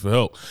ain't screaming for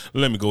help.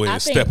 Let me go ahead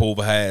and step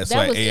over her ass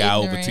like AI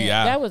over TI.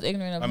 That was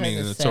ignorant of her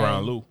to say.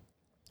 Teron Lou.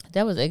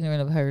 That was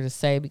ignorant of her to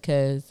say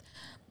because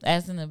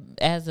as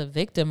a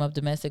victim of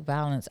domestic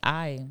violence,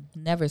 I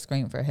never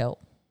screamed for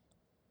help.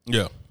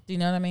 Yeah. Do you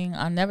know what I mean?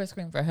 I never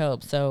screamed for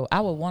help. So I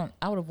would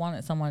have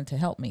wanted someone to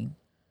help me,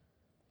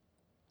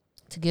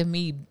 to give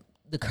me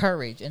the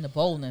courage and the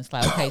boldness.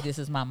 Like, okay, this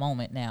is my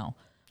moment now.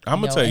 I'm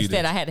gonna tell you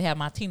instead, this. I had to have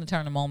my Tina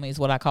Turner moment, is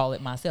what I call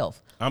it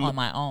myself, on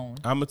my own.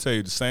 I'm gonna tell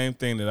you the same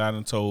thing that I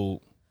done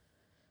told.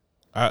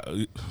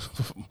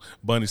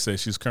 Bunny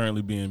says she's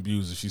currently being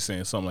abused. If she's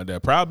saying something like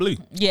that, probably.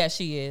 Yeah,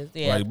 she is.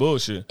 Yeah, like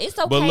bullshit. It's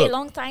okay.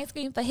 Long time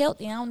screaming for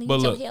help. I don't need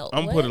your help.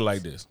 I'm gonna put it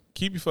like this: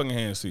 keep your fucking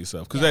hands to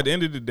yourself. Because at the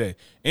end of the day,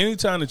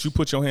 anytime that you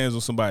put your hands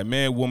on somebody,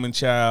 man, woman,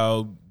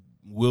 child,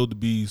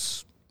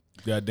 wildebeest,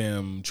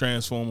 goddamn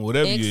transformer,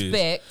 whatever you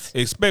is,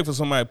 expect for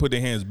somebody to put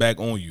their hands back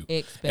on you.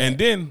 And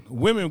then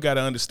women got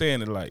to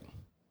understand that, like,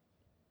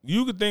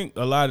 you could think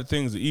a lot of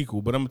things are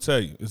equal, but I'm gonna tell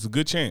you, it's a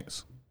good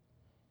chance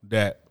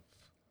that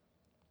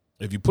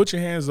if you put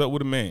your hands up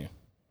with a man,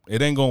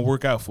 it ain't gonna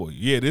work out for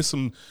you. Yeah,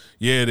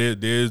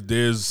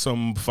 there's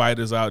some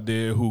fighters out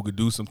there who could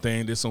do some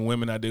things. There's some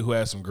women out there who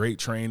have some great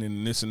training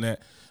and this and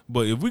that.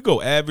 But if we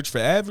go average for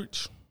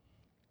average,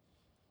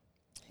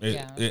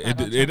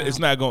 it's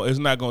not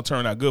gonna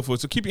turn out good for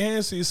us. So keep your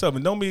hands to yourself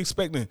and don't be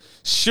expecting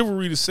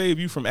chivalry to save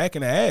you from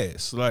acting an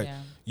ass. Like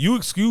you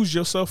excused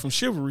yourself from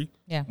chivalry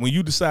when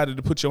you decided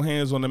to put your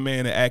hands on a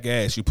man and act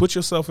ass. You put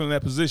yourself in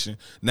that position.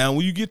 Now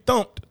when you get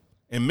thumped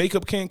and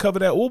makeup can't cover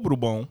that orbital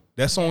bone,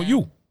 that's on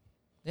you.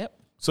 Yep.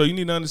 So you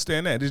need to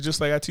understand that. It's just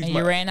like I teach. And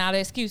you ran out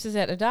of excuses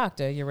at the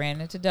doctor. You ran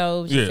into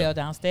Doves. You fell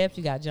down steps.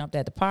 You got jumped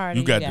at the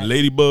party. You got the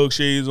ladybug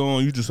shades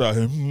on. You just out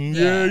here.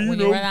 When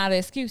you run out of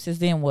excuses,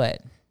 then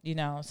what? You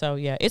know. So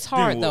it's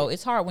hard though.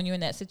 It's hard when you're in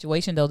that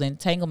situation though. The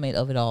entanglement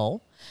of it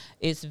all,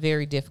 it's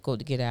very difficult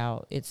to get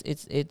out.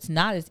 It's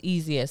not as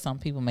easy as some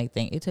people may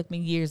think. It took me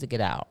years to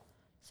get out.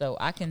 So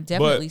I can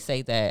definitely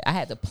say that I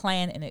had to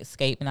plan an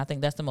escape, and I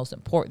think that's the most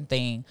important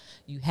thing.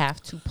 You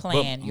have to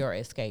plan your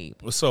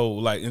escape. So,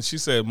 like, and she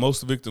said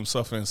most victims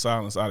suffer in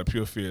silence out of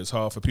pure fear. It's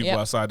hard for people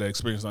outside that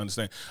experience to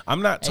understand.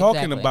 I'm not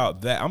talking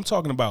about that. I'm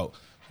talking about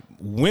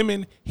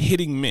women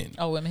hitting men.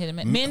 Oh, women hitting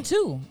men. Men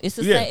too. It's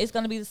the same. It's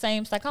going to be the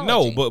same psychology.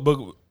 No, but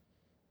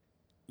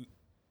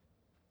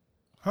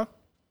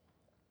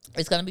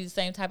it's going to be the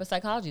same type of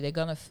psychology.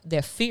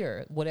 Their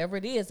fear, whatever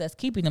it is that's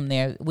keeping them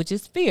there, which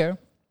is fear.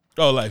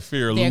 Oh, like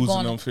fear of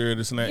losing them, fear of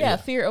this and that. Yeah,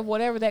 fear of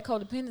whatever that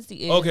codependency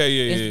is.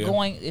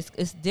 Okay,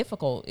 It's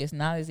difficult. It's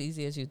not as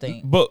easy as you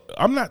think. But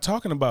I'm not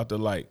talking about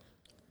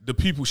the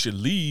people should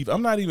leave.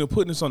 I'm not even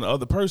putting this on the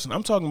other person.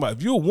 I'm talking about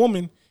if you're a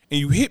woman and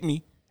you hit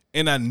me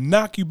and I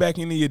knock you back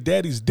into your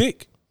daddy's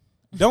dick.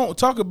 Don't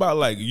talk about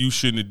like you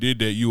shouldn't have did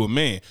that. You a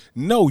man.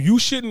 No, you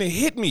shouldn't have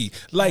hit me.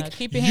 Like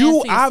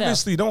you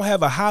obviously don't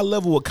have a high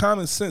level of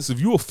common sense.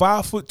 If you are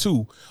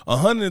 5'2",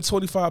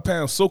 125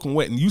 pounds soaking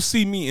wet, and you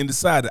see me and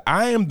decide that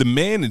I am the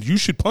man that you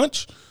should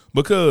punch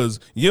because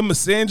your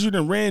misandry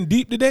and ran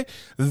deep today,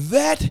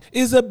 that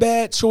is a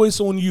bad choice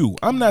on you.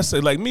 I'm not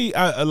saying like me.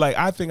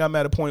 I think I'm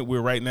at a point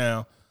where right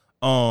now,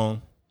 I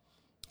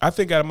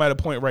think I'm at a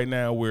point right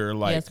now where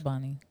like yes,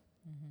 Bonnie.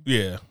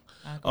 Yeah.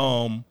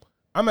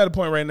 I'm at a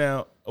point right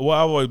now. Well,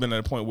 I've always been at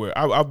a point where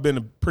I've been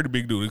a pretty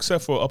big dude,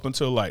 except for up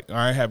until like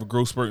I didn't have a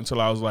growth spurt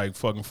until I was like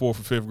fucking 4th or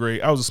 5th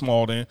grade. I was a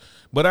small then,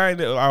 but I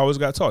always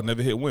got taught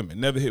never hit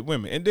women.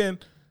 And then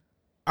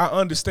I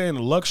understand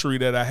the luxury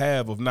that I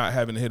have of not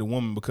having to hit a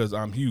woman because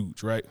I'm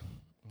huge, right?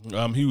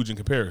 I'm huge in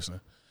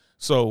comparison,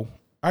 so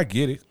I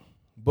get it.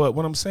 But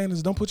what I'm saying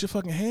is, don't put your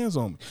fucking hands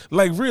on me.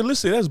 Like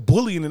realistically, that's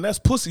bullying and that's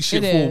pussy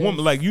shit for a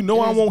woman. Like I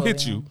won't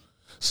hit you.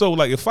 So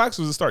like if Fox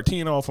was to start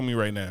teeing off on me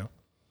right now,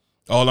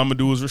 all I'm gonna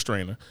do is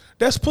restrain her.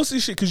 That's pussy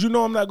shit because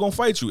I'm not gonna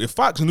fight you. If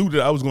Fox knew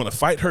that I was gonna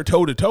fight her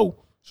toe to toe,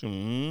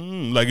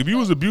 like if you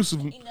was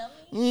abusive, he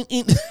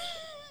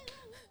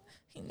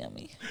know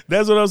me.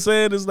 That's what I'm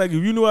saying. It's like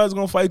if you knew I was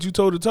gonna fight you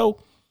toe to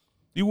toe,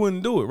 you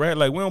wouldn't do it, right?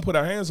 Like we don't put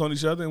our hands on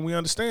each other, and we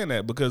understand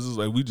that because it's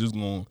like we just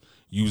gonna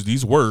use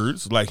these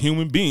words like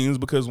human beings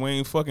because we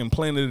ain't fucking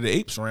Planet of the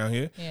Apes around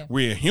here. Yeah.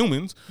 We're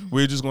humans.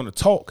 We're just gonna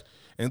talk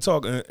and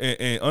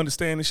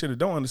understand this shit or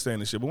don't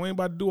understand this shit, but we ain't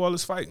about to do all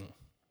this fighting.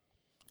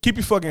 Keep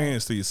your fucking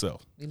hands to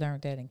yourself. We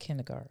learned that in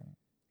kindergarten.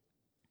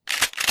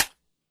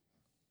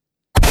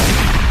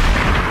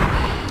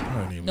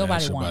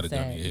 Nobody wants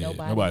that.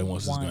 Nobody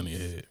wants this gun in your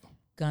head.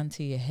 gun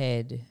to your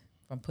head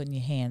from putting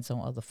your hands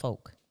on other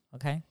folk.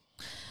 Okay?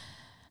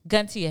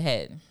 Gun to your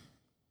head.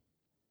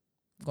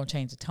 I'm going to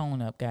change the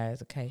tone up,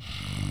 guys, okay?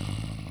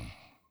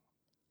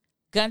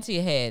 Gun to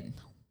your head.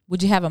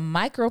 Would you have a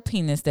micro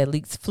penis that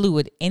leaks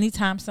fluid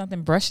anytime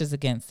something brushes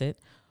against it,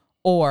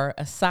 or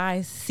a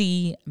size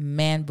C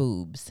man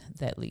boobs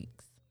that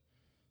leaks?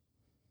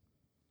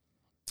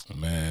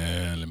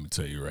 Man, let me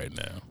tell you right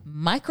now.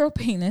 Micro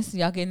penis,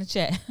 y'all get in the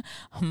chat.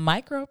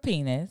 Micro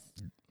penis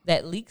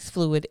that leaks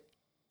fluid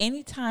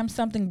anytime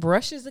something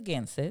brushes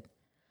against it,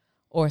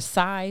 or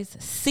size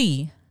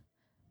C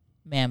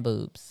man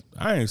boobs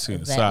I ain't seen a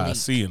that size leak.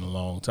 C in a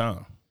long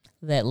time.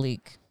 that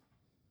leak.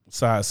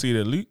 Size C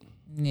that leak?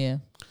 Yeah.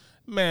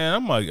 Man,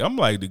 I'm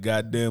like the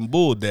goddamn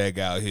bulldog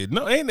out here.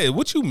 No, ain't that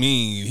what you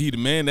mean? He the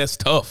man that's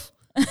tough.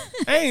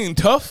 I ain't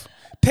tough.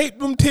 Tape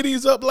them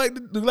titties up like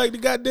the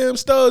goddamn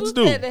studs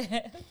do.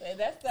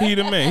 He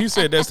the man. He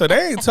said that stuff.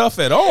 They ain't tough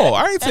at all.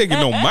 I ain't taking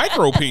no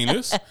micro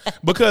penis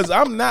because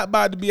I'm not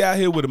about to be out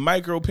here with a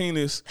micro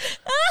penis.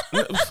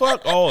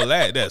 Fuck all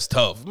that. That's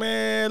tough,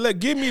 man.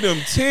 Give me them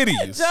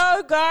titties.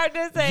 Joe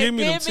Gardner said, Give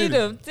me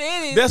them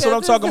titties. That's what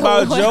I'm talking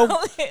about, Joe.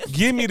 Wellness.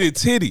 Give me the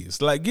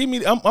titties. Like, give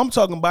me. I'm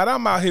talking about.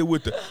 I'm out here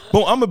with the.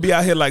 Boom. I'm gonna be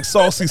out here like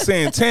Saucy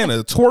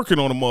Santana twerking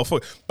on a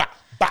motherfucker. Bop,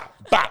 bop,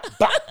 bop,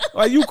 bop.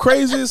 Like, you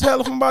crazy as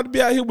hell if I'm about to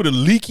be out here with a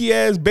leaky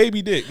ass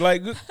baby dick.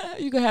 Like,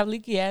 You can have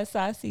leaky ass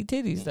size C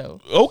titties though.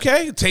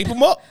 okay, tape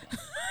them up.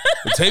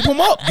 Tape them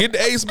up. Get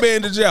the ace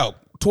bandage out.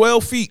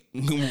 12 feet.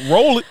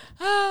 Roll it.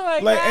 Oh my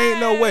Like, God. ain't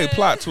no way.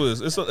 Plot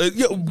twist.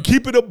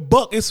 Keep it a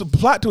buck. It's a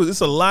plot twist. It's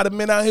a lot of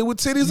men out here with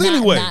titties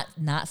anyway.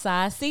 Not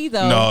size C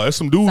though. No, there's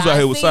some dudes out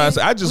here with size.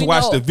 I just we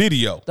watched know. the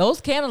video. Those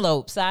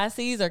cantaloupes, size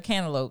C's are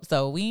cantaloupes.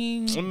 So we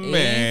ain't size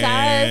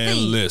Man,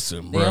 C.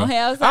 listen, They bro. don't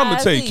have I'm gonna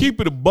size tell you, C. keep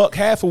it a buck.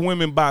 Half of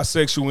women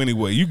bisexual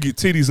anyway. You get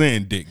titties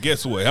and dick.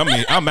 Guess what? I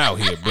mean, I'm out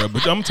here, bro.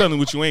 But I'm telling you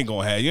what you ain't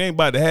gonna have. You ain't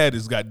about to have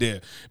this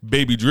goddamn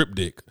baby drip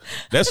dick.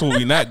 That's what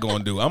we not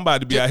gonna do. I'm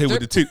about to be out here with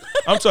the titties.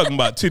 I'm talking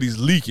about titties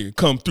leaking,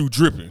 come through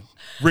dripping.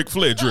 Ric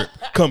Flair drip,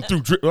 come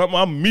through drip. I'm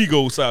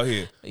Migos out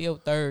here. Yo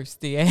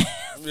thirsty ass.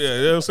 Yeah,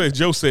 you know what I'm saying?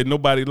 Joe said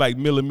nobody like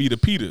millimeter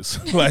Peters.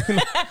 Like, you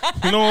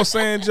know what I'm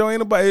saying, Joe? Ain't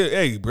nobody,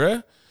 hey,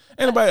 bruh.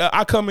 Ain't nobody,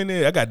 I come in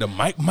there, I got the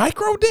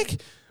micro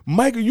dick.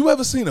 You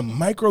ever seen a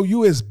micro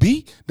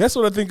USB? That's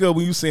what I think of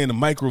when you saying the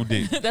micro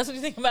dick. That's what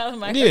you think about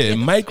micro. Yeah,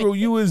 micro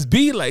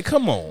USB. Like,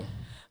 come on.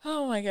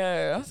 Oh my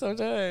God, I'm so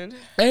done.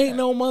 Ain't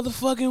no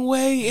motherfucking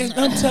way. And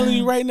I'm telling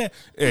you right now.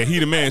 Yeah, he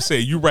the man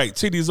said, you right,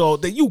 titties all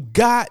day. You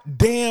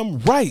goddamn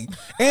right.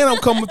 And I'm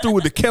coming through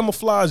with the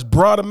camouflage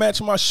bra to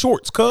match my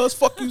shorts, cuz.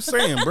 Fuck you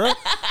saying, bro.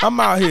 I'm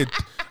out here.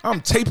 I'm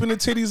taping the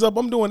titties up.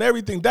 I'm doing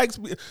everything. Dykes,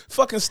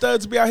 fucking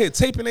studs be out here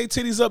taping their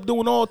titties up,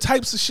 doing all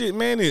types of shit,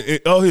 man.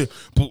 Out here,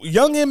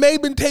 Young M.A.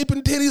 been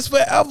taping titties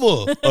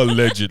forever,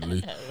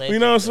 allegedly. You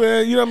know what I'm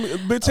saying? You know what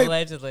I mean?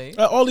 Allegedly.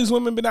 All these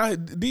women been out here.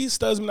 These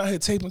studs been out here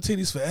taping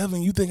titties forever,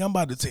 and you think I'm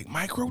about to take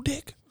micro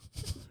dick?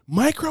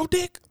 Micro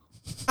dick?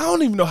 I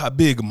don't even know how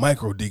big a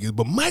micro dick is,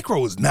 but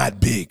micro is not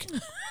big.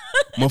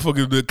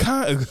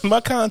 Motherfucker,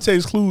 my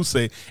context clues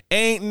say,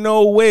 ain't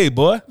no way,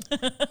 boy.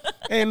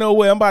 Ain't no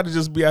way. I'm about to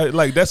just be out here.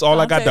 Like, that's all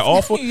I got to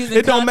offer.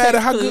 It don't matter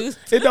how good.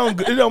 It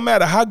don't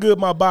matter how good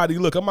my body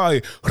look. I'm out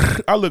here.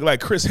 I look like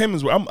Chris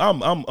Hemsworth.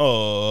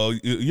 I'm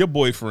your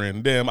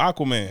boyfriend, damn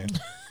Aquaman.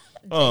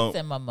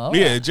 Jason Momoa.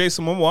 Yeah,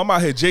 Jason Momoa. I'm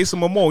out here, Jason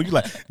Momoa. You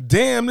like,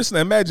 damn, listen,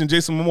 imagine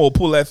Jason Momoa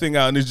pull that thing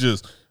out and it's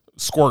just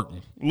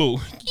squirting. Little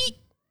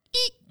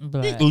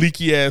But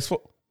leaky ass.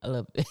 a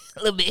little bit.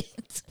 A little bit.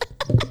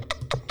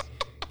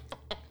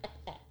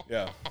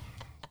 Yeah.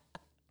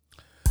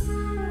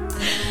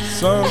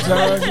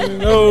 Sometimes you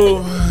know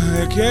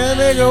you can't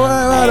make a wife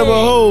out of a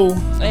hole.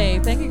 Hey,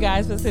 thank you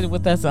guys for sitting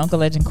with us at Uncle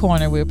Legend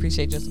Corner. We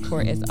appreciate your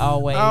support as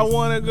always. I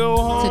want to go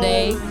home.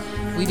 Today,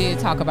 we did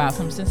talk about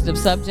some sensitive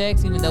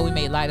subjects, even though we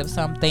made light of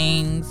some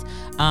things.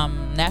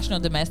 National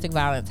Domestic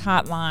Violence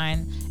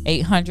Hotline,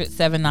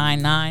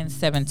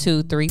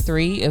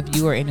 800-799-7233. If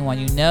you or anyone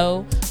you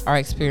know are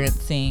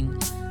experiencing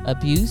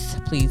abuse,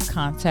 please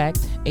contact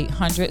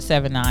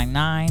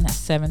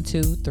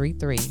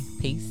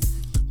 800-799-7233. Peace.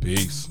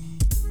 Peace.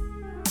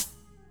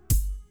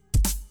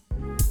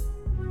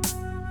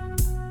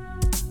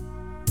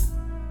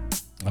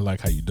 I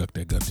like how you duck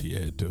that gun to your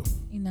head, too.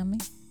 You know me?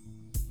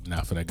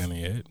 Not for that gun in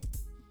your head.